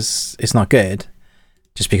because it's not good,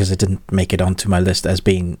 just because it didn't make it onto my list as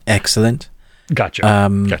being excellent. Gotcha.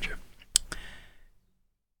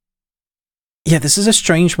 Yeah, this is a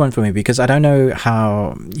strange one for me because I don't know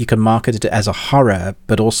how you can market it as a horror,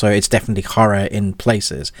 but also it's definitely horror in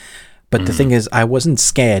places. But the thing is, I wasn't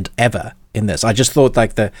scared ever in this. I just thought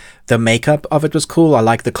like the makeup of it was cool. I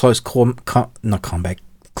like the close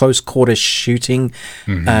quarter shooting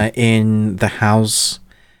in the house.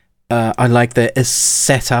 I like the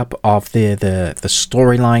setup of the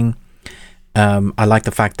storyline. I like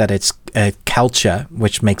the fact that it's a culture,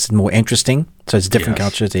 which makes it more interesting. So it's a different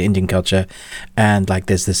culture, the Indian culture, and like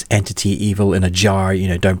there's this entity evil in a jar.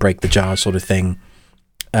 Don't break the jar, sort of thing.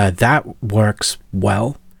 That works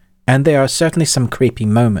well. And there are certainly some creepy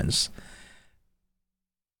moments,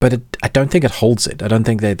 but I don't think it holds it. I don't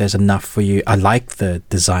think that there's enough for you. I like the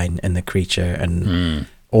design and the creature and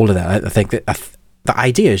all of that. I think that the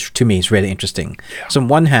idea to me is really interesting. Yeah. So on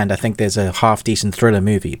one hand, I think there's a half decent thriller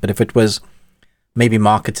movie, but if it was maybe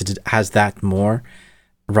marketed as that more,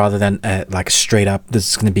 rather than like straight up, this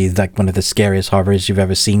is going to be like one of the scariest horrors you've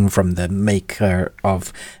ever seen from the maker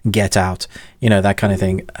of Get Out, that kind of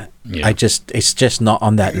thing. Yeah. It's just not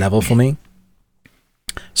on that level for me.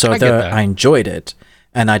 So although I enjoyed it,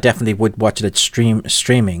 and I definitely would watch it at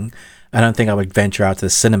streaming, I don't think I would venture out to the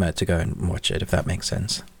cinema to go and watch it, if that makes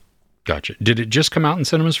sense. Gotcha. Did it just come out in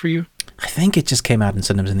cinemas for you? I think it just came out in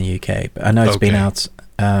cinemas in the UK, but I know it's been out.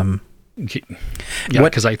 Yeah,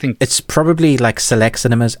 because I think it's probably like select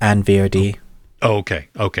cinemas and VOD. Oh,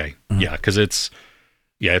 okay. Yeah, because it's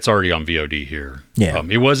already on VOD here. Yeah,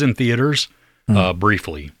 it was in theaters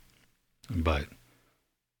briefly, but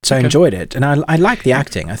so I enjoyed it, and I like the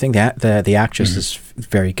acting. I think the actress is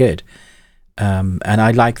very good, and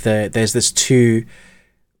I like there's this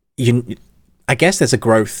I guess there's a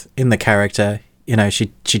growth in the character.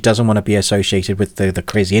 She doesn't want to be associated with the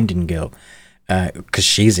crazy Indian girl because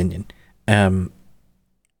she's Indian.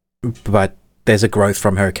 But there's a growth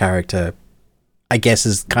from her character, I guess,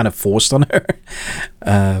 is kind of forced on her.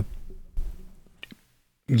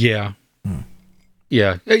 Yeah.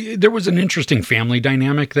 Yeah. There was an interesting family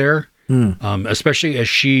dynamic there, especially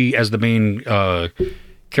as the main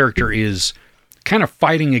character is kind of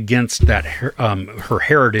fighting against that her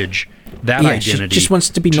heritage, that identity. She just wants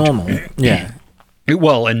to be normal. Yeah.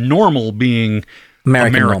 Well, and normal being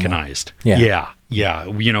Americanized. Normal. Yeah.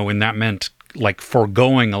 And that meant like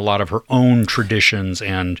foregoing a lot of her own traditions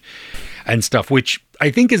and stuff, which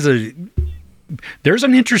I think there's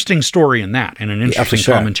an interesting story in that and an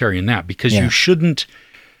interesting commentary in that, because you shouldn't,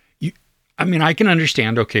 I can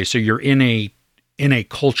understand, okay, so you're in a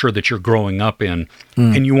culture that you're growing up in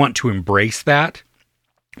and you want to embrace that,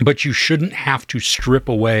 but you shouldn't have to strip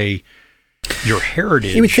away your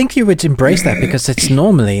heritage. You would think you would embrace that, because it's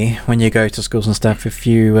normally when you go to schools and stuff, if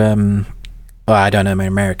you I don't know in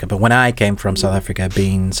America, but when I came from South Africa,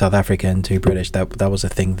 being South African to British, that was a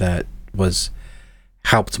thing that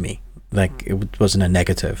helped me. Like, it wasn't a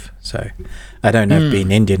negative. So I don't know if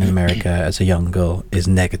being Indian in America as a young girl is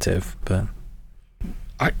negative, but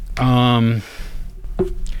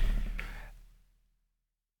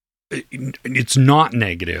it's not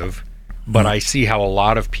negative, but I see how a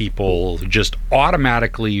lot of people just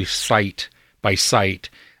automatically sight by sight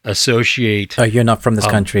associate. Oh, you're not from this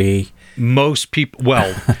country. Most people,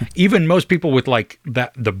 well, even most people with like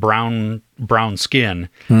the brown skin,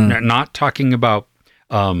 not talking about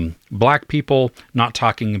black people, not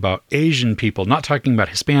talking about Asian people, not talking about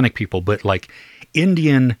Hispanic people, but like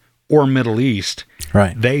Indian or Middle East,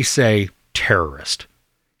 right? They say terrorist.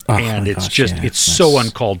 And it's so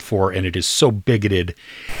uncalled for, and it is so bigoted,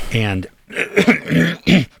 and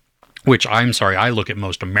which I'm sorry, I look at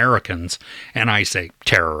most Americans and I say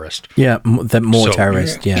terrorist. Yeah,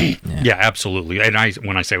 terrorist. Yeah, absolutely. And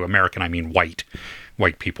when I say American, I mean white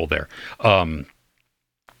people there.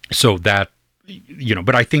 So that,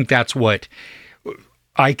 but I think that's what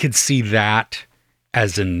I could see that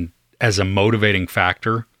as a motivating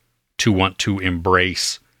factor to want to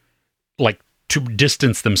embrace, like, to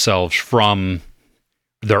distance themselves from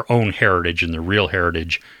their own heritage and their real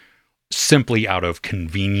heritage simply out of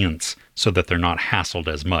convenience, so that they're not hassled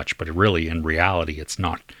as much. But really, in reality, it's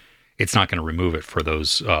not going to remove it for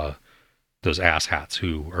those asshats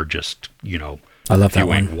who are just, I love that you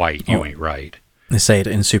one. Ain't white, you ain't right. They say it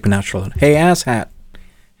in Supernatural. Hey, asshat.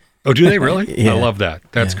 Oh, do they really? Yeah. I love that.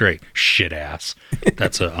 That's great. Shit ass.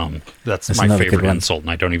 That's that's my favorite insult,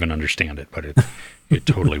 and I don't even understand it, but it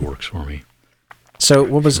totally works for me. So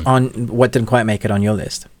what didn't quite make it on your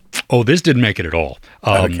list? Oh, this didn't make it at all.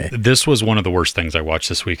 Okay. This was one of the worst things I watched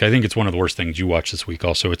this week. I think it's one of the worst things you watched this week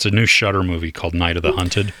also. It's a new Shudder movie called Night of the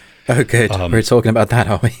Hunted. Oh, good. We're talking about that,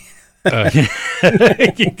 are we?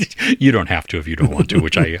 You don't have to if you don't want to,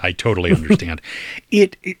 which I totally understand.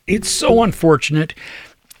 It's so unfortunate.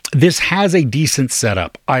 This has a decent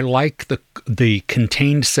setup. I like the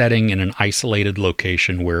contained setting in an isolated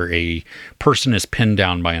location where a person is pinned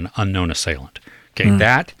down by an unknown assailant. Okay,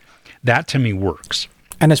 that to me works.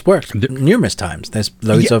 And it's worked numerous times. There's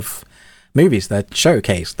loads of movies that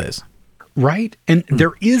showcase this. Right? And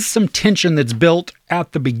there is some tension that's built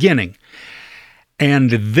at the beginning.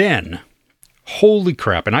 And then, holy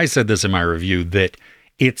crap, and I said this in my review, that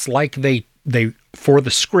it's like they for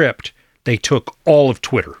the script, they took all of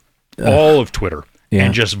Twitter,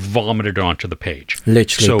 and just vomited it onto the page.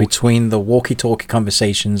 Literally, between the walkie-talkie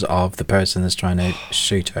conversations of the person that's trying to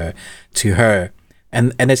shoot her to her.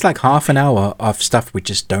 And it's like half an hour of stuff we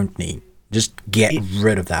just don't need. Just get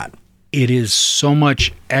rid of that. it is so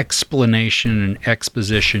much explanation and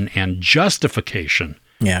exposition and justification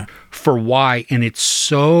for why, and it's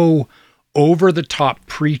so over the top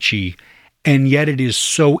preachy, and yet it is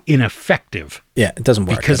so ineffective. Yeah, it doesn't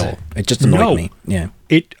work at all. It just annoyed me. Yeah.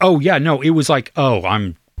 It was like,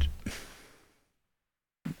 are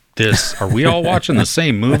we all watching the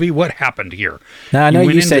same movie? What happened here? Now, I know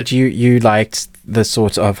you said you liked the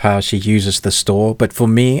sort of how she uses the store, but for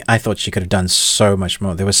me, I thought she could have done so much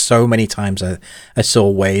more. There were so many times I saw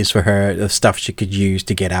ways for her, the stuff she could use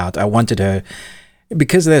to get out. I wanted her,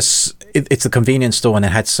 because it's a convenience store and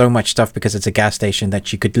it had so much stuff because it's a gas station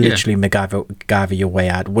that you could literally MacGyver your way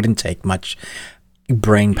out. It wouldn't take much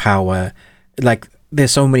brain power. Like,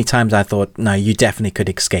 there's so many times I thought, no, you definitely could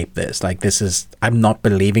escape this. Like, I'm not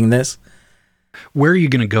believing this. Where are you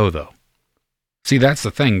going to go, though? See, that's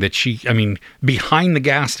the thing that behind the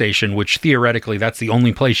gas station, which theoretically that's the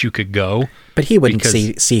only place you could go. But he wouldn't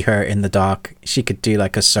see her in the dark. She could do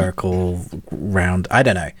like a circle round. I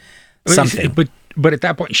don't know. Something. But at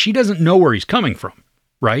that point, she doesn't know where he's coming from,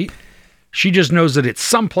 right? She just knows that it's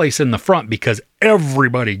someplace in the front because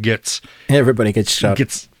everybody gets shot.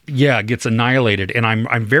 Gets annihilated. And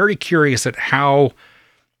I'm very curious at how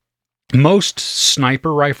most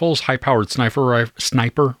sniper rifles, high-powered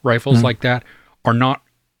sniper rifles like that, are not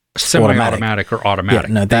semi-automatic or automatic.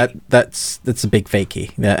 Yeah, no, that's a big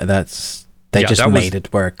fakey. They just made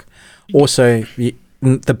it work. Also,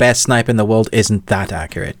 the best sniper in the world isn't that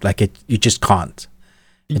accurate. Like, you just can't.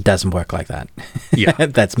 It doesn't work like that. Yeah.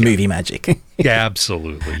 That's movie magic. Yeah,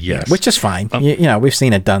 absolutely. Yes. Which is fine. We've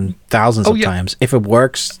seen it done thousands of times. If it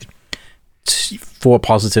works for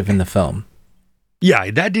positive in the film. Yeah,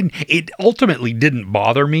 it ultimately didn't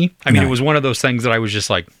bother me. I mean, it was one of those things that I was just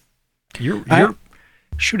like, you're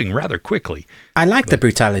shooting rather quickly. I like the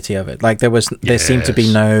brutality of it. Like, there seemed to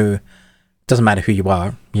be doesn't matter who you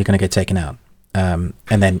are, you're going to get taken out. And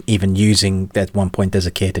then even using, at one point there's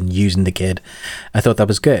a kid and using the kid, I thought that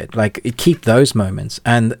was good. Like, it keep those moments,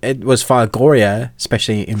 and it was far gorier,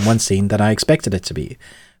 especially in one scene, than I expected it to be.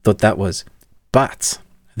 Thought that was, but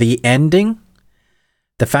the ending,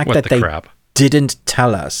 the fact that they didn't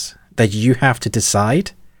tell us that you have to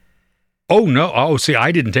decide. Oh no! Oh, see,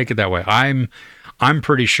 I didn't take it that way. I'm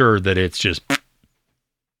pretty sure that it's just.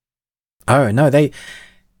 Oh no!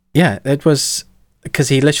 It was. Because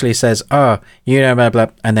he literally says, blah, blah,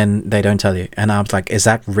 and then they don't tell you. And I was like, is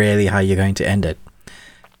that really how you're going to end it?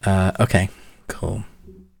 Okay, cool.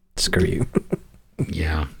 Screw you.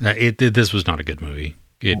 Yeah, this was not a good movie.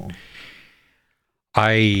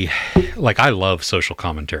 I love social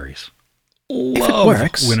commentaries. If it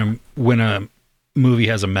works. When a movie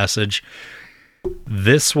has a message.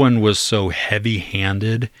 This one was so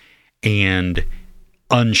heavy-handed and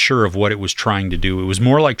unsure of what it was trying to do. It was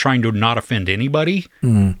more like trying to not offend anybody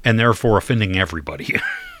and therefore offending everybody.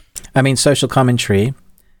 I mean, social commentary,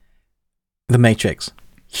 The Matrix,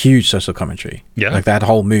 huge social commentary. Yeah. Like, that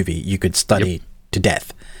whole movie you could study to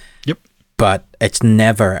death. Yep. But it's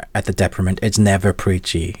never at the detriment. It's never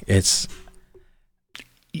preachy.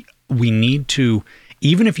 We need to,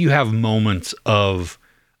 even if you have moments of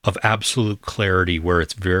absolute clarity where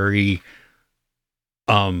it's very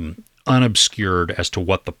unobscured as to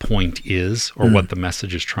what the point is or what the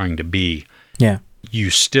message is trying to be. Yeah. You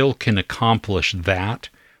still can accomplish that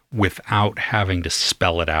without having to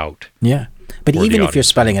spell it out. Yeah. But even if you're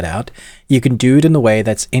spelling it out, you can do it in a way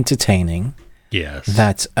that's entertaining. Yes.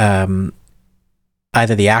 That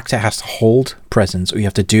either the actor has to hold presence, or you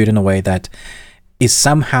have to do it in a way that is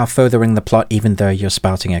somehow furthering the plot, even though you're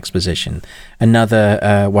spouting exposition. Another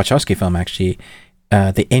Wachowski film, actually,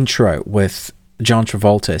 the intro with John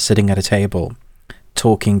Travolta sitting at a table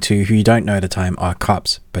talking to who you don't know at the time are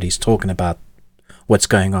cops, but he's talking about what's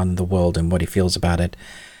going on in the world and what he feels about it.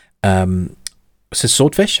 So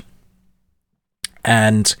Swordfish.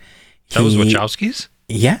 And that was Wachowski's?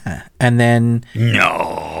 Yeah. And then...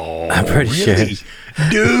 No. I'm pretty sure.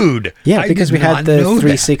 Dude. Yeah, because we had the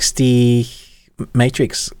 360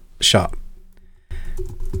 Matrix shot.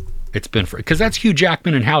 It's been... Because that's Hugh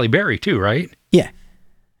Jackman and Halle Berry too, right? Yeah.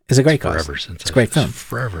 It's a great cast. It's a great film.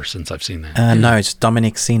 Forever since I've seen that. No, it's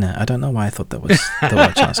Dominic Sena. I don't know why I thought that was the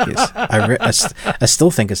Wachowskis. I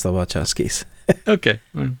still think it's the Wachowskis. Okay,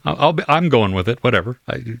 I'm going with it. Whatever.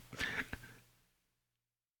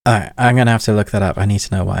 All right, I'm gonna have to look that up. I need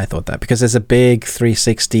to know why I thought that, because there's a big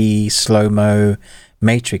 360 slow-mo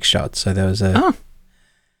Matrix shot. So there was a.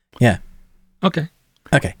 Yeah. Okay.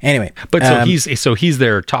 Okay. Anyway, but so he's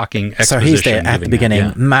there talking exposition. So he's there at the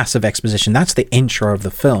beginning, massive exposition. That's the intro of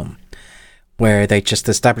the film, where they just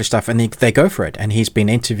establish stuff and they go for it. And he's been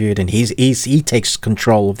interviewed, and he takes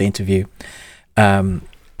control of the interview, and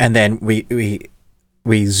and then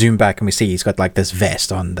we zoom back and we see he's got like this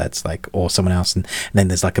vest on that's like, or someone else, and then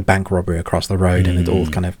there's like a bank robbery across the road, and it all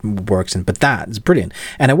kind of works. But that is brilliant,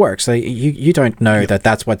 and it works. So you don't know that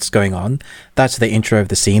that's what's going on. That's the intro of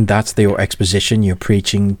the scene. That's your exposition. You're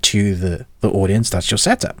preaching to the audience. That's your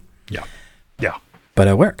setup. Yeah. But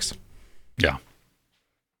it works. Yeah.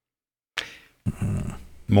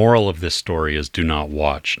 Moral of this story is do not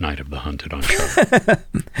watch Night of the Hunted on Shudder.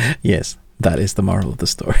 Yes, that is the moral of the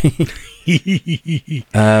story.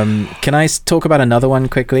 Can I talk about another one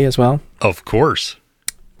quickly as well? Of course.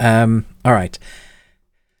 All right.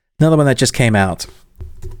 Another one that just came out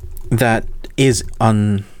that is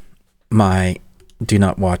on my do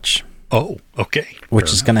not watch. Oh, okay.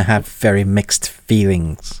 Which is going to have very mixed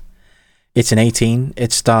feelings. It's an 18.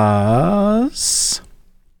 It stars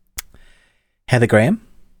Heather Graham,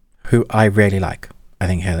 who I really like. I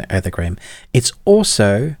think Heather Graham. It's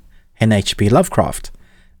also an H.P. Lovecraft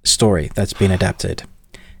story that's been adapted.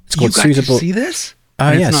 It's called You got to see this?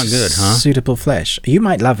 Oh, yes. It's not good, huh? Suitable Flesh. You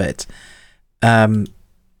might love it.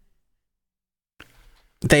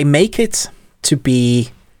 They make it to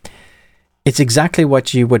be... It's exactly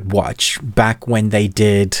what you would watch back when they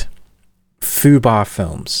did FUBAR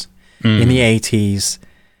films in the 80s.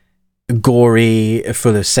 Gory,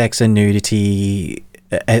 full of sex and nudity,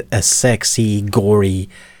 a sexy, gory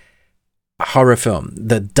horror film.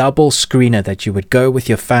 The double screener that you would go with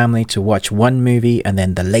your family to watch one movie, and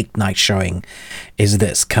then the late night showing is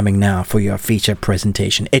this coming now for your feature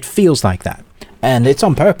presentation. It feels like that, and it's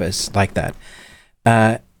on purpose like that.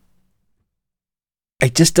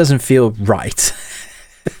 It just doesn't feel right.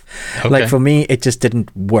 Okay. Like, for me, it just didn't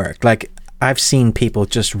work. Like, I've seen people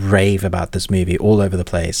just rave about this movie all over the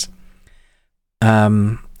place.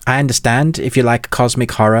 I understand if you like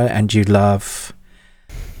cosmic horror and you love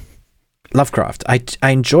Lovecraft. I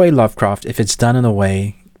enjoy Lovecraft if it's done in a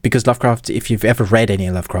way, because Lovecraft, if you've ever read any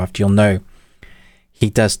Lovecraft, you'll know he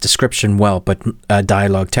does description well, but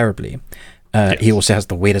dialogue terribly. Yes. He also has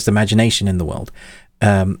the weirdest imagination in the world.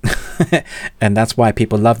 And that's why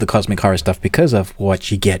people love the cosmic horror stuff, because of what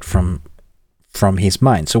you get from his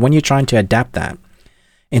mind. So when you're trying to adapt that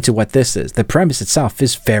into what this is, the premise itself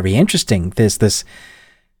is very interesting. There's this,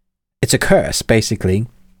 it's a curse basically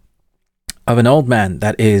of an old man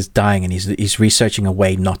that is dying, and he's researching a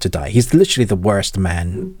way not to die. He's literally the worst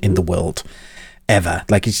man in the world ever.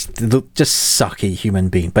 Like, he's just sucky human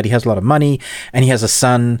being, but he has a lot of money, and he has a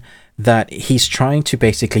son that he's trying to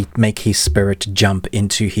basically make his spirit jump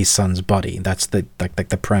into his son's body. That's the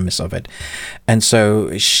the premise of it. And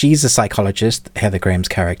so she's a psychologist, Heather Graham's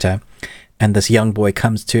character, and this young boy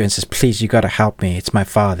comes to her and says, "Please, you got to help me. It's my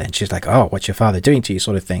father." And she's like, "Oh, what's your father doing to you?"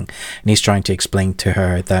 sort of thing. And he's trying to explain to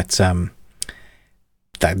her that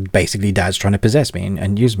that basically dad's trying to possess me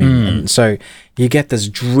and use me. And so you get this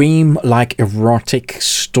dream-like erotic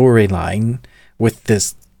storyline with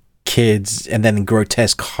this kids, and then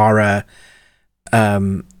grotesque horror,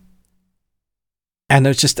 and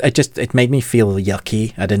it made me feel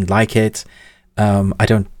yucky. I didn't like it. I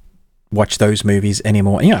don't watch those movies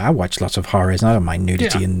anymore. I watch lots of horrors, and I don't mind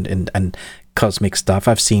nudity and cosmic stuff.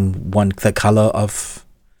 I've seen The Color of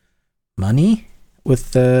Money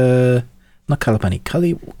with not Color Money,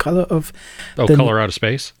 Color of Color Out of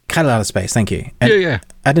Space. Color Out of Space. Thank you. And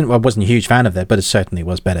I wasn't a huge fan of that, but it certainly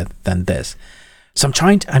was better than this. So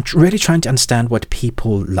I'm really trying to understand what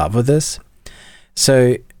people love of this.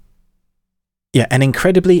 So, yeah, an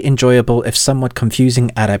incredibly enjoyable, if somewhat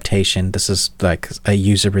confusing adaptation. This is like a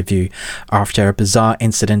user review. After a bizarre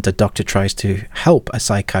incident, a doctor tries to help a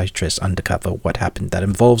psychiatrist uncover what happened. That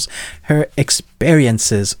involves her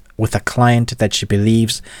experiences with a client that she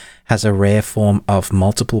believes has a rare form of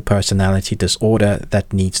multiple personality disorder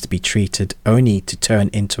that needs to be treated, only to turn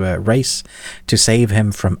into a race to save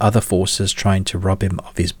him from other forces trying to rob him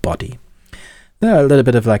of his body. A little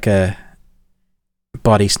bit of like a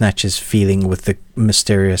Body Snatchers feeling with the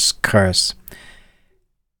mysterious curse.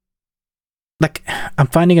 Like, I'm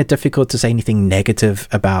finding it difficult to say anything negative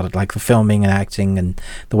about it, like the filming and acting and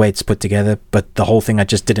the way it's put together, but the whole thing I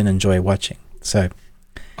just didn't enjoy watching. So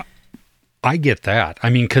I get that. I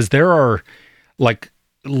mean, because there are like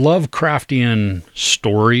Lovecraftian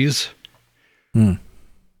stories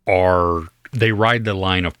they ride the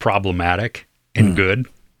line of problematic and good.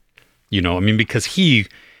 I mean, because he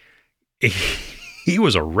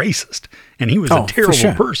was a racist and he was a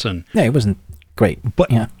terrible person. Yeah, he wasn't great. But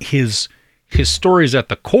his stories at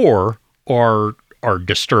the core are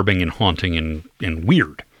disturbing and haunting and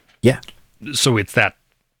weird. Yeah. So it's that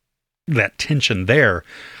tension there.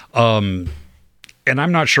 And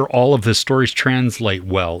I'm not sure all of his stories translate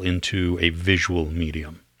well into a visual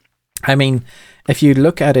medium. I mean, if you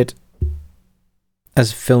look at it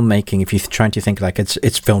as filmmaking, if you're trying to think like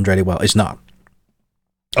it's filmed really well, it's not.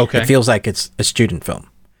 Okay. It feels like it's a student film.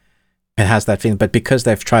 It has that feeling, but because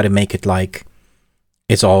they've tried to make it like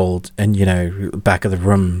it's old and, you know,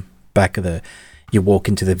 you walk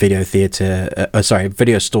into the video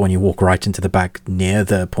video store and you walk right into the back near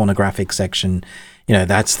the pornographic section. You know,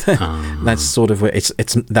 that's sort of it's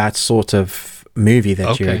that sort of movie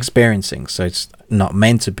that you're experiencing. So it's not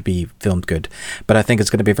meant to be filmed good, but I think it's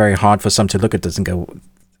going to be very hard for some to look at this and go,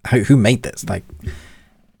 who made this? Like,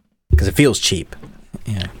 because it feels cheap.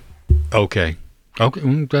 Yeah. Okay.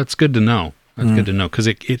 That's good to know. That's good to know, because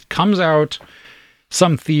it comes out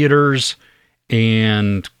some theaters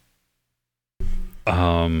and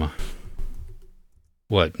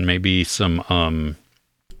maybe some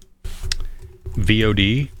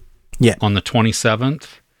VOD on the 27th.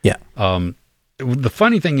 Yeah. The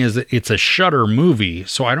funny thing is that it's a Shudder movie,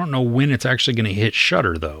 so I don't know when it's actually going to hit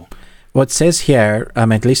Shudder, though. Well, it says here,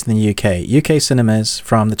 at least in the UK cinemas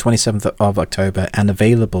from the 27th of October and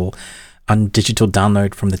available on digital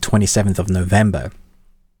download from the 27th of November.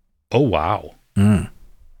 Oh, wow.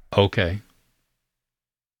 Okay.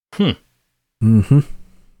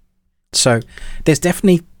 So there's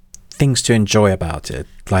definitely things to enjoy about it,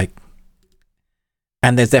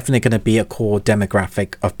 and there's definitely going to be a core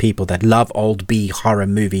demographic of people that love old B horror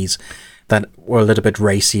movies that were a little bit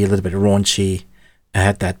racy, a little bit raunchy,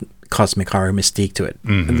 had that cosmic horror mystique to it.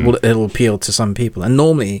 It'll appeal to some people, and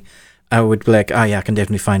normally I would be like, oh yeah, I can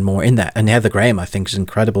definitely find more in that. And Heather Graham, I think, is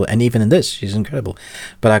incredible, and even in this, she's incredible.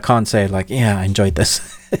 But I can't say yeah, I enjoyed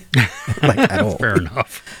this at all. Fair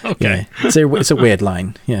enough. Okay, yeah. It's a weird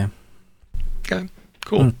line. Yeah. Okay.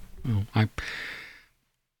 Cool. Well,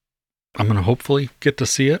 I'm going to hopefully get to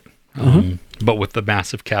see it, but with the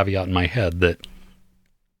massive caveat in my head that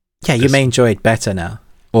you may enjoy it better now.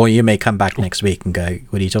 Or you may come back next week and go,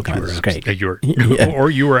 what are you talking about? This is great. Or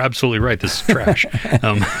you were absolutely right. This is trash.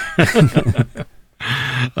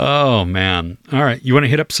 Oh, man. All right. You want to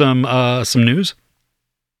hit up some news?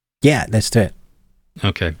 Yeah, let's do it.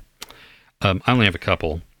 Okay. I only have a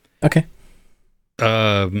couple. Okay.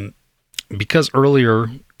 Because earlier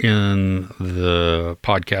in the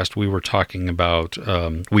podcast, we were talking about,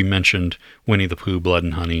 we mentioned Winnie the Pooh, Blood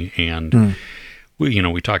and Honey, and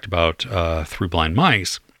we talked about Through Blind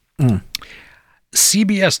Mice.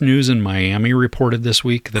 CBS News in Miami reported this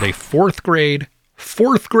week that a fourth grade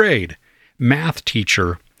math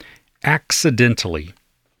teacher accidentally,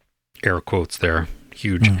 air quotes there,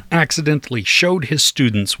 huge, accidentally showed his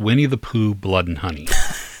students Winnie the Pooh, Blood and Honey.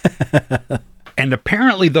 And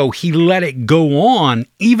apparently, though, he let it go on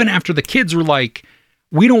even after the kids were like,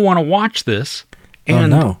 we don't want to watch this.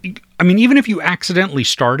 And I mean, even if you accidentally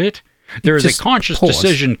start it, there is a conscious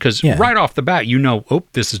decision, because right off the bat,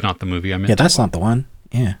 this is not the movie I meant. Yeah, that's not the one.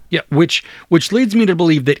 Yeah. Yeah, which leads me to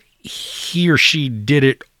believe that he or she did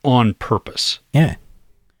it on purpose. Yeah.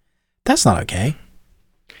 That's not okay.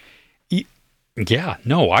 Yeah,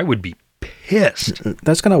 no, I would be pissed.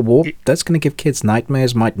 That's going to give kids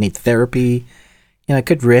nightmares, might need therapy. It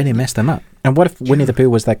could really mess them up. And what if Winnie the Pooh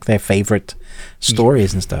was like their favorite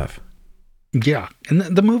stories and stuff? Yeah, and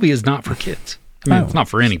the movie is not for kids. I mean, it's not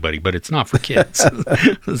for anybody, but it's not for kids,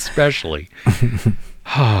 especially. Do you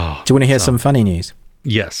want to hear some funny news?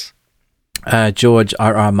 Yes. George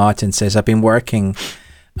R.R. Martin says, I've been working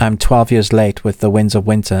 12 years late with The Winds of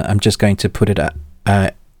Winter. I'm just going to put it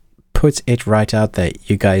right out there.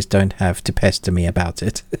 You guys don't have to pester me about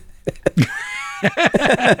it.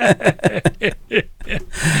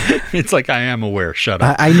 It's like, I am aware. Shut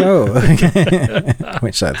up. I know.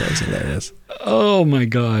 Which I thought was hilarious. Oh my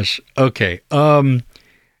gosh. Okay. I'm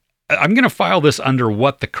going to file this under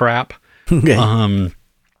what the crap. Okay.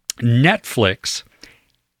 Netflix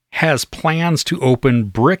has plans to open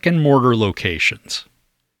brick and mortar locations.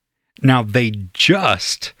 Now, they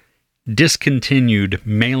just discontinued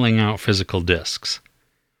mailing out physical discs.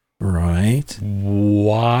 Right.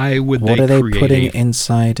 Why would what they are they create putting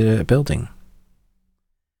inside a building?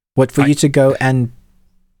 What, for you to go and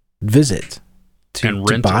visit? And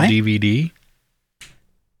rent a DVD?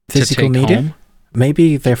 Physical media? Home?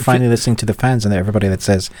 Maybe they're finally listening to the fans and everybody that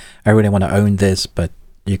says, I really want to own this, but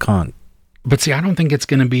you can't. But see, I don't think it's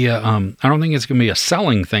going to be a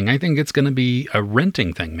selling thing. I think it's going to be a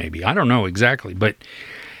renting thing, maybe. I don't know exactly, but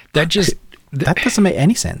that doesn't make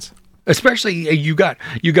any sense. Especially you got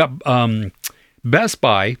Best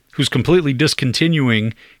Buy, who's completely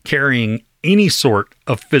discontinuing carrying any sort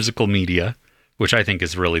of physical media, which I think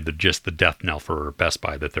is really just the death knell for Best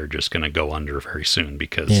Buy, that they're just going to go under very soon,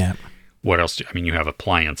 because what else? You have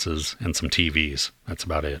appliances and some TVs. That's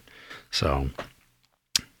about it. So,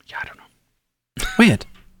 yeah, I don't know.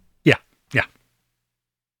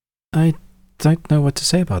 I don't know what to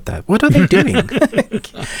say about that. What are they doing?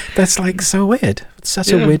 That's like so weird. It's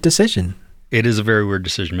such a weird decision. It is a very weird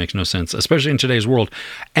decision. Makes no sense, especially in today's world.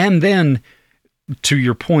 And then, to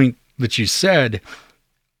your point that you said,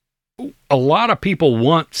 a lot of people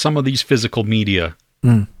want some of these physical media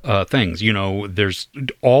things. You know, there's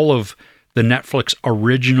all of the Netflix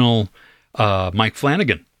original Mike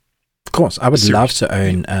Flanagan. Of course, I would love to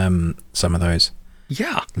own some of those.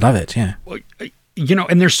 Yeah, love it. Yeah, you know,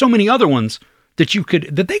 and there's so many other ones that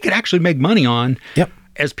they could actually make money on. Yep.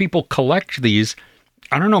 As people collect these,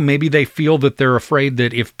 I don't know, maybe they feel that they're afraid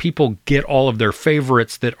that if people get all of their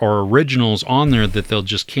favorites that are originals on there, that they'll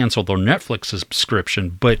just cancel their Netflix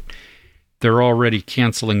subscription, but they're already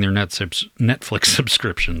canceling their Netflix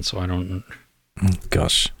subscription, so I don't...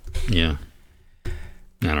 Gosh. Yeah.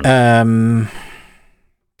 I don't know.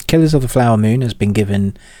 Killers of the Flower Moon has been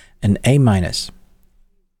given an A-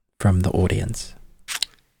 from the audience.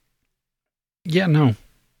 Yeah, no.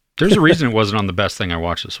 There's a reason it wasn't on the best thing I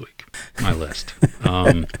watched this week. My list.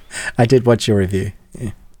 I did watch your review.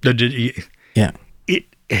 Yeah.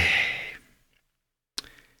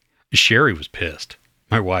 Sherry was pissed.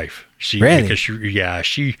 My wife. Really? Because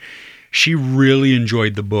she really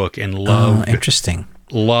enjoyed the book and loved. Oh, interesting.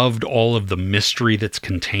 Loved all of the mystery that's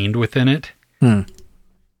contained within it. And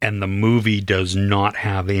the movie does not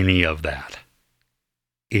have any of that.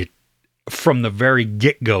 From the very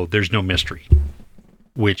get-go, there's no mystery,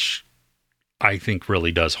 which I think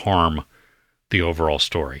really does harm the overall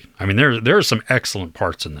story. I mean, there are some excellent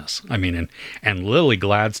parts in this. I mean, and Lily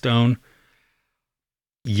Gladstone,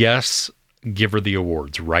 yes, give her the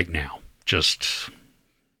awards right now.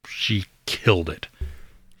 She killed it.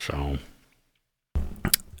 So,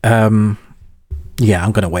 yeah,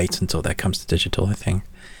 I'm gonna wait until that comes to digital, I think.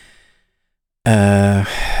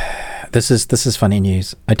 This is funny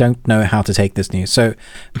news. I don't know how to take this news. So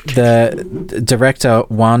the director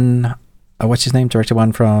won, what's his name? Director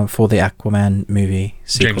one for the Aquaman movie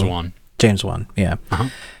sequel. James Wan, yeah.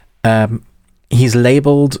 Uh-huh. He's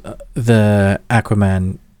labeled the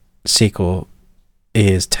Aquaman sequel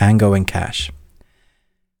is Tango and Cash,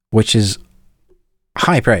 which is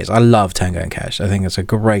high praise. I love Tango and Cash. I think it's a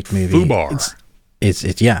great movie. Fubar.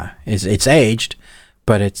 It's aged,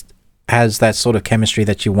 but it has that sort of chemistry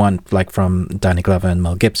that you want, like from Danny Glover and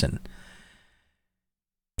Mel Gibson.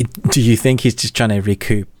 Do you think he's just trying to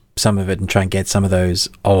recoup some of it and try and get some of those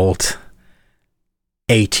old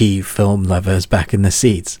 80 film lovers back in the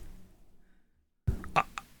seats?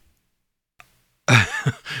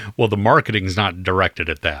 Well, the marketing's not directed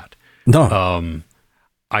at that. No.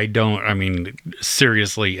 I mean,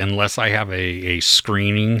 seriously, unless I have a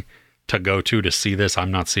screening to go to see this,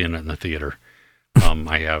 I'm not seeing it in the theater.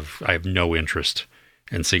 I have no interest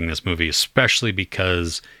in seeing this movie, especially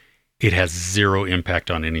because it has zero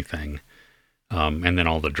impact on anything. And then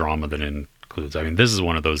all the drama that it includes. I mean, this is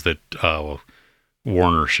one of those that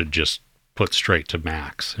Warner should just put straight to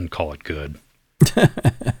Max and call it good.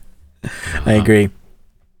 I agree.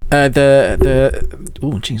 Oh,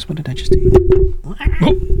 jeez, what did I just do?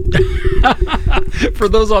 For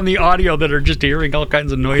those on the audio that are just hearing all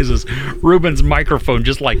kinds of noises, Ruben's microphone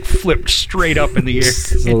just like flipped straight up in the air.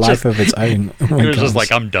 It's a life of its own. Oh it was just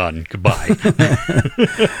like, I'm done. Goodbye.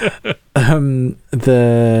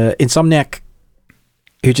 The Insomniac,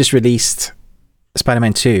 who just released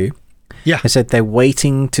Spider-Man 2, they said they're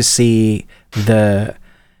waiting to see the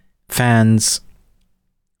fans'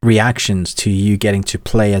 reactions to you getting to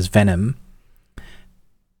play as Venom,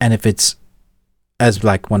 and if it's as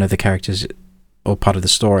like one of the characters or part of the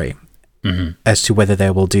story, as to whether they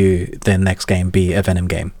will do the next game be a Venom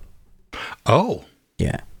game. Oh,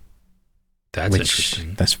 yeah, that's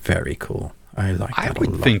interesting. That's very cool. I like that. I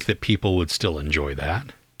would think that people would still enjoy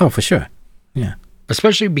that. Oh, for sure. Yeah,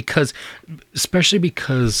 especially because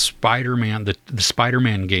Spider-Man, the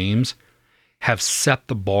Spider-Man games have set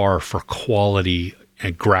the bar for quality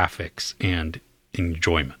and graphics and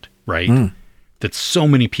enjoyment, right? That so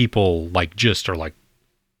many people are like,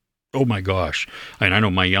 oh my gosh. And I know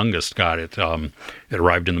my youngest got it. It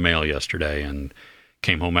arrived in the mail yesterday and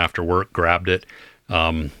came home after work, grabbed it,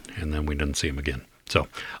 and then we didn't see him again. So,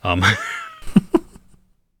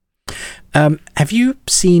 have you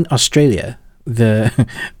seen Australia?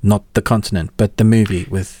 Not the continent, but the movie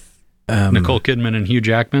with Nicole Kidman and Hugh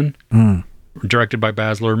Jackman? Directed by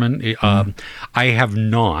Baz Luhrmann. I have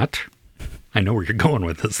not. I know where you're going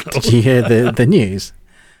with this, though. Did you hear the news?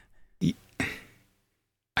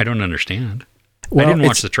 I don't understand. Well, I didn't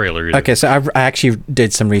watch the trailer either. Okay, so I actually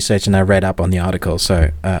did some research and I read up on the article,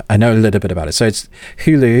 so I know a little bit about it. So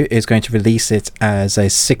Hulu is going to release it as a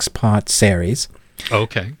 6-part series.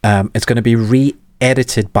 Okay. It's going to be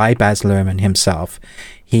edited by Baz Luhrmann himself.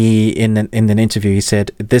 He in an interview he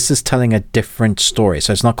said this is telling a different story,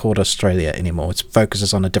 so it's not called Australia anymore. It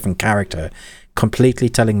focuses on a different character, completely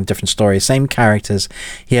telling a different story. Same characters.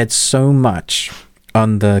 He had so much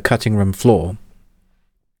on the cutting room floor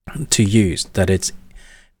to use that it's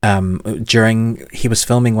during he was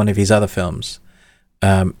filming one of his other films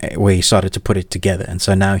where he started to put it together, and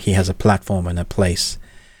so now he has a platform and a place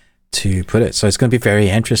to put it. So it's going to be very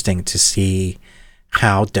interesting to see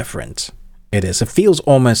how different it is. It feels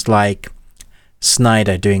almost like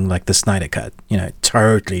Snyder doing like the Snyder Cut,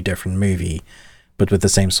 totally different movie, but with the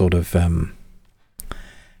same sort of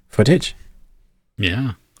footage.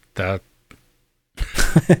 Yeah, that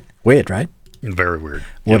weird, right? Very weird.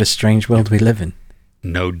 What a strange world we live in.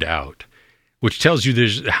 No doubt. Which tells you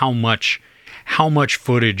there's how much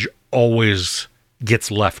footage always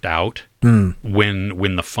gets left out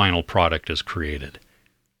when the final product is created.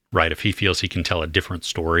 Right? If he feels he can tell a different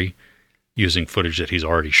story using footage that he's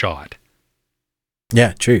already shot.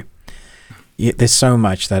 Yeah, true. Yeah, there's so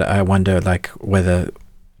much that I wonder, like,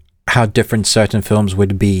 how different certain films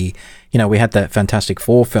would be. We had that Fantastic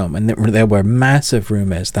Four film, and there were massive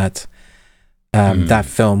rumors that that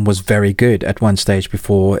film was very good at one stage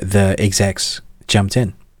before the execs jumped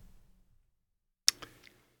in.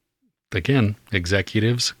 Again,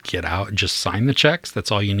 executives, get out, just sign the checks.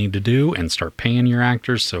 That's all you need to do, and start paying your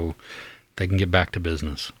actors so they can get back to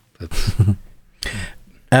business.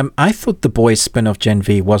 I thought The Boys spin-off Gen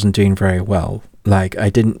V wasn't doing very well. Like, I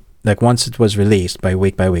didn't, like, once it was released by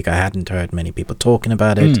week, I hadn't heard many people talking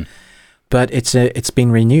about it, but it's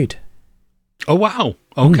been renewed. Oh, wow.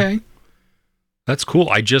 Okay. That's cool.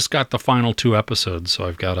 I just got the final 2 episodes, so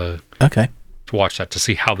I've got to watch that to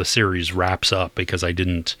see how the series wraps up, because I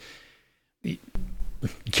didn't, it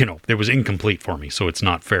was incomplete for me, so it's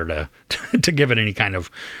not fair to to give it any kind of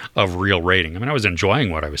real rating. I mean, I was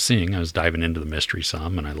enjoying what I was seeing. I was diving into the mystery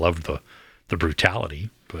some, and I loved the brutality,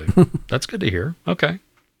 but that's good to hear. Okay.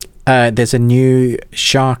 There's a new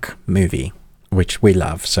shark movie, which we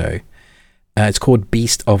love, so it's called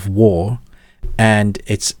Beast of War, and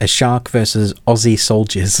it's a shark versus Aussie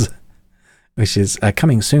soldiers, which is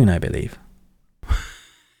coming soon, I believe.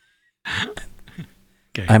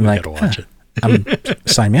 Okay, I'm like, gotta watch it.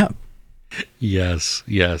 Sign me up. Yes.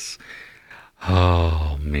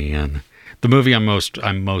 Oh man, the movie I'm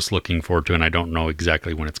most looking forward to, and I don't know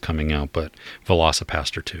exactly when it's coming out, but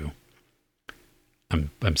Velocipaster 2.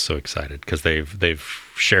 I'm so excited because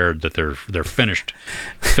they've shared that they're finished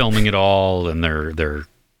filming it all, and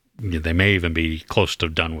they may even be close to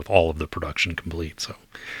done with all of the production complete. So,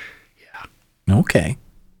 yeah. Okay.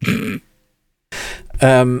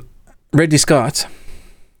 Ridley Scott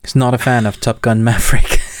is not a fan of Top Gun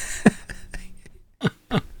Maverick.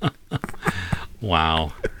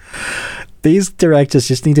 Wow. These directors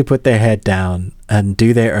just need to put their head down and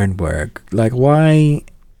do their own work. Like, why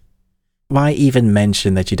even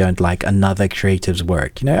mention that you don't like another creative's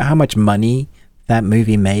work? You know how much money that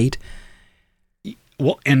movie made?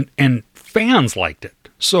 Well, and fans liked it.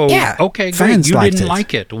 So, yeah, okay, great. You didn't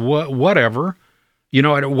like it. Whatever.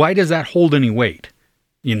 Why does that hold any weight?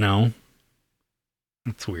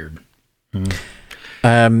 That's weird.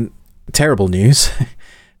 Terrible news.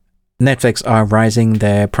 Netflix are rising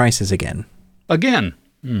their prices again.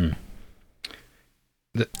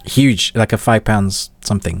 Huge, like a £5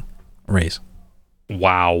 something raise.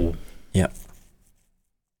 Wow. Yep.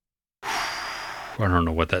 I don't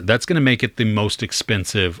know what that's going to make it the most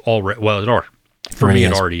expensive already. Well, for me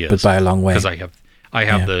it already is, but by a long way. Because I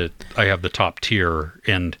have the top tier,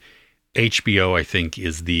 and HBO I think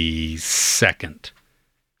is the second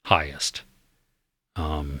highest.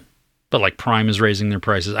 But like Prime is raising their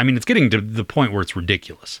prices. I mean, it's getting to the point where it's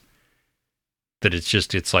ridiculous. That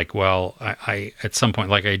it's like, well, I at some point,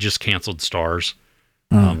 like I just canceled Stars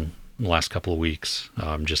the last couple of weeks.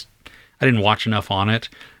 I didn't watch enough on it.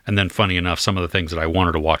 And then funny enough, some of the things that I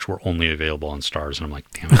wanted to watch were only available on Stars. And I'm like,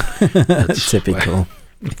 damn it. That's typical.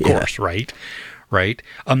 Of course, right?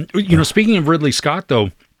 Speaking of Ridley Scott, though,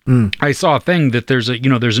 I saw a thing that there's a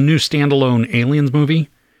new standalone Aliens movie.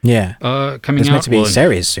 Yeah. Coming out. There's meant to be a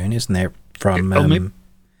series soon, isn't there?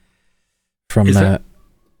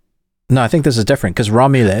 No, I think this is different, because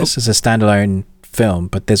Romulus is a standalone film,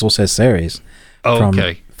 but there's also a series.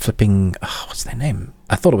 Okay. Flipping, what's their name?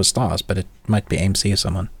 I thought it was Stars, but it might be AMC or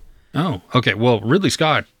someone. Oh, okay. Well, Ridley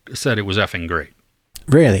Scott said it was effing great.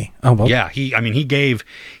 Really? Oh, well. Yeah, he gave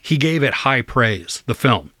it high praise, the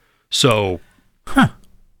film. So,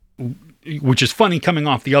 which is funny coming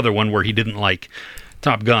off the other one where he didn't like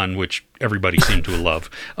Top Gun, which everybody seemed to love.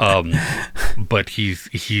 But he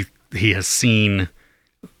has seen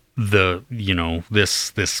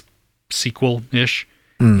this sequel ish,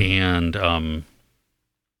 and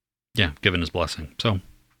given his blessing. So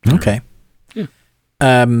okay, yeah.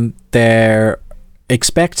 They're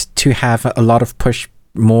expect to have a lot of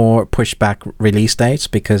more pushback release dates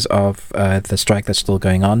because of the strike that's still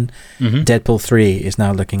going on. Deadpool 3 is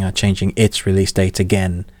now looking at changing its release date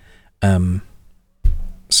again.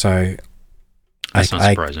 So that's not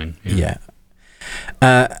surprising. Yeah.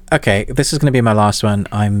 Okay, this is going to be my last one.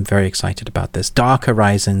 I'm very excited about this. Dark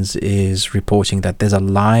Horizons is reporting that there's a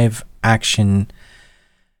live action.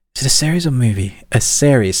 Is it a series or movie? A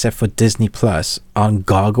series set for Disney Plus on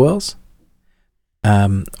gargoyles.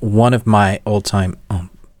 One of my all-time.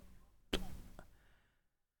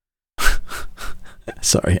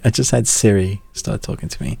 Sorry, I just had Siri start talking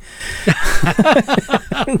to me.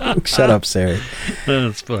 Shut up, Siri.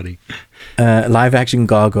 That's funny. Live action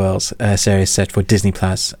gargoyles series set for Disney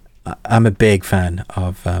Plus. I'm a big fan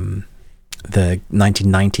of the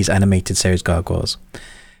 1990s animated series Gargoyles,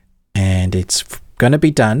 and it's going to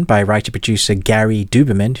be done by writer-producer Gary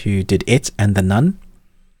Duberman, who did It and The Nun,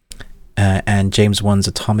 and James Wan's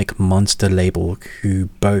Atomic Monster label, who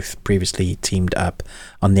both previously teamed up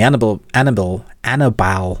on the Annabelle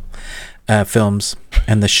films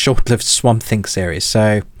and the short-lived Swamp Thing series.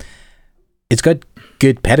 So it's got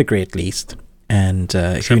good pedigree at least, and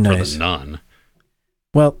who knows? For The Nun.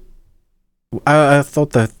 Well, I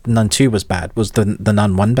thought the Nun 2 was bad. Was the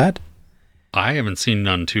Nun 1 bad? I haven't seen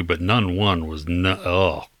Nun 2, but Nun 1 was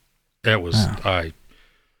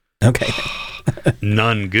Okay.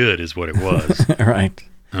 None good is what it was. Right.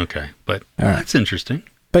 Okay, but that's interesting.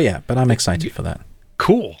 But I'm excited for that.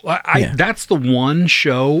 Cool. That's the one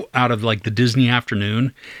show out of like the Disney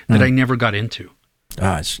afternoon that I never got into.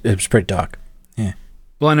 It was pretty dark. Yeah.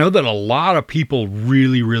 Well, I know that a lot of people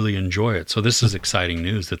really, really enjoy it. So this is exciting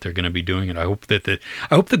news that they're going to be doing it. I hope the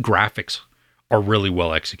graphics are really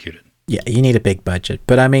well executed. Yeah, you need a big budget.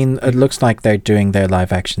 But I mean, it looks like they're doing their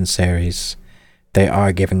live action series. They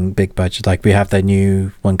are giving big budget. Like we have the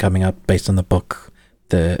new one coming up based on the book,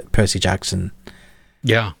 the Percy Jackson.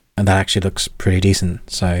 Yeah. And that actually looks pretty decent.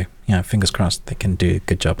 So, fingers crossed they can do a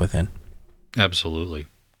good job with it. Absolutely.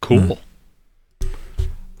 Cool.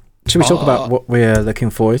 Should we talk about what we're looking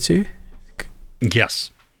forward to?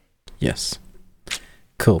 Yes. Yes.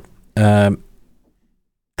 Cool. Anime.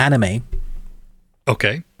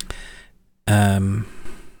 Okay.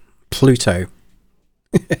 Pluto.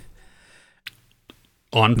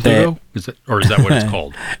 On Pluto? Is that what it's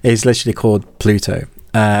called? It's literally called Pluto.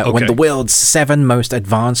 When the world's 7 most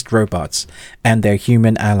advanced robots and their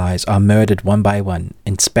human allies are murdered one by one,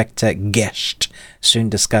 Inspector Gesht soon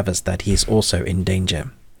discovers that he's also in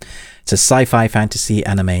danger. It's a sci-fi fantasy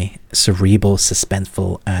anime, cerebral,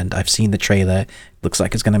 suspenseful, and I've seen the trailer. Looks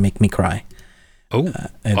like it's going to make me cry. Oh,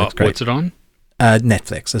 it looks great. What's it on?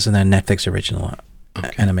 Netflix. This is a Netflix original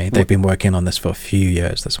anime. They've been working on this for a few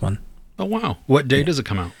years, this one. Oh, wow. What day does it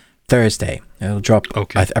come out? Thursday. It'll drop,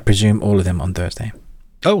 I presume, all of them on Thursday.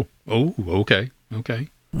 Oh, okay.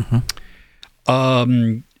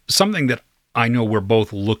 Something that I know we're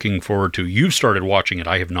both looking forward to. You've started watching it.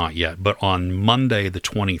 I have not yet. But on Monday, the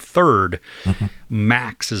 23rd,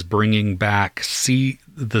 Max is bringing back 30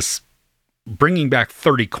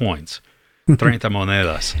 coins. 30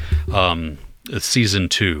 monedas. Season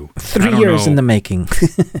 2. 3 years in the making.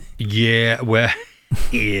 Yeah, well,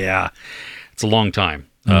 yeah. It's a long time.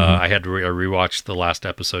 I had to rewatch the last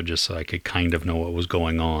episode just so I could kind of know what was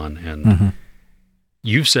going on. And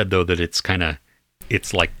you've said, though, that it's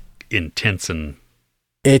like intense and...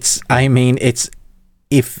 It's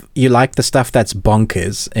if you like the stuff that's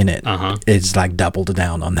bonkers in it, it's like doubled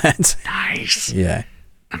down on that. Nice. Yeah.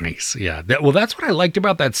 Nice. Yeah. That's what I liked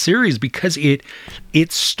about that series, because it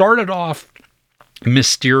started off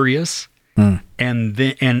mysterious and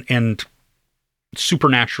then and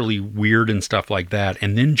supernaturally weird and stuff like that,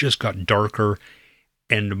 and then just got darker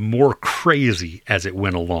and more crazy as it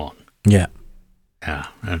went along. Yeah. Yeah.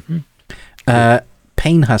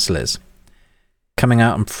 Pain Hustlers, coming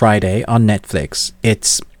out on Friday on Netflix.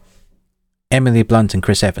 It's Emily Blunt and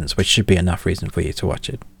Chris Evans, which should be enough reason for you to watch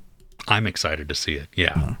it. I'm excited to see it.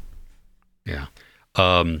 Yeah. Yeah.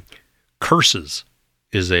 Curses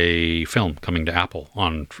is a film coming to Apple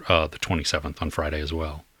on the 27th, on Friday as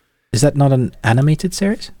well. Is that not an animated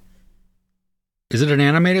series? Is it an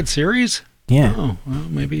animated series? Yeah. Oh, well,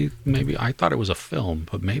 maybe I thought it was a film,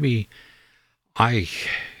 but maybe I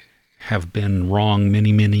have been wrong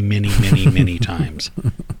many times.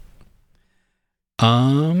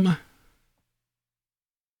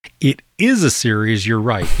 It is a series, you're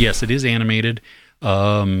right. Yes, it is animated.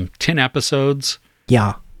 10 episodes.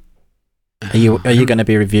 Yeah. Are you going to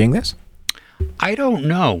be reviewing this? I don't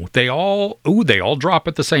know. They all drop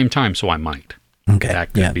at the same time, so I might. Okay.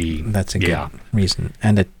 That could be. That's a good reason.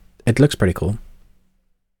 And it looks pretty cool.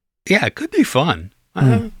 Yeah, it could be fun.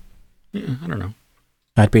 Yeah, I don't know.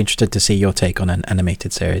 I'd be interested to see your take on an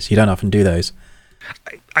animated series. You don't often do those.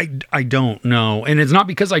 I don't know. And it's not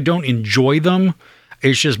because I don't enjoy them.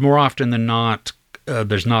 It's just more often than not,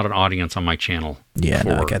 there's not an audience on my channel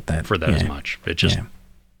I get that. For that as much. It's just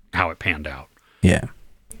how it panned out. Yeah.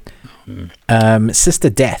 Sister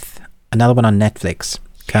Death, another one on Netflix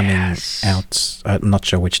coming out. I'm not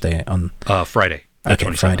sure which day on. Friday. Okay,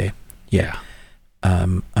 27th. Friday. Yeah.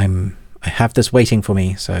 I have this waiting for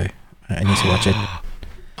me, so I need to watch it.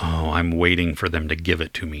 Oh, I'm waiting for them to give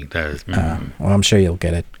it to me. That is, well, I'm sure you'll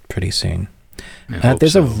get it pretty soon.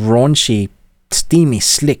 There's a raunchy, steamy,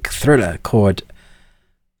 slick thriller called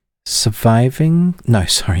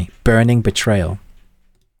Burning Betrayal.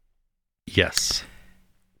 Yes.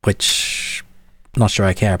 Which I'm not sure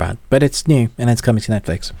I care about, but it's new and it's coming to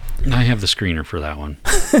Netflix. I have the screener for that one.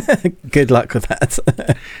 Good luck with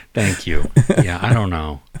that. Thank you. Yeah, I don't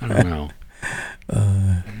know.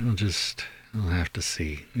 I'll have to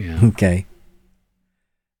see. Yeah. Okay.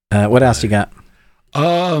 What else you got?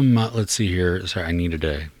 Let's see here. Sorry, I needed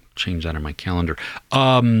to change that on my calendar.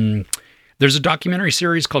 There's a documentary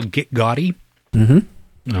series called Get Gaudy.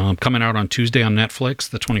 Coming out on Tuesday on Netflix,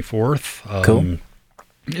 the 24th. Cool.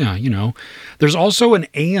 Yeah, there's also an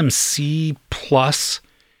AMC Plus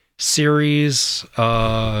series.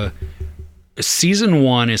 Season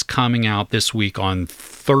 1 is coming out this week on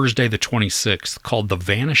Thursday, the 26th, called The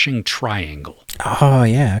Vanishing Triangle. Oh,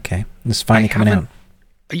 yeah. Okay. It's finally coming out.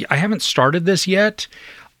 I haven't started this yet.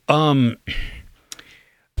 Honestly,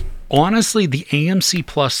 the AMC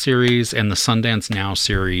Plus series and the Sundance Now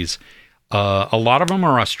series, a lot of them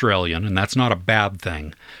are Australian, and that's not a bad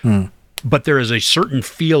thing. But there is a certain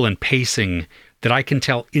feel and pacing that I can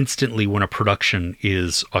tell instantly when a production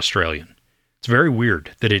is Australian. It's very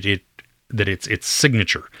weird that it's its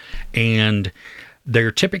signature, and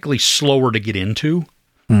they're typically slower to get into.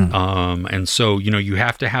 And so, you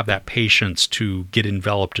have to have that patience to get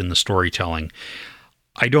enveloped in the storytelling.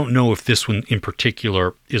 I don't know if this one in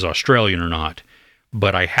particular is Australian or not,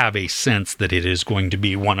 but I have a sense that it is going to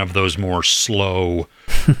be one of those more slow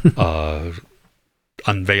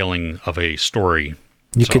unveiling of a story.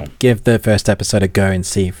 You could give the first episode a go and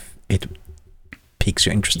see if it piques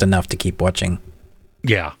your interest enough to keep watching.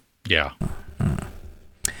 Yeah.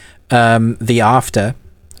 The After,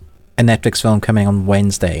 a Netflix film coming on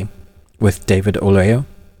Wednesday with David Oyelowo.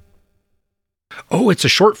 Oh, it's a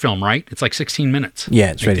short film, right? It's like 16 minutes.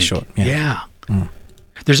 Yeah, it's really short. Yeah.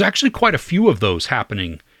 There's actually quite a few of those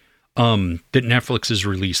happening that Netflix is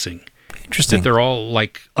releasing. Interesting. That they're all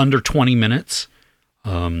like under 20 minutes.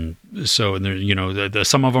 So,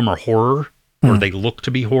 some of them are horror, or they look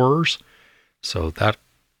to be horrors. So that,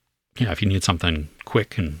 if you need something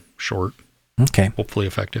quick and short, hopefully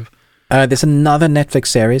effective. There's another Netflix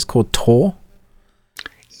series called Tor.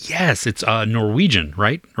 Yes, it's Norwegian,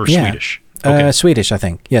 right? Or Swedish? Swedish, I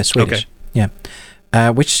think. Yeah, Swedish. Okay. Yeah.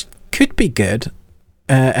 Which could be good.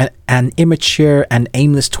 An immature and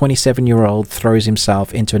aimless 27-year-old throws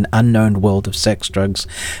himself into an unknown world of sex, drugs,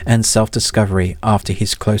 and self-discovery after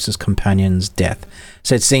his closest companion's death.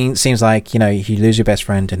 So it seems like, you lose your best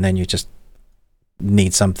friend and then you just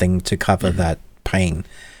need something to cover that pain.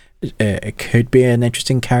 It could be an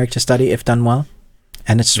interesting character study if done well.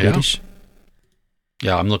 And it's Swedish.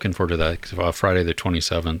 Yeah, I'm looking forward to that. Friday the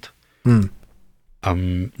 27th.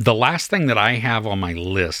 The last thing that I have on my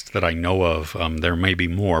list that I know of, there may be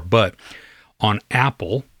more, but on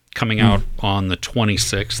Apple, coming out on the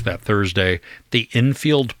 26th, that Thursday, The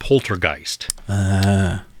Enfield Poltergeist,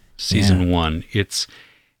 season 1.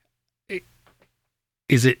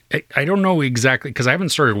 I don't know exactly, because I haven't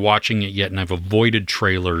started watching it yet, and I've avoided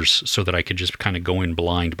trailers so that I could just kind of go in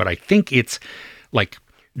blind, but I think it's like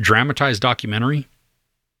dramatized documentary.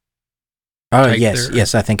 Oh,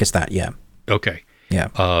 yes, I think it's that, yeah. Okay. Yeah.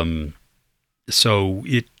 So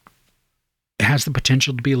it has the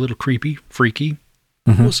potential to be a little creepy, freaky.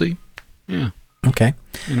 We'll see. Yeah. Okay.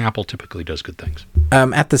 And Apple typically does good things.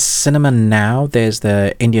 At the cinema now, there's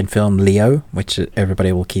the Indian film Leo, which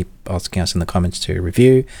everybody will keep asking us in the comments to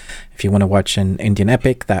review. If you want to watch an Indian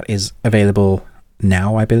epic, that is available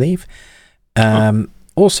now, I believe.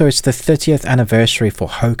 Also, it's the 30th anniversary for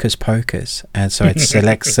Hocus Pocus, and so at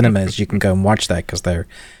select cinemas you can go and watch that because they're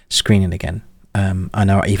screening again. I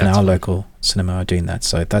know even our local cinema are doing that,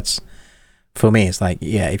 so that's, for me, it's like,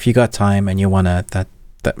 if you got time and you wanna,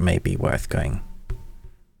 that may be worth going.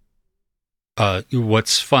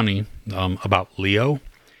 What's funny about Leo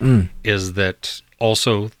is that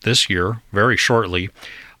also this year, very shortly,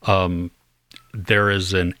 there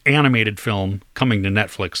is an animated film coming to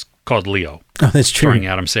Netflix called Leo. Oh, that's true. Starring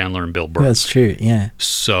Adam Sandler and Bill Burr. That's true, yeah.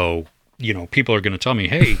 So, people are going to tell me,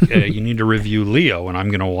 hey, you need to review Leo, and I'm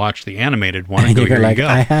going to watch the animated one and And go, you go here like, you go.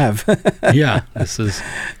 I have. Yeah, this is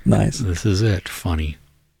Nice. This is it. Funny.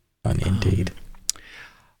 Funny indeed.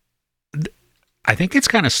 I think it's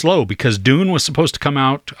kind of slow because Dune was supposed to come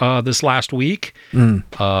out this last week.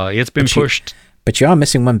 It's been pushed. But you are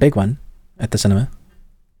missing one big one at the cinema.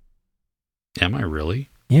 Am I really?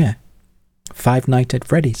 Yeah. Five Nights at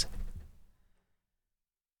Freddy's.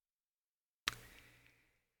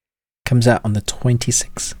 Comes out on the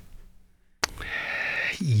 26th.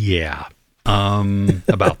 Yeah.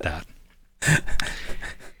 About that.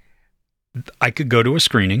 I could go to a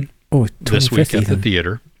screening this week at the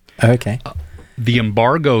theater. Okay. The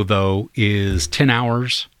embargo, though, is 10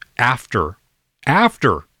 hours after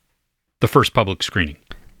the first public screening.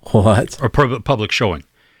 What? Or public showing.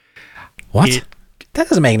 What? That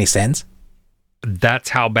doesn't make any sense. That's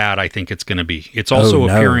how bad I think it's going to be. It's also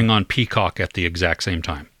appearing on Peacock at the exact same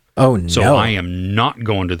time. Oh, no. So I am not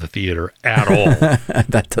going to the theater at all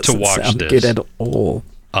that doesn't to watch sound this. good at all.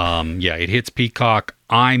 Yeah, it hits Peacock.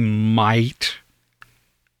 I might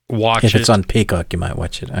watch it. If it's on Peacock, you might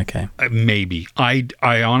watch it. Okay. Maybe. I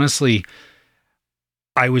honestly,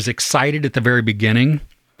 I was excited at the very beginning,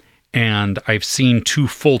 and I've seen 2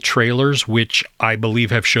 full trailers, which I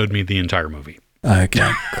believe have showed me the entire movie.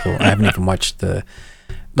 Okay, cool. I haven't even watched the...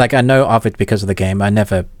 Like, I know of it because of the game. I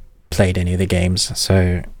never played any of the games,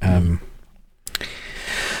 so... And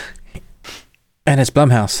it's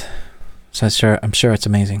Blumhouse, so I'm sure it's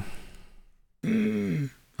amazing. Okay.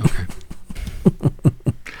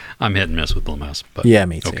 I'm hit and miss with Blumhouse, but... Yeah,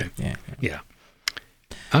 me too. Okay. Yeah.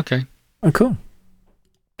 Okay. Oh, cool.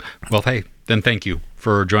 Well, hey, then thank you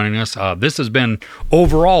for joining us. This has been,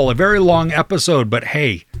 overall, a very long episode, but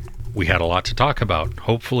hey, we had a lot to talk about.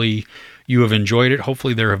 Hopefully you have enjoyed it.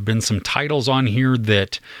 Hopefully there have been some titles on here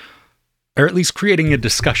that are at least creating a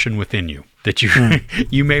discussion within you that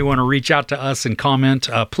you may want to reach out to us and comment.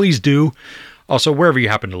 Please do. Also, wherever you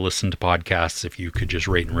happen to listen to podcasts, if you could just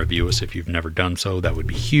rate and review us if you've never done so, that would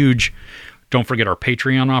be huge. Don't forget our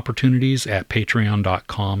Patreon opportunities at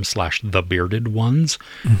patreon.com/thebeardedones.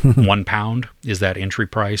 £1 is that entry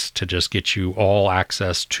price to just get you all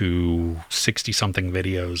access to 60-something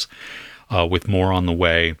videos with more on the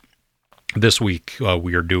way. This week,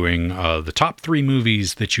 we are doing the top 3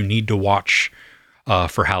 movies that you need to watch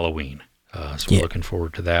for Halloween. So we're looking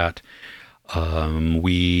forward to that.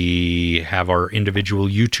 We have our individual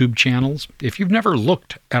YouTube channels. If you've never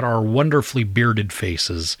looked at our wonderfully bearded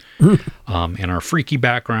faces and our freaky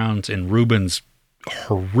backgrounds and Ruben's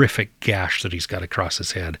horrific gash that he's got across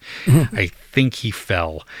his head, I think he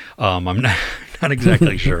fell. I'm not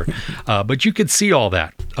exactly sure. But you could see all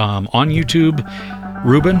that on YouTube.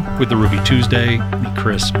 Ruben with the Ruby Tuesday, and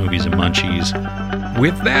Chris, Movies and Munchies.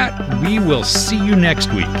 With that, we will see you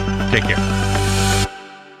next week. Take care.